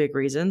for 2 big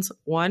reasons.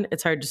 One,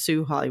 it's hard to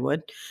sue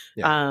Hollywood.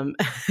 Yeah.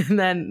 And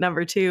then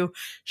number 2,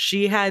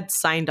 she had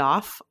signed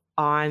off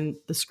on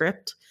the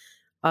script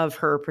of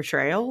her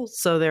portrayal.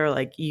 So they're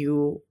like,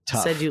 you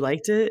said you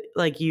liked it.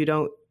 Like, you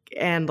don't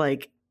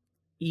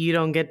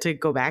get to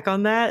go back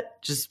on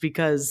that just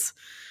because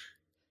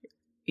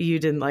you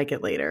didn't like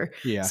it later.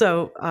 Yeah.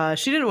 So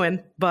she didn't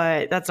win,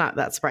 but that's not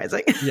that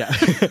surprising. Yeah.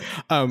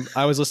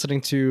 I was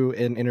listening to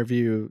an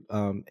interview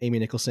Amy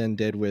Nicholson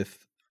did with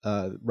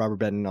Robert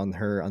Benton on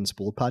her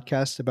Unspooled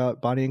podcast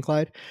about Bonnie and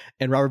Clyde.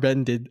 And Robert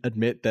Benton did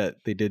admit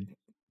that they did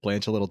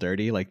Blanche a little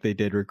dirty. Like, they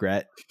did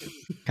regret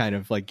kind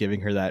of like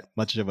giving her that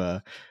much of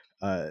a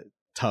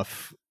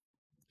tough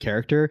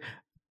character,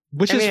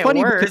 which is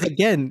funny because,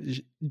 again,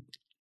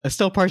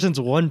 Estelle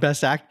Parsons won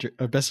Best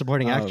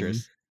Supporting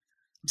Actress.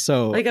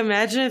 So, like,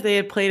 imagine if they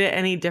had played it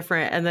any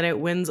different and then it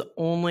wins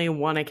only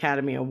 1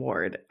 Academy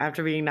Award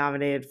after being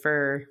nominated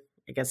for,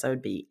 I guess that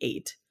would be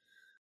 8.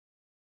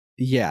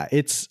 Yeah,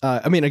 it's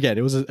I mean, again,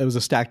 it was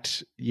a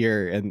stacked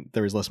year and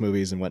there was less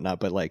movies and whatnot,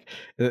 but like,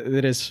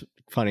 it is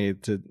funny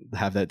to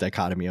have that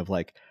dichotomy of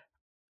like,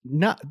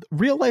 not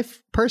real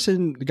life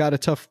person got a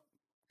tough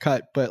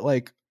cut, but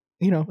like,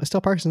 you know,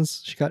 Estelle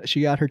Parsons,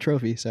 she got her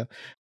trophy. So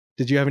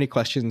did you have any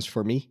questions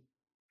for me?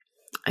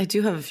 I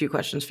do have a few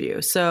questions for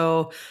you.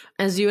 So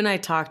as you and I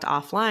talked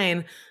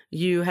offline,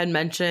 you had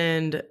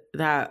mentioned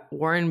that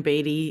Warren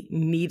Beatty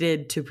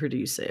needed to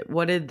produce it.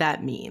 What did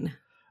that mean?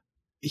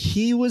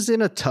 He was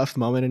in a tough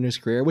moment in his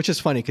career, which is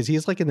funny because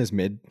he's like in his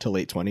mid to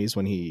late 20s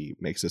when he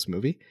makes this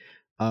movie.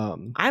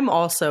 I'm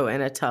also in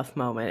a tough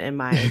moment in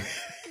my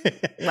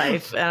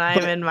life, and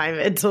I'm in my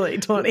mid to late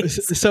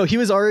 20s. So he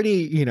was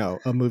already, you know,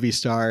 a movie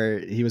star.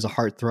 He was a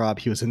heartthrob.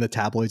 He was in the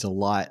tabloids a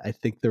lot. I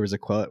think there was a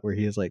quote where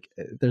he was like,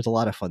 there's a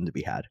lot of fun to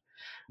be had.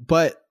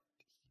 But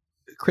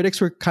critics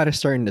were kind of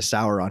starting to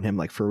sour on him,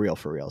 like for real.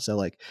 So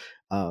like,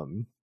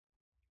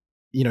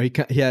 you know,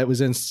 he was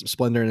in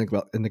Splendor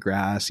in the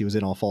Grass. He was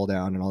in All Fall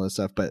Down and all that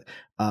stuff. But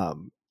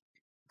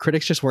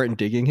critics just weren't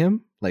digging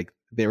him. Like,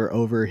 they were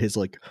over his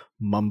like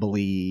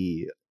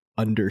mumbly,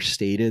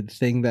 understated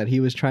thing that he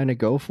was trying to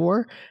go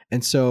for.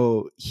 And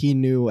so he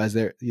knew, as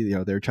they're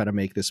trying to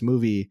make this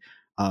movie,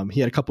 he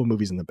had a couple of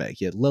movies in the bank.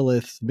 He had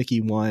Lilith,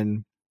 Mickey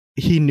 1,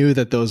 he knew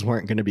that those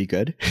weren't going to be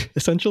good,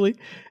 essentially.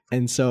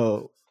 And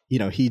so,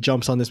 he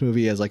jumps on this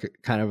movie as like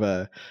kind of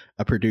a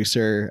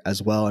producer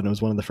as well. And it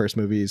was one of the first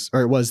movies,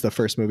 or it was the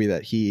first movie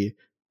that he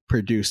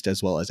produced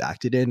as well as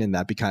acted in. And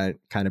that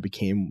kind of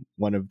became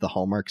one of the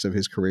hallmarks of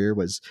his career,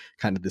 was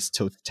kind of this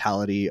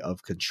totality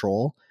of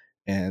control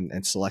and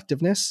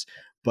selectiveness.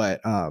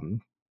 But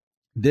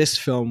this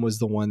film was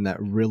the one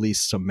that really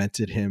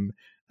cemented him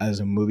as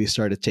a movie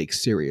star to take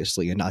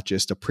seriously, and not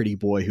just a pretty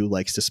boy who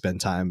likes to spend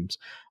time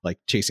like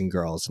chasing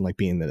girls and like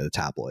being in the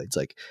tabloids.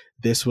 Like,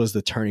 this was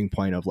the turning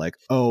point of like,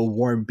 oh,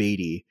 Warren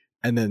Beatty.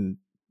 And then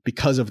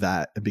because of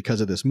that, and because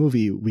of this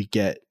movie, we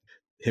get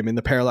him in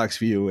The Parallax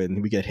View,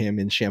 and we get him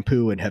in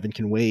Shampoo and Heaven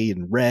Can Wait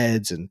and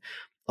Reds and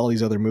all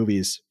these other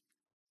movies.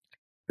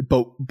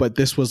 But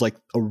this was like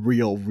a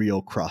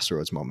real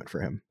crossroads moment for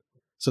him.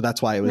 So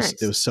that's why it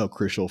was so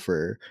crucial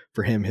for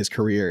him, his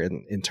career,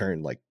 and in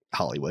turn, like,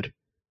 Hollywood.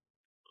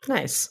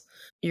 Nice.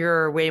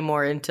 You're way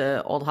more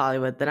into old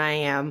Hollywood than I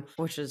am,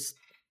 which is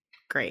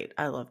great.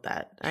 I love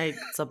that.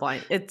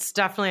 It's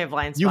definitely a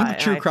blind spot. You have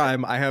true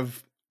crime. I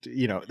have,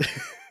 we all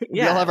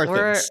have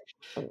our things.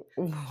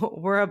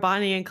 We're a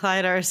Bonnie and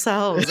Clyde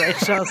ourselves, I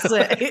shall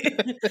say.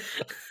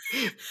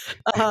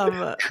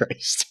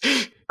 Christ.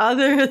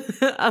 Other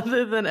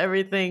than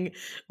everything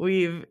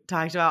we've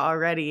talked about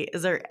already,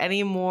 is there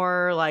any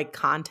more like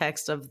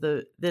context of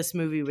this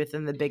movie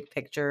within the big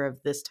picture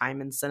of this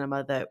time in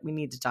cinema that we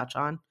need to touch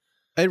on?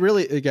 It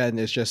really, again,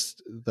 is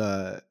just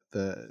the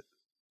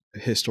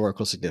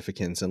historical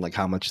significance and like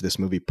how much this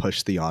movie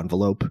pushed the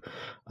envelope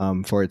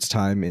for its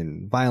time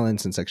in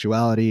violence and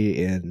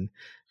sexuality, and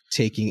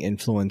taking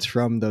influence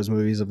from those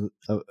movies of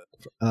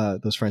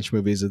those French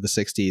movies of the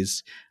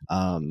 60s.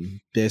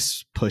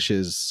 This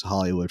pushes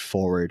Hollywood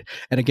forward.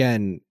 And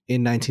again,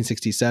 in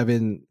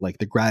 1967, like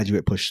The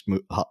Graduate pushed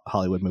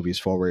Hollywood movies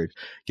forward.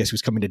 Guess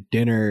Who's Coming to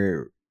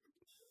Dinner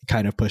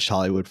kind of pushed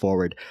Hollywood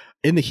forward.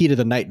 In the Heat of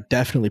the Night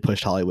definitely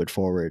pushed Hollywood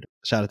forward.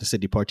 Shout out to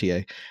Sidney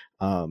Poitier.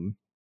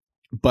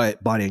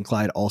 But Bonnie and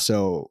Clyde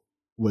also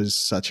was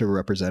such a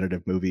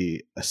representative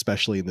movie,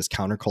 especially in this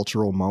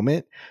countercultural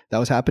moment that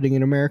was happening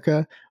in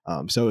America.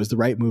 So it was the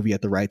right movie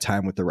at the right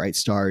time with the right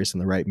stars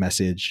and the right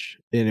message.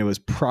 And it was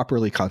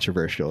properly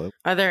controversial.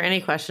 Are there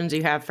any questions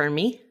you have for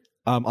me?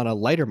 On a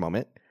lighter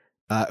moment,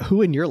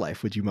 who in your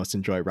life would you most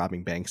enjoy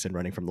robbing banks and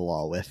running from the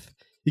law with?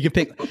 You can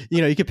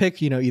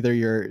pick, either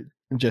your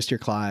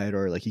Clyde,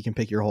 or like you can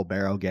pick your whole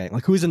Barrow gang.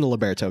 Like, who's in the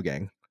Liberto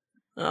gang?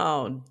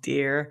 Oh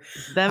dear.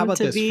 How about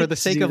this? For the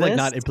sake of like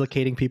not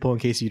implicating people in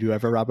case you do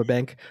ever rob a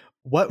bank,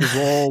 what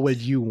role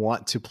would you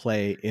want to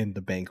play in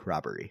the bank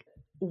robbery?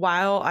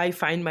 While I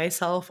find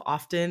myself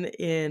often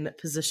in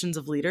positions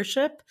of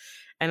leadership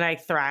and I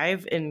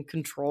thrive in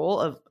control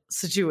of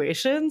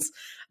situations,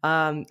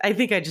 I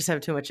think I just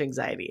have too much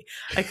anxiety.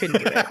 I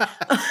couldn't do it.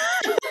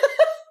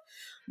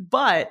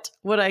 But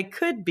what I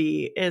could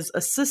be is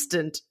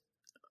assistant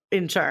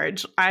in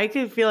charge. I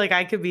could feel like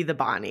I could be the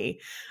Bonnie.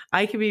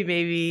 I could be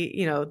maybe,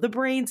 the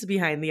brains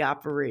behind the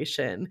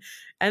operation,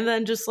 and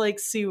then just like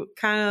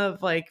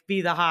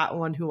be the hot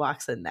one who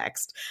walks in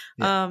next.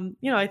 Yeah.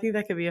 I think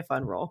that could be a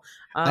fun role.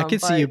 I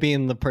could see you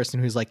being the person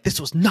who's like, this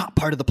was not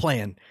part of the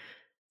plan.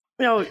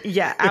 No,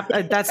 yeah,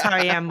 that's how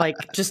I am, like,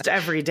 just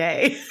every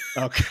day.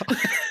 Okay.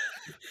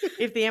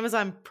 If the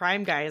Amazon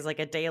Prime guy is like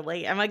a day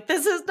late, I'm like,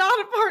 this is not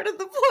a part of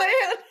the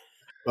plan.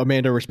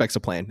 Amanda respects a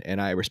plan,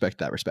 and I respect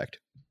that respect.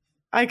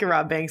 I could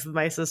rob banks with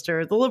my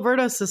sister. The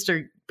Liberto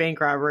sister bank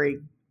robbery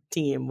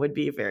team would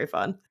be very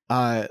fun.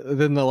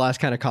 Then the last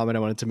kind of comment I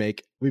wanted to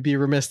make, we'd be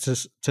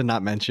remiss to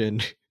not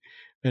mention,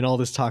 in all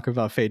this talk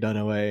about Faye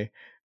Dunaway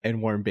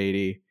and Warren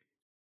Beatty,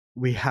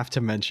 we have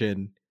to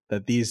mention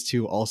that these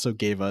two also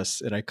gave us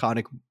an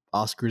iconic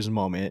Oscars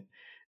moment.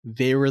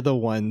 They were the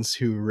ones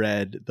who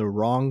read the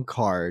wrong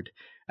card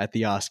at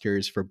the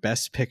Oscars for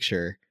Best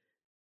Picture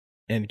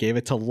and gave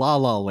it to La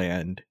La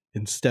Land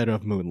instead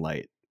of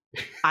Moonlight.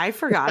 I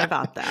forgot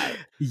about that.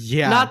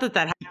 Yeah. Not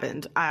that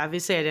happened.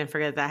 Obviously, I didn't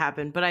forget that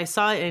happened, but I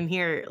saw it in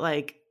here.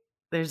 Like,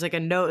 there's like a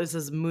note that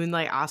says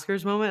Moonlight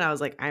Oscars moment. I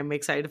was like, I'm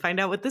excited to find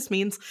out what this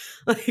means.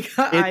 Like,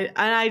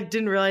 I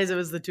didn't realize it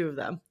was the two of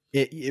them.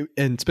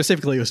 And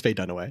specifically, it was Faye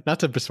Dunaway. Not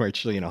to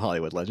besmirch,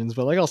 Hollywood legends,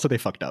 but like also they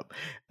fucked up.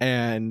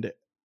 And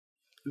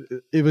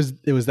it was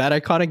that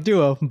iconic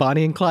duo,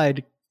 Bonnie and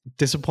Clyde,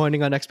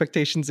 disappointing on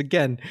expectations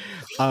again,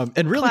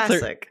 and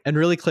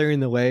really clearing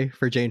the way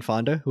for Jane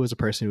Fonda, who was a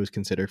person who was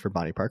considered for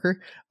Bonnie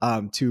Parker,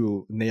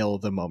 to nail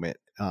the moment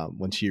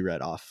when she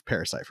read off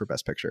Parasite for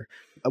Best Picture.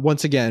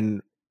 Once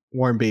again,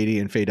 Warren Beatty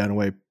and Faye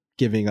Dunaway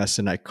giving us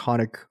an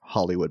iconic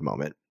Hollywood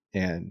moment,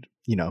 and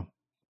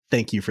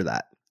thank you for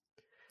that.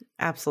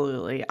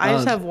 Absolutely. I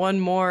just have one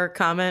more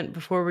comment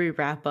before we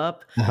wrap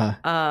up.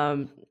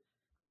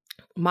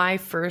 My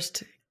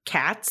first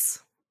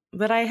cats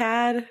that I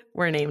had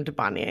were named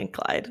Bonnie and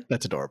Clyde.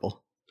 That's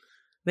adorable.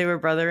 They were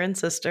brother and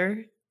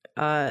sister,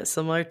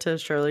 similar to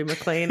Shirley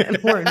MacLaine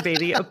and Warren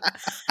Beatty,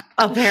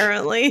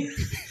 apparently.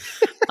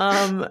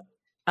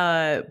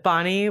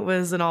 Bonnie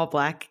was an all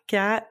black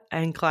cat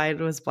and Clyde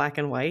was black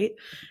and white.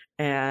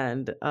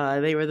 and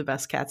they were the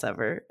best cats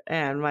ever.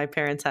 And my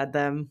parents had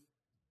them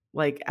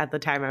like at the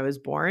time I was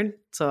born,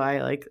 so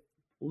I like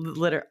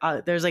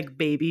there's like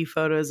baby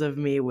photos of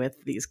me with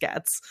these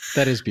cats.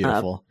 That is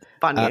beautiful.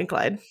 Bonnie and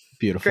Clyde.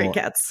 Beautiful. Great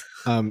cats.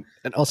 And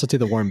also to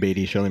the Warren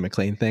Beatty, Shirley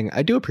MacLaine thing,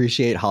 I do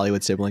appreciate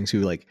Hollywood siblings who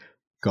like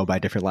go by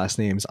different last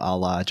names, a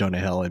la Jonah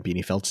Hill and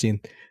Beanie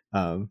Feldstein.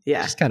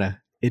 Just kind of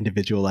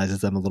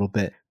individualizes them a little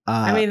bit.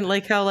 I mean,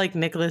 like how like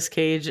Nicolas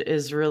Cage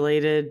is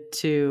related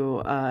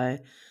to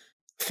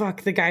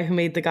the guy who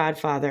made The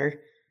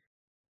Godfather.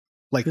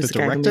 Like the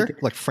director?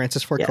 Like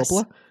Francis Ford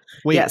Coppola?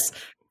 Wait. Yes.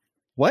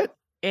 What?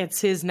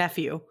 It's his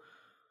nephew.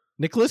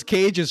 Nicolas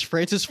Cage is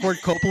Francis Ford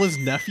Coppola's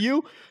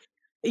nephew?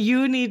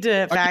 You need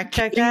to fact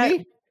check that.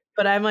 Me?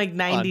 But I'm like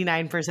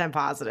 99%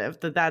 positive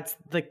that that's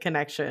the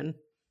connection.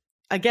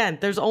 Again,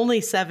 there's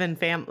only 7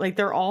 like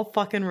they're all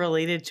fucking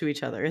related to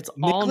each other. It's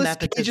all Nicolas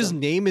nepotism. Cage's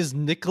name is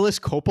Nicholas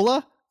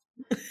Coppola?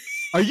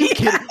 Are you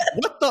kidding?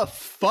 What the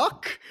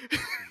fuck?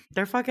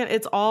 They're fucking,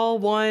 it's all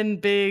one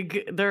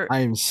big,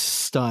 I'm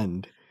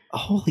stunned.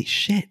 Holy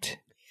shit.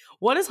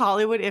 What is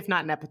Hollywood if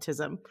not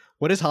nepotism?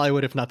 What is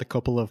Hollywood if not the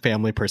Coppola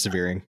family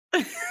persevering?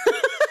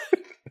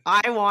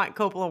 I want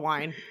Coppola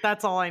wine.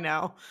 That's all I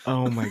know.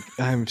 Oh my,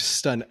 I'm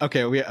stunned.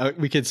 Okay,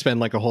 we could spend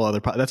like a whole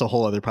other, that's a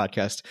whole other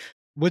podcast.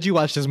 Would you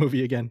watch this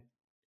movie again?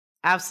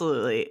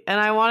 Absolutely. And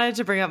I wanted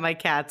to bring up my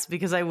cats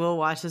because I will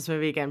watch this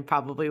movie again,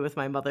 probably with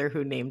my mother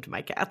who named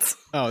my cats.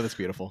 Oh, that's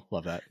beautiful.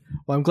 Love that.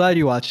 Well, I'm glad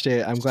you watched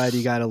it. I'm glad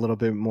you got a little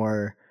bit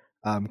more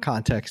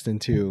context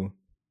into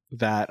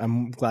that.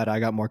 I'm glad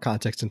I got more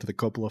context into the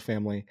Coppola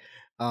family.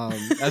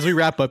 As we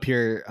wrap up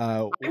here,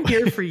 I'm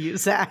here for you,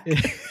 Zach.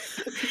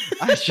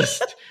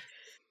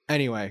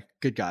 Anyway,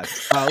 good God.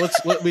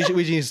 We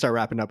need to start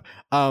wrapping up.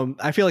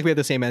 I feel like we have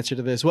the same answer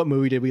to this. What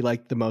movie did we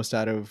like the most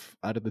out of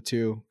the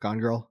two? Gone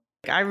Girl?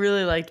 I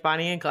really liked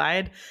Bonnie and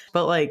Clyde,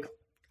 but like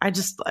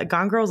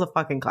Gone Girl is a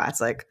fucking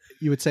classic.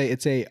 You would say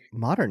it's a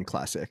modern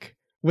classic,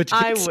 which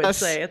I would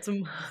say it's a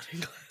modern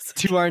classic.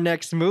 To our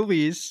next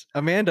movies.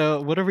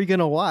 Amanda, what are we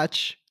gonna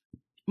watch?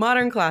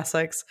 Modern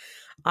classics.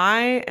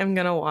 I am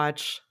gonna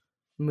watch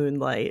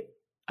Moonlight,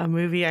 a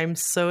movie I'm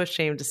so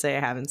ashamed to say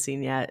I haven't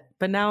seen yet,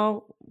 but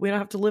now we don't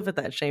have to live with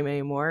that shame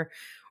anymore.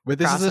 But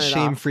this is a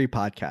shame-free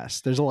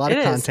podcast. There's a lot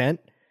of content.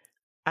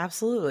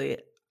 Absolutely.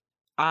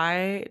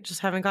 I just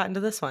haven't gotten to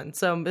this one.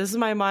 So this is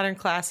my modern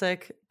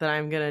classic that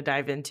I'm going to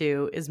dive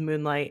into is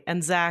Moonlight.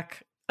 And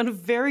Zach, in a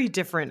very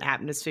different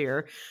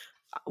atmosphere,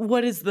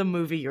 what is the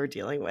movie you're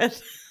dealing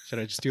with? Should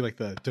I just do like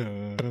the...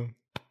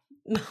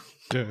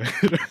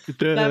 That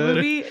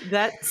movie,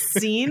 that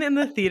scene in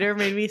the theater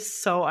made me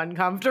so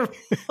uncomfortable.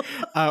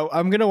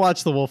 I'm going to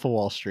watch The Wolf of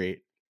Wall Street.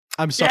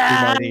 I'm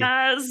sorry, Marty.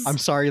 I'm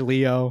sorry,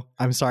 Leo.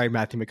 I'm sorry,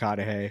 Matthew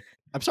McConaughey.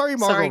 I'm sorry,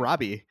 Margot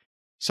Robbie.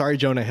 Sorry,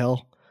 Jonah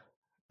Hill.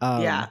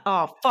 Yeah.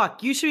 Oh,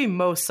 fuck. You should be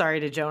most sorry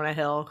to Jonah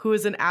Hill, who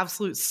is an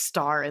absolute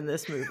star in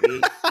this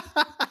movie.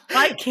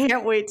 I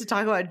can't wait to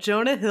talk about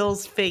Jonah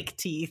Hill's fake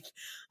teeth.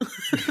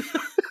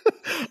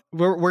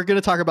 We're going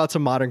to talk about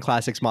some modern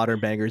classics, modern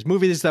bangers,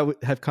 movies that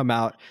have come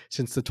out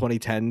since the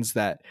 2010s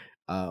that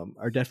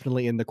are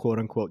definitely in the quote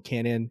unquote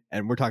canon.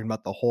 And we're talking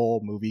about the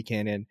whole movie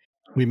canon.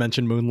 We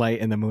mentioned Moonlight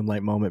and the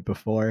Moonlight moment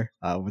before.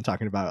 We're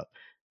talking about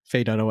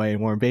Faye Dunaway and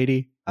Warren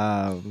Beatty.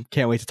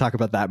 Can't wait to talk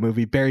about that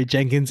movie. Barry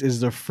Jenkins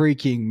is the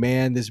freaking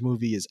man. This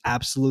movie is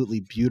absolutely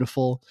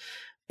beautiful.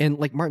 And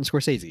like Martin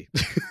Scorsese.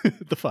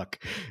 The fuck?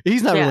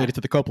 He's not related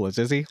to the Coppolas,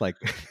 is he? Like,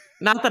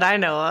 not that I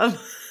know of.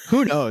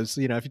 Who knows?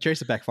 You know, if you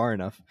trace it back far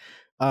enough.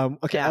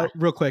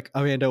 Real quick,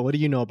 Amanda, what do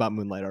you know about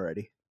Moonlight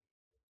already?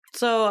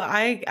 So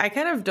I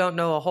kind of don't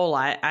know a whole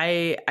lot.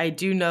 I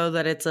do know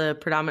that it's a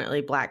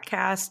predominantly Black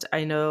cast.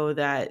 I know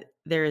that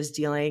there is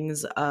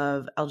dealings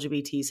of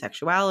LGBT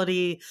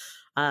sexuality.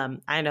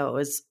 I know it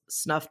was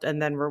snuffed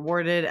and then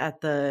rewarded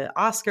at the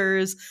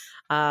Oscars.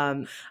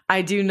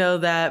 I do know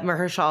that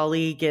Mahershala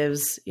Ali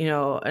gives,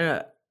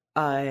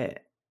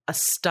 a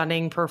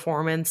stunning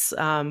performance.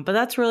 But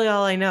that's really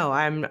all I know.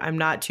 I'm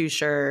not too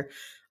sure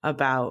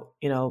about,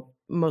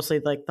 mostly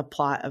like the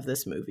plot of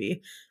this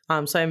movie.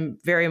 So I'm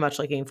very much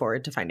looking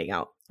forward to finding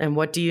out. And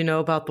what do you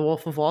know about The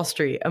Wolf of Wall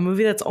Street? A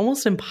movie that's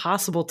almost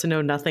impossible to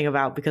know nothing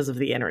about because of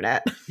the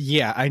internet.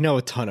 Yeah, I know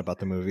a ton about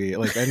the movie.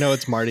 Like, I know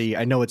it's Marty.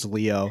 I know it's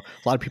Leo.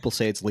 A lot of people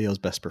say it's Leo's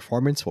best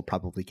performance. We'll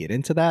probably get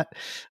into that.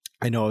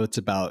 I know it's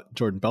about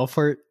Jordan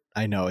Belfort.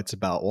 I know it's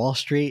about Wall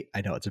Street.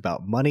 I know it's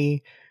about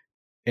money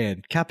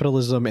and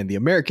capitalism and the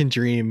American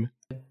dream.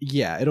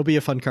 Yeah, it'll be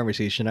a fun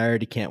conversation. I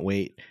already can't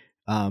wait.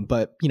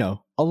 But,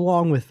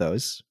 along with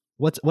those,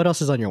 what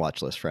else is on your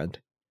watch list, friend?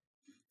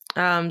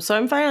 So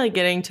I'm finally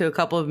getting to a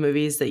couple of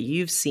movies that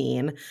you've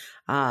seen.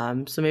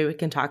 So maybe we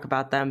can talk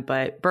about them.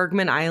 But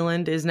Bergman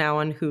Island is now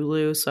on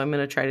Hulu, so I'm going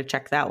to try to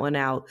check that one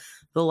out.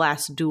 The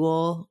Last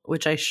Duel,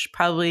 which I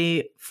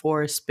probably,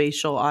 for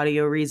spatial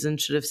audio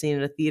reasons, should have seen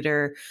in a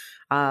theater,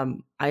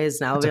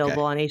 is now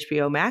available on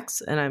HBO Max,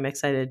 and I'm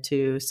excited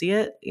to see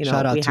it.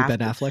 Shout out to Ben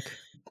Affleck.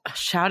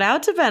 Shout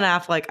out to Ben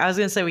Affleck. I was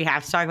going to say we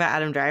have to talk about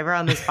Adam Driver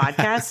on this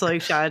podcast. So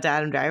like shout out to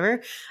Adam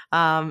Driver.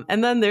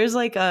 And then there's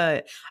like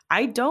I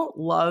don't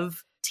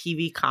love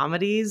TV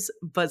comedies,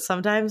 but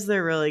sometimes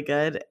they're really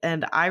good.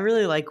 And I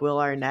really like Will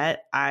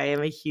Arnett. I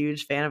am a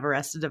huge fan of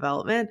Arrested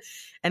Development.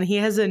 And he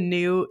has a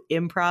new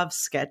improv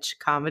sketch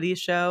comedy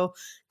show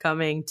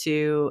coming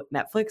to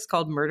Netflix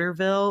called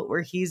Murderville,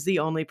 where he's the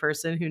only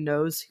person who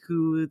knows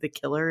who the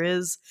killer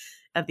is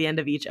at the end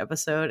of each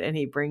episode. And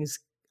he brings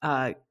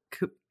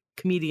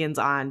comedians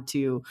on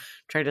to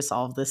try to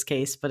solve this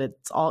case, but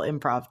it's all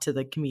improv to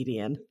the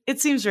comedian. It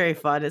seems very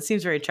fun. It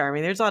seems very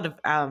charming. There's a lot of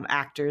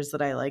actors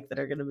that I like that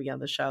are going to be on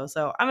the show,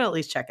 so I'm gonna at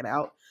least check it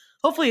out.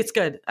 Hopefully it's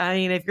good. I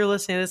mean, if you're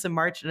listening to this in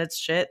March and it's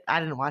shit, I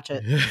didn't watch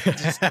it.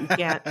 You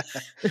can't.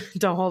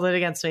 Don't hold it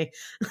against me.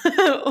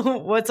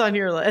 What's on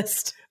your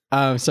list?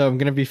 So I'm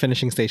gonna be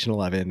finishing Station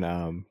 11.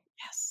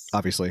 Yes.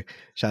 Obviously,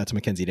 shout out to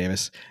Mackenzie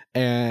Davis.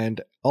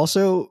 And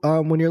also,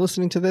 when you're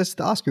listening to this,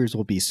 the Oscars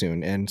will be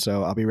soon. And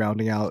so I'll be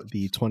rounding out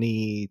the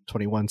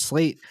 2021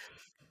 slate,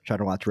 trying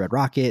to watch Red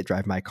Rocket,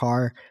 Drive My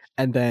Car.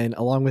 And then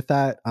along with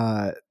that,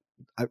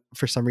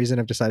 for some reason,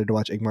 I've decided to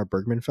watch Ingmar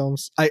Bergman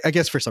films. I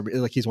guess for some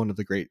reason, like he's one of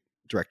the great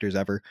directors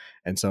ever.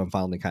 And so I'm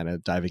finally kind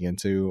of diving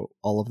into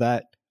all of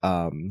that.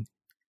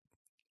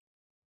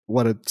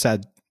 What a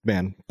sad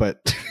man,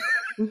 but...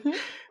 Mm-hmm.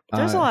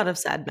 There's a lot of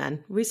sad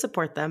men. We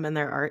support them and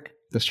their art.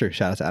 That's true.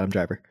 Shout out to Adam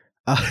Driver.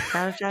 Shout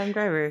out to Adam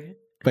Driver.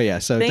 But yeah,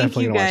 so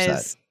definitely gonna watch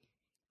that.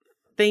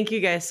 Thank you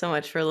guys so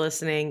much for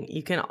listening.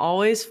 You can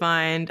always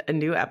find a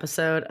new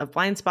episode of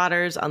Blind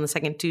Spotters on the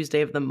second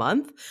Tuesday of the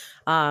month.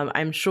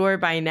 I'm sure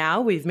by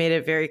now we've made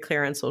it very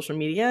clear on social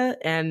media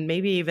and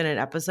maybe even an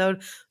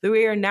episode that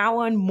we are now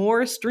on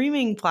more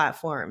streaming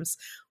platforms.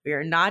 We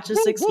are not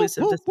just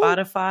exclusive to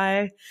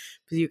Spotify,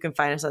 because you can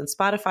find us on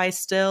Spotify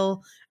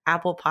still,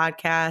 Apple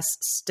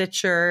Podcasts,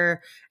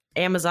 Stitcher,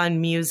 Amazon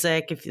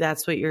Music, if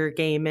that's what your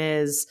game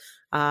is.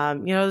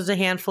 There's a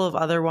handful of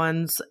other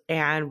ones,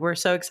 and we're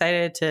so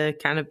excited to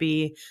kind of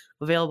be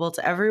available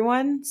to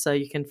everyone. So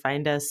you can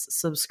find us,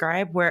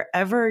 subscribe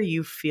wherever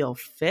you feel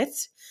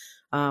fit,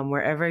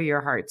 wherever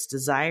your heart's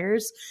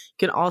desires.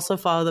 You can also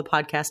follow the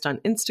podcast on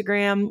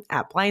Instagram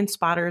at Blind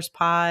Spotters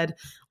Pod.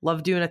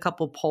 Love doing a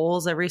couple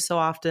polls every so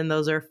often.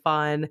 Those are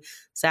fun.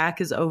 Zach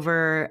is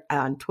over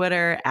on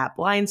Twitter at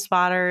Blind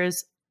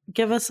Spotters.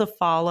 Give us a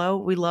follow.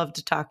 We love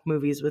to talk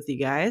movies with you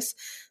guys.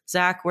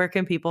 Zach, where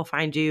can people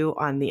find you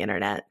on the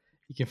internet?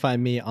 You can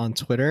find me on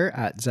Twitter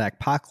at Zach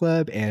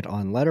Pokleb and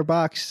on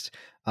Letterboxd.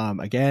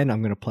 Again,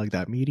 I'm going to plug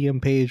that Medium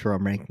page where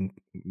I'm ranking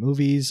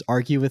movies.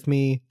 Argue with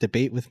me,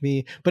 debate with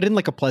me, but in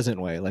like a pleasant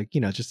way. Like,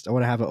 just I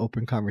want to have an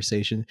open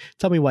conversation.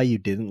 Tell me why you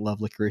didn't love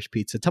Licorice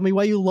Pizza. Tell me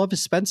why you love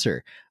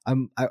Spencer.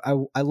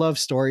 I love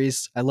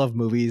stories. I love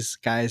movies,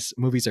 guys.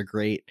 Movies are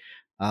great.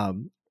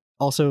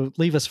 Also,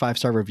 leave us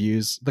 5-star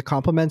reviews. The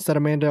compliments that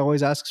Amanda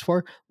always asks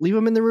for, leave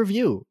them in the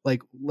review.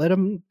 Like, let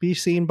them be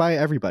seen by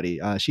everybody.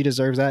 She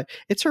deserves that.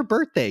 It's her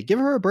birthday. Give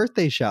her a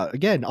birthday shout.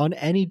 Again, on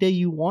any day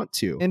you want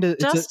to. And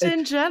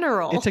in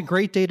general. It's a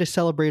great day to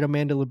celebrate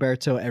Amanda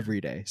Liberto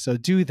every day. So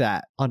do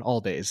that on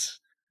all days.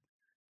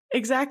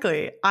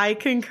 Exactly. I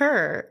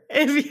concur.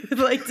 If you'd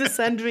like to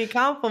send me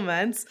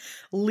compliments,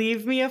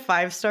 leave me a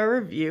 5-star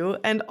review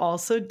and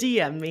also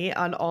DM me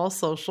on all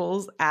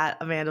socials at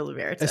Amanda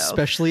Liberto.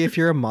 Especially if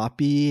you're a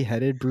moppy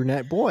headed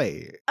brunette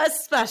boy.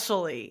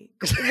 Especially.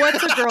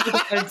 What's a girl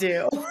gonna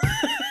do?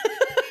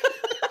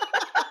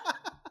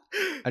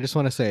 I just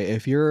want to say,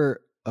 if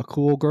you're a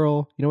cool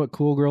girl, you know what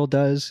Cool Girl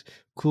does?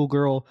 Cool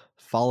Girl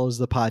follows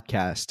the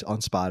podcast on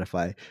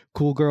Spotify.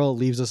 Cool Girl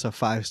leaves us a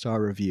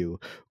 5-star review.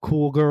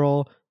 Cool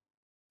Girl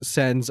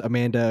sends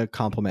Amanda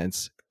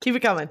compliments. Keep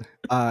it coming.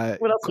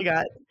 What else you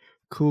got?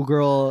 Cool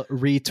Girl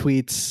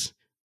retweets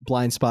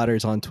Blind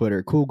Spotters on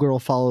Twitter. Cool Girl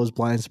follows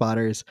Blind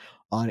Spotters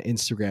on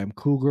Instagram.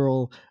 Cool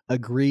Girl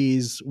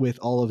agrees with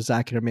all of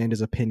Zach and Amanda's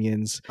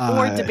opinions.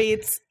 Or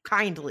debates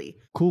kindly.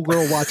 Cool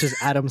Girl watches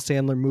Adam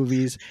Sandler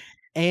movies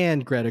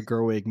and Greta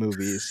Gerwig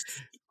movies.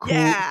 Cool,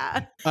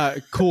 yeah.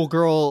 Cool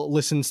Girl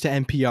listens to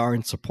NPR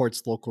and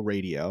supports local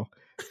radio.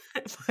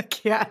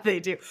 Fuck yeah, they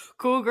do.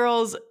 Cool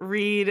girls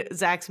read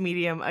Zach's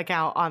Medium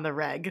account on the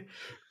reg.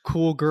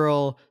 Cool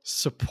Girl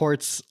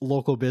supports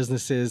local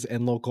businesses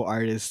and local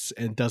artists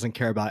and doesn't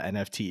care about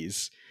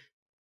NFTs.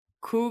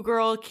 Cool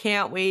Girl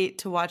can't wait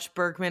to watch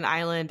Bergman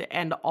Island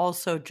and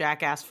also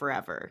Jackass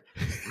Forever.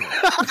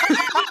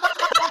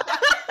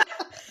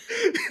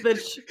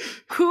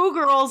 Cool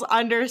girls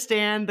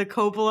understand the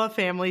Coppola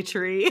family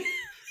tree.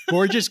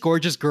 Gorgeous,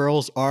 gorgeous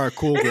girls are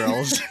cool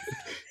girls.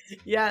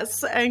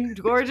 Yes, and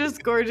gorgeous,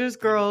 gorgeous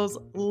girls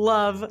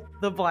love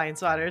the Blind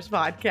Spotters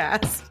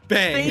podcast.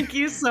 Bang. Thank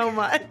you so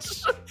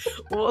much.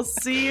 We'll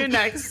see you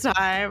next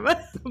time.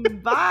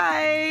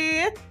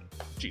 Bye.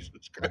 Jesus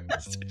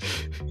Christ.